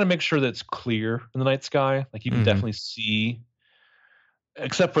like we're going to make sure that it's clear in the night sky, like you can definitely see.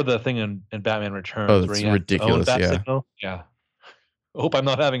 Except for the thing in Batman Returns. Oh, that's ridiculous, signal. Yeah. I hope I'm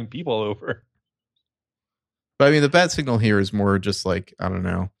not having people over. But I mean, the bat signal here is more just like, I don't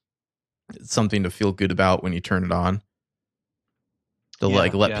know, it's something to feel good about when you turn it on. To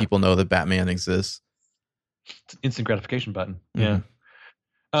let people know that Batman exists. It's an instant gratification button. Yeah.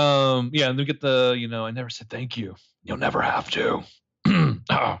 And we get the, I never said thank you. You'll never have to.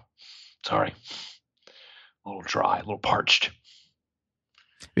 Oh, sorry. A little dry, a little parched.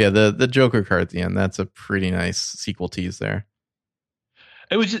 Yeah, the Joker card at the end, that's a pretty nice sequel tease there.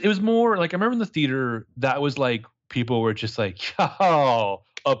 It was more like I remember in the theater that was like people were just like, oh,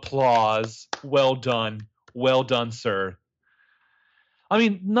 applause, well done, sir. I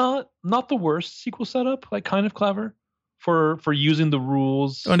mean, not the worst sequel setup, like kind of clever for using the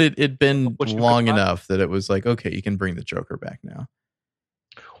rules. And it'd been long enough that it was like, okay, you can bring the Joker back now.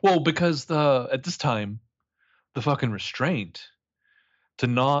 Well, because at this time, the fucking restraint to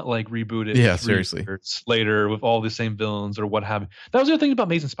not like reboot it. Yeah, seriously. Later with all the same villains or what have you. That was the other thing about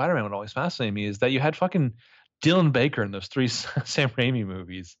Amazing Spider-Man. What always fascinated me is that you had fucking Dylan Baker in those 3 Sam Raimi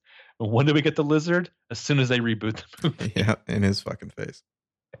movies. When do we get the Lizard? As soon as they reboot the movie. Yeah, in his fucking face.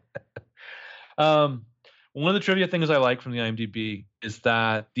 One of the trivia things I like from the IMDb is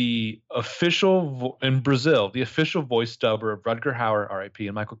that the official in Brazil, the official voice dubber of Rutger Hauer, R.I.P.,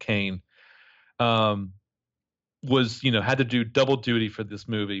 and Michael Caine, was had to do double duty for this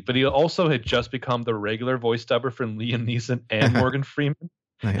movie, but he also had just become the regular voice dubber for Liam Neeson and Morgan Freeman.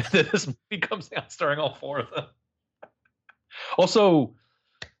 Nice. This movie comes out starring all 4 of them. Also,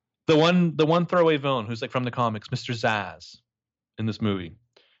 the one throwaway villain who's like from the comics, Mr. Zsasz, in this movie,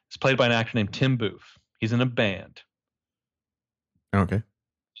 is played by an actor named Tim Booth. He's in a band. Okay.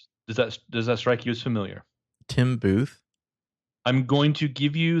 Does that strike you as familiar? Tim Booth? I'm going to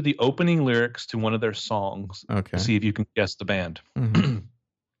give you the opening lyrics to one of their songs. Okay. See if you can guess the band. Mm-hmm.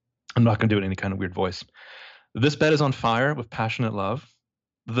 I'm not going to do it in any kind of weird voice. This bed is on fire with passionate love.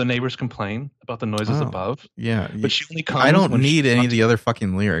 The neighbors complain about the noises above. Yeah. But she only comes. I don't need any of the other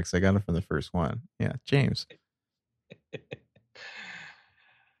fucking lyrics. I got it from the first one. Yeah. James.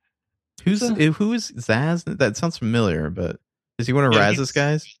 Who is Zsasz? That sounds familiar, but is he one of Raz's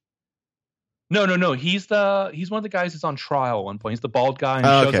guys? No. He's one of the guys that's on trial at one point. He's the bald guy and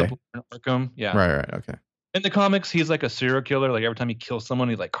shows up in Arkham. Yeah. Right. Okay. In the comics, he's like a serial killer. Like every time he kills someone,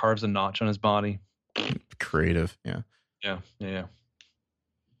 he like carves a notch on his body. Creative. Yeah. Yeah.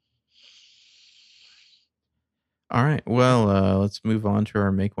 All right. Well, let's move on to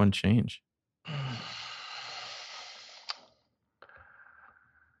our make one change.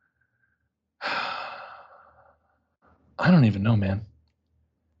 I don't even know, man.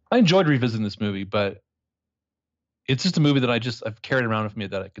 I enjoyed revisiting this movie, but it's just a movie that I've carried around with me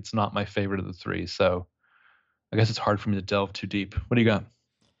that it's not my favorite of the 3. So I guess it's hard for me to delve too deep. What do you got?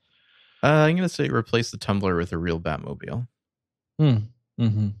 I'm going to say replace the Tumbler with a real Batmobile.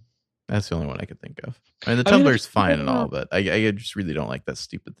 Mm-hmm. That's the only one I could think of. I mean, the Tumbler's fine and all, but I just really don't like that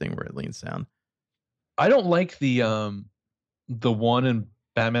stupid thing where it leans down. I don't like the one in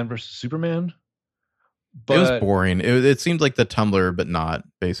Batman versus Superman. But, it was boring. It seemed like the Tumbler, but not,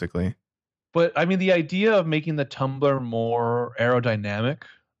 basically. But, I mean, the idea of making the Tumbler more aerodynamic,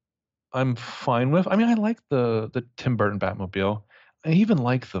 I'm fine with. I mean, I like the Tim Burton Batmobile. I even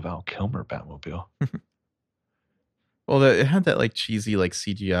like the Val Kilmer Batmobile. Well, it had that, like, cheesy, like,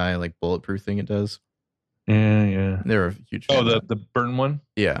 CGI, like, bulletproof thing it does. Yeah. They're a huge fan. Oh, the Burton one?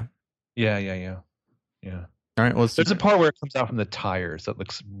 Yeah. Yeah. All right, there's a part where it comes out from the tires that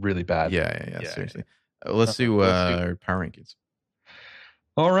looks really bad. Yeah, seriously. Let's do our power rankings.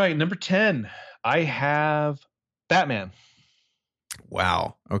 All right, number 10. I have Batman.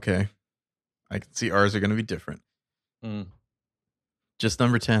 Wow. Okay. I can see ours are going to be different. Just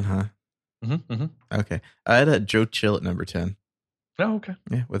number 10, huh? Mm-hmm. Okay. I had Joe Chill at number 10. Oh, okay.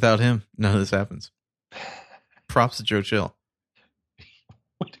 Yeah, without him, none of this happens. Props to Joe Chill.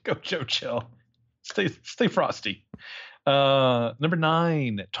 Way to go, Joe Chill. Stay frosty. Number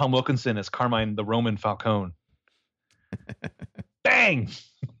 9, Tom Wilkinson as Carmine the Roman Falcone. Bang!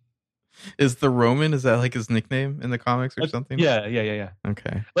 Is the Roman, is that like his nickname in the comics or something? Yeah.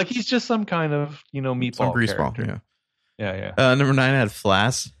 Okay. Like he's just some kind of, meatball some greaseball, character. Yeah. Number 9, I had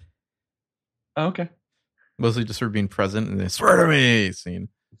Flass. Oh, okay. Mostly just for being present in the swear to me scene.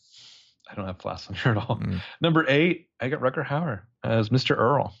 I don't have Flass on here at all. Number 8, I got Rutger Hauer as Mr.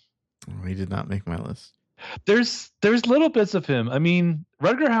 Earl. Oh, he did not make my list. There's little bits of him. I mean,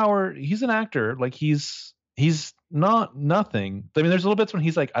 Rutger Hauer, he's an actor. Like he's not nothing. I mean, there's little bits when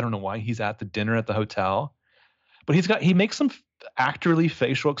he's like, I don't know why he's at the dinner at the hotel, but he makes some actorly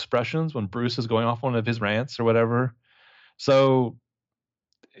facial expressions when Bruce is going off one of his rants or whatever. So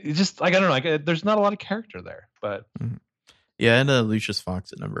it's just like, I don't know, like there's not a lot of character there, but yeah, and Lucius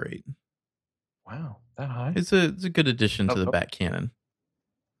Fox at number 8. Wow, that high? It's a good addition to the Bat canon.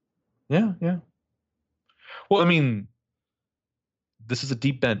 Yeah. Well, I mean, this is a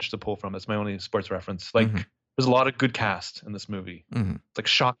deep bench to pull from. That's my only sports reference. Like, there's a lot of good cast in this movie. It's like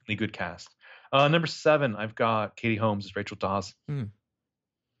shockingly good cast. Number 7, I've got Katie Holmes as Rachel Dawes.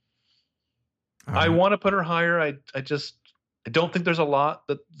 I want to put her higher. I just I don't think there's a lot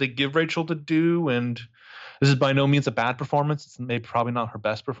that they give Rachel to do, and this is by no means a bad performance. It's maybe probably not her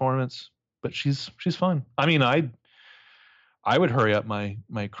best performance, but she's fun. I mean, I would hurry up my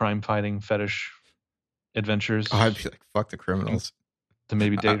crime fighting fetish adventures. Oh, I'd be like, fuck the criminals. To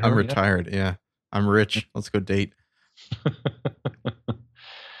maybe date her. I'm retired. Yeah. I'm rich. Let's go date.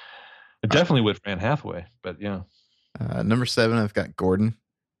 I definitely would for Anne Hathaway, but yeah. Number 7, I've got Gordon.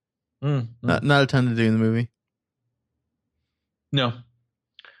 Not a ton to do in the movie. No.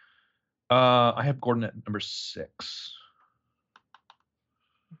 I have Gordon at number 6.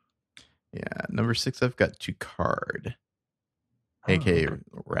 Yeah, number 6, I've got Ducard. AKA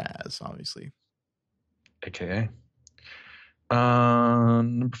Raz, obviously. AKA.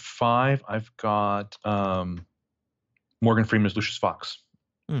 Number 5, I've got Morgan Freeman as Lucius Fox.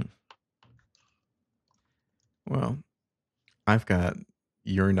 Well, I've got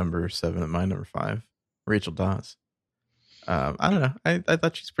your number 7 and my number 5, Rachel Dawes. I don't know. I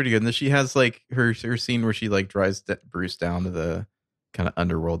thought she's pretty good. And she has like her scene where she like drives Bruce down to the kind of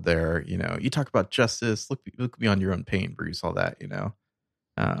underworld there. You know, you talk about justice. Look beyond your own pain, Bruce. All that. You know.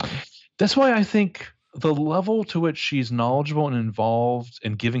 That's why I think the level to which she's knowledgeable and involved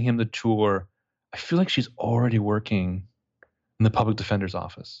in giving him the tour, I feel like she's already working in the public defender's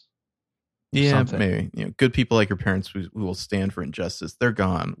office. Yeah, maybe. You know, good people like her parents who will stand for injustice, they're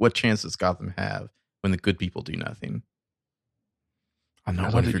gone. What chance does Gotham have when the good people do nothing? I'm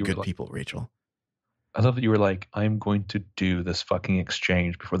not one of your good people, Rachel. I love that you were like, I'm going to do this fucking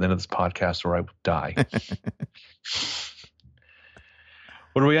exchange before the end of this podcast or I will die.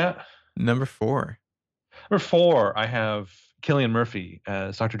 What are we at? Number 4. Number 4, I have Cillian Murphy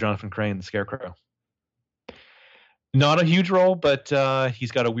as Dr. Jonathan Crane, the Scarecrow. Not a huge role, but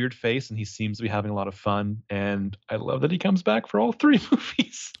he's got a weird face and he seems to be having a lot of fun. And I love that he comes back for all 3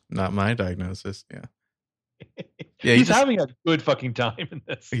 movies. Not my diagnosis. Yeah. Yeah, he's having a good fucking time in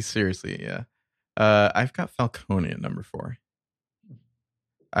this. He's seriously, yeah. I've got Falcone at number 4.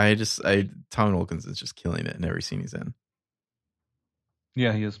 Tom Wilkins is just killing it in every scene he's in.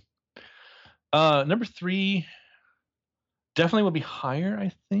 Yeah, he is. Number 3 definitely will be higher,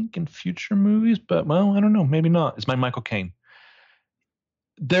 I think, in future movies, but well, I don't know, maybe not. It's my Michael Caine.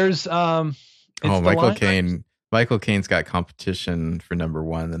 There's Michael Caine. Michael Caine's got competition for number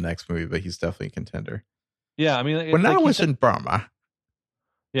 1 in the next movie, but he's definitely a contender. Yeah, I mean, when I was in Burma.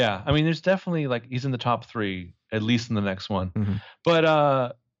 Yeah, I mean, there's definitely like he's in the top 3, at least in the next one. Mm-hmm.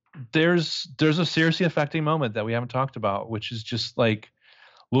 But there's a seriously affecting moment that we haven't talked about, which is just like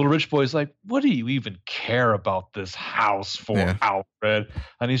Little Rich Boy's like, what do you even care about this house for, Alfred?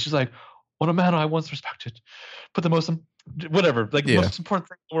 And he's just like, what a man I once respected, but the most important thing in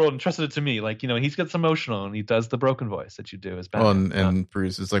the world, entrusted it to me. Like, you know, he gets emotional and he does the broken voice that you do as Batman. And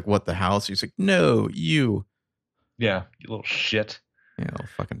Bruce is like, what, the house? He's like, no, you. Yeah, you little shit. Yeah, little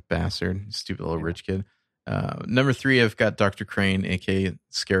fucking bastard. Stupid little rich kid. Number 3, I've got Dr. Crane, aka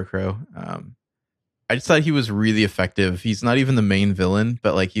Scarecrow. I just thought he was really effective. He's not even the main villain,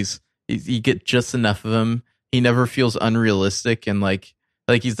 but like you get just enough of him. He never feels unrealistic, and like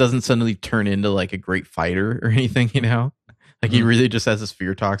he doesn't suddenly turn into like a great fighter or anything, you know? Like he really just has this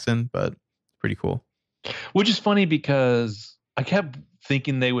fear toxin, but pretty cool. Which is funny because I kept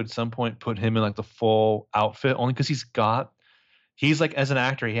thinking they would at some point put him in like the full outfit, only because he's like, as an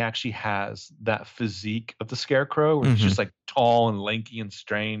actor, he actually has that physique of the Scarecrow, where he's just like tall and lanky and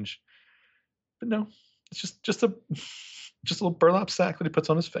strange. But no, it's just a little burlap sack that he puts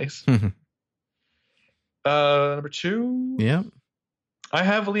on his face. Number 2. Yeah. I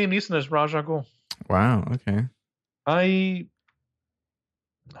have Liam Neeson as Ra's al Ghul. Wow. Okay. I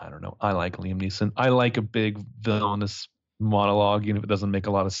don't know. I like Liam Neeson. I like a big villainous monologue, even if it doesn't make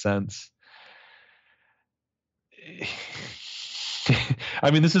a lot of sense.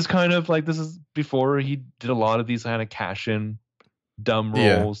 I mean, this is before he did a lot of these kind of cash-in dumb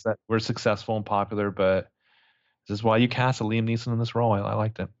roles that were successful and popular, but this is why you cast a Liam Neeson in this role. I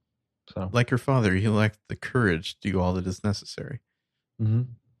liked it. So, like your father, he lacked the courage to do all that is necessary.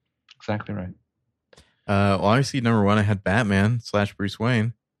 Exactly right. Well, obviously, number 1, I had Batman / Bruce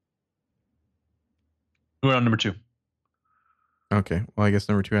Wayne. We're on number 2. Okay. Well, I guess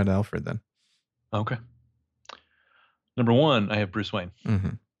number 2 I had Alfred then. Okay. Number 1, I have Bruce Wayne. It's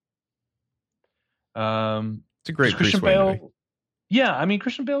a great Christian Bruce Wayne Bale. movie. Yeah, I mean,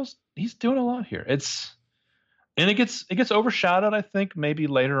 Christian Bale's he's doing a lot here. It gets overshadowed, I think, maybe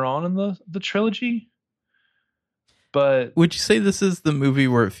later on in the trilogy. But would you say this is the movie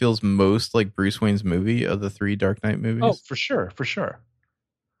where it feels most like Bruce Wayne's movie of the 3 Dark Knight movies? Oh, for sure.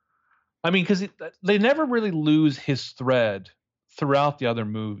 I mean, because they never really lose his thread throughout the other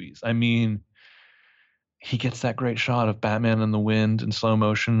movies. I mean, he gets that great shot of Batman in the wind in slow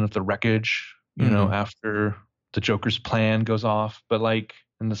motion of the wreckage, after the Joker's plan goes off. But like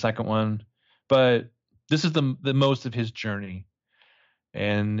in the second one, but this is the most of his journey.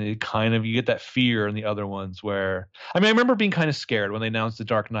 And it kind of, you get that fear in the other ones where, I mean, I remember being kind of scared when they announced the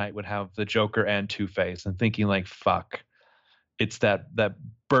Dark Knight would have the Joker and Two-Face and thinking like, fuck, it's that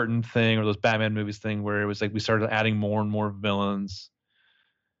Burton thing or those Batman movies thing where it was like we started adding more and more villains.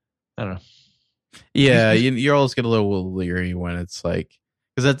 I don't know. Yeah, you always get a little leery when it's like,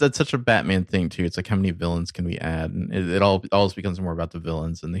 because that's such a Batman thing too. It's like, how many villains can we add? And it always becomes more about the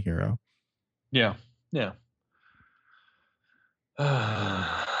villains than the hero. Yeah.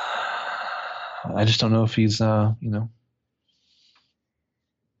 I just don't know if he's, never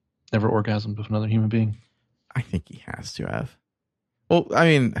orgasmed with another human being. I think he has to have. Well, I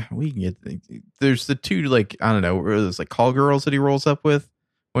mean, we can get, there's the two, like, I don't know, there's like call girls that he rolls up with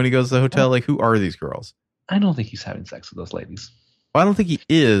when he goes to the hotel. Like, who are these girls? I don't think he's having sex with those ladies. Well, I don't think he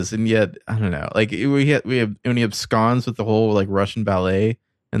is, and yet I don't know. Like we have when he absconds with the whole like Russian ballet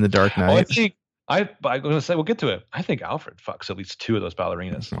in the Dark Knight. I'm going to say we'll get to it. I think Alfred fucks at least two of those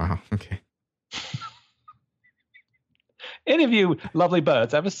ballerinas. Wow. Okay. Any of you lovely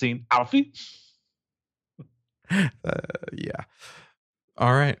birds ever seen Alfie? Yeah.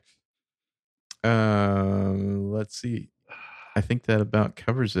 All right. Let's see. I think that about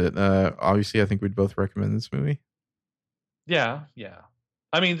covers it. Obviously, I think we'd both recommend this movie. Yeah.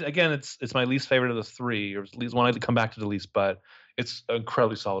 I mean, again, it's my least favorite of the three, or at least one I'd come back to the least, but it's an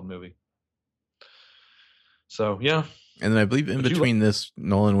incredibly solid movie. So, yeah. And then I believe in between this,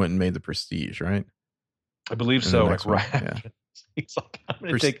 Nolan went and made The Prestige, right? I believe so. Like, right. Yeah. He's like, I'm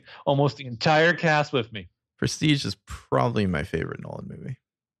going to take almost the entire cast with me. Prestige is probably my favorite Nolan movie.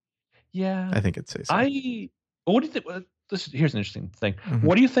 Yeah. I think it's so. What do you think? Here's an interesting thing. Mm-hmm.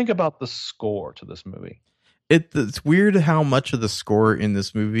 What do you think about the score to this movie? It's weird how much of the score in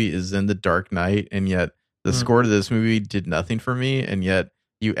this movie is in The Dark Knight, and yet the score to this movie did nothing for me, and yet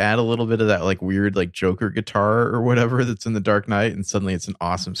you add a little bit of that like weird like Joker guitar or whatever that's in The Dark Knight, and suddenly it's an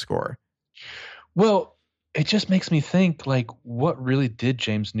awesome score. Well, it just makes me think like, what really did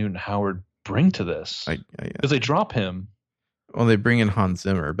James Newton Howard bring to this? Because they drop him. Well, they bring in Hans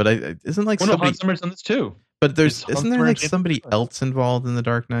Zimmer, but isn't like somebody, Hans Zimmer's in this too. But isn't there like somebody else involved in the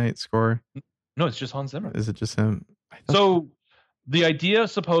Dark Knight score? No, it's just Hans Zimmer. Is it just him? So the idea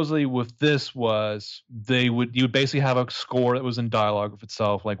supposedly with this was you would basically have a score that was in dialogue with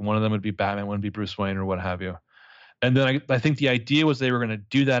itself. Like one of them would be Batman, one would be Bruce Wayne or what have you. And then I think the idea was they were going to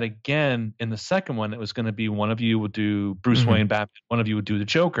do that again in the second one. It was going to be one of you would do Bruce Wayne, Batman, one of you would do the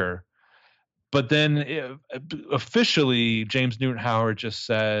Joker. But then officially, James Newton Howard just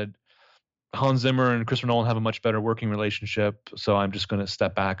said, Hans Zimmer and Christopher Nolan have a much better working relationship, so I'm just going to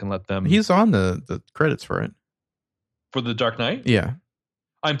step back and let them. He's on the credits for it. For The Dark Knight? Yeah.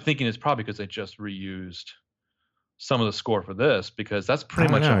 I'm thinking it's probably because they just reused some of the score for this, because that's pretty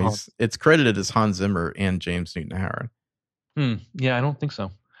much it's credited as Hans Zimmer and James Newton Howard. Yeah, I don't think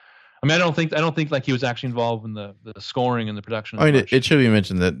so. I mean, I don't think like he was actually involved in the scoring and the production. I mean, it should be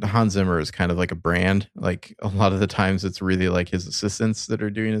mentioned that Hans Zimmer is kind of like a brand. Like a lot of the times it's really like his assistants that are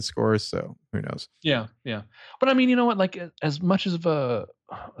doing his scores. So who knows? Yeah. But I mean, you know what? Like as much as a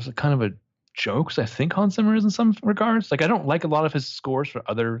kind of a joke, 'cause I think Hans Zimmer is in some regards. Like I don't like a lot of his scores for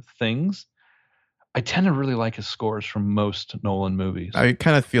other things. I tend to really like his scores from most Nolan movies. I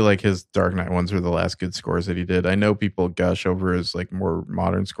kind of feel like his Dark Knight ones were the last good scores that he did. I know people gush over his like more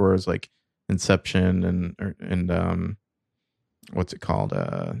modern scores like Inception and what's it called?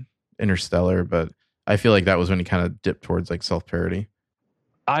 Interstellar, but I feel like that was when he kind of dipped towards like self-parody.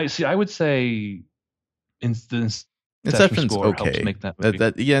 I would say Inception's okay. Helps make that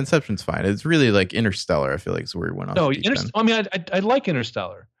movie. Yeah, Inception's fine. It's really like Interstellar, I feel like, is where he went off. No, I mean, I like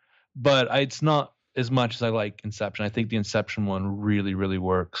Interstellar, but it's not as much as I like Inception. I think the Inception one really, really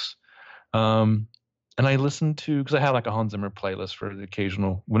works. And I listen to, because I have like a Hans Zimmer playlist for the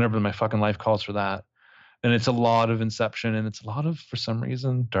occasional, whenever my fucking life calls for that. And it's a lot of Inception, and it's a lot of, for some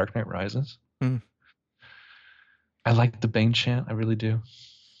reason, Dark Knight Rises. I like the Bane chant. I really do.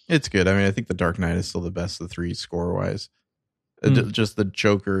 It's good. I mean, I think the Dark Knight is still the best of the three score-wise. Just the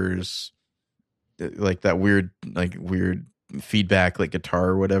Joker's, like that weird feedback, like guitar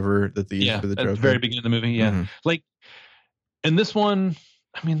or whatever that they use for the Joker. At the very beginning of the movie, yeah. Like, in this one,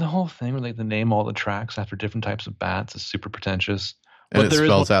 I mean, the whole thing where they name all the tracks after different types of bats is super pretentious. And it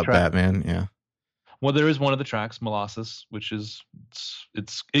spells out Batman, yeah. Well, there is one of the tracks, Molasses, which is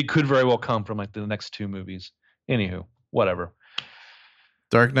it could very well come from like the next two movies. Anywho, whatever.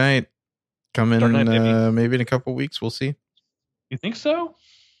 Dark Knight coming maybe in a couple weeks. We'll see. You think so?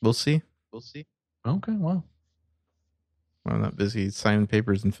 We'll see. Okay, well. Well, I'm not busy signing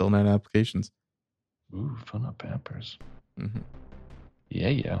papers and filling out applications. Ooh, filling out papers. Mm-hmm.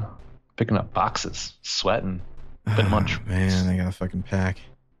 Yeah. Picking up boxes, sweating, putting them on trucks. Man, I gotta fucking pack.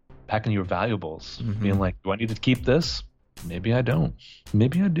 Packing your valuables. Being like, do I need to keep this? Maybe I don't.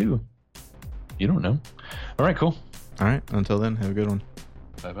 Maybe I do. You don't know. All right, cool. All right, until then, have a good one.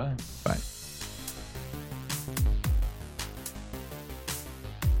 Bye-bye. Bye.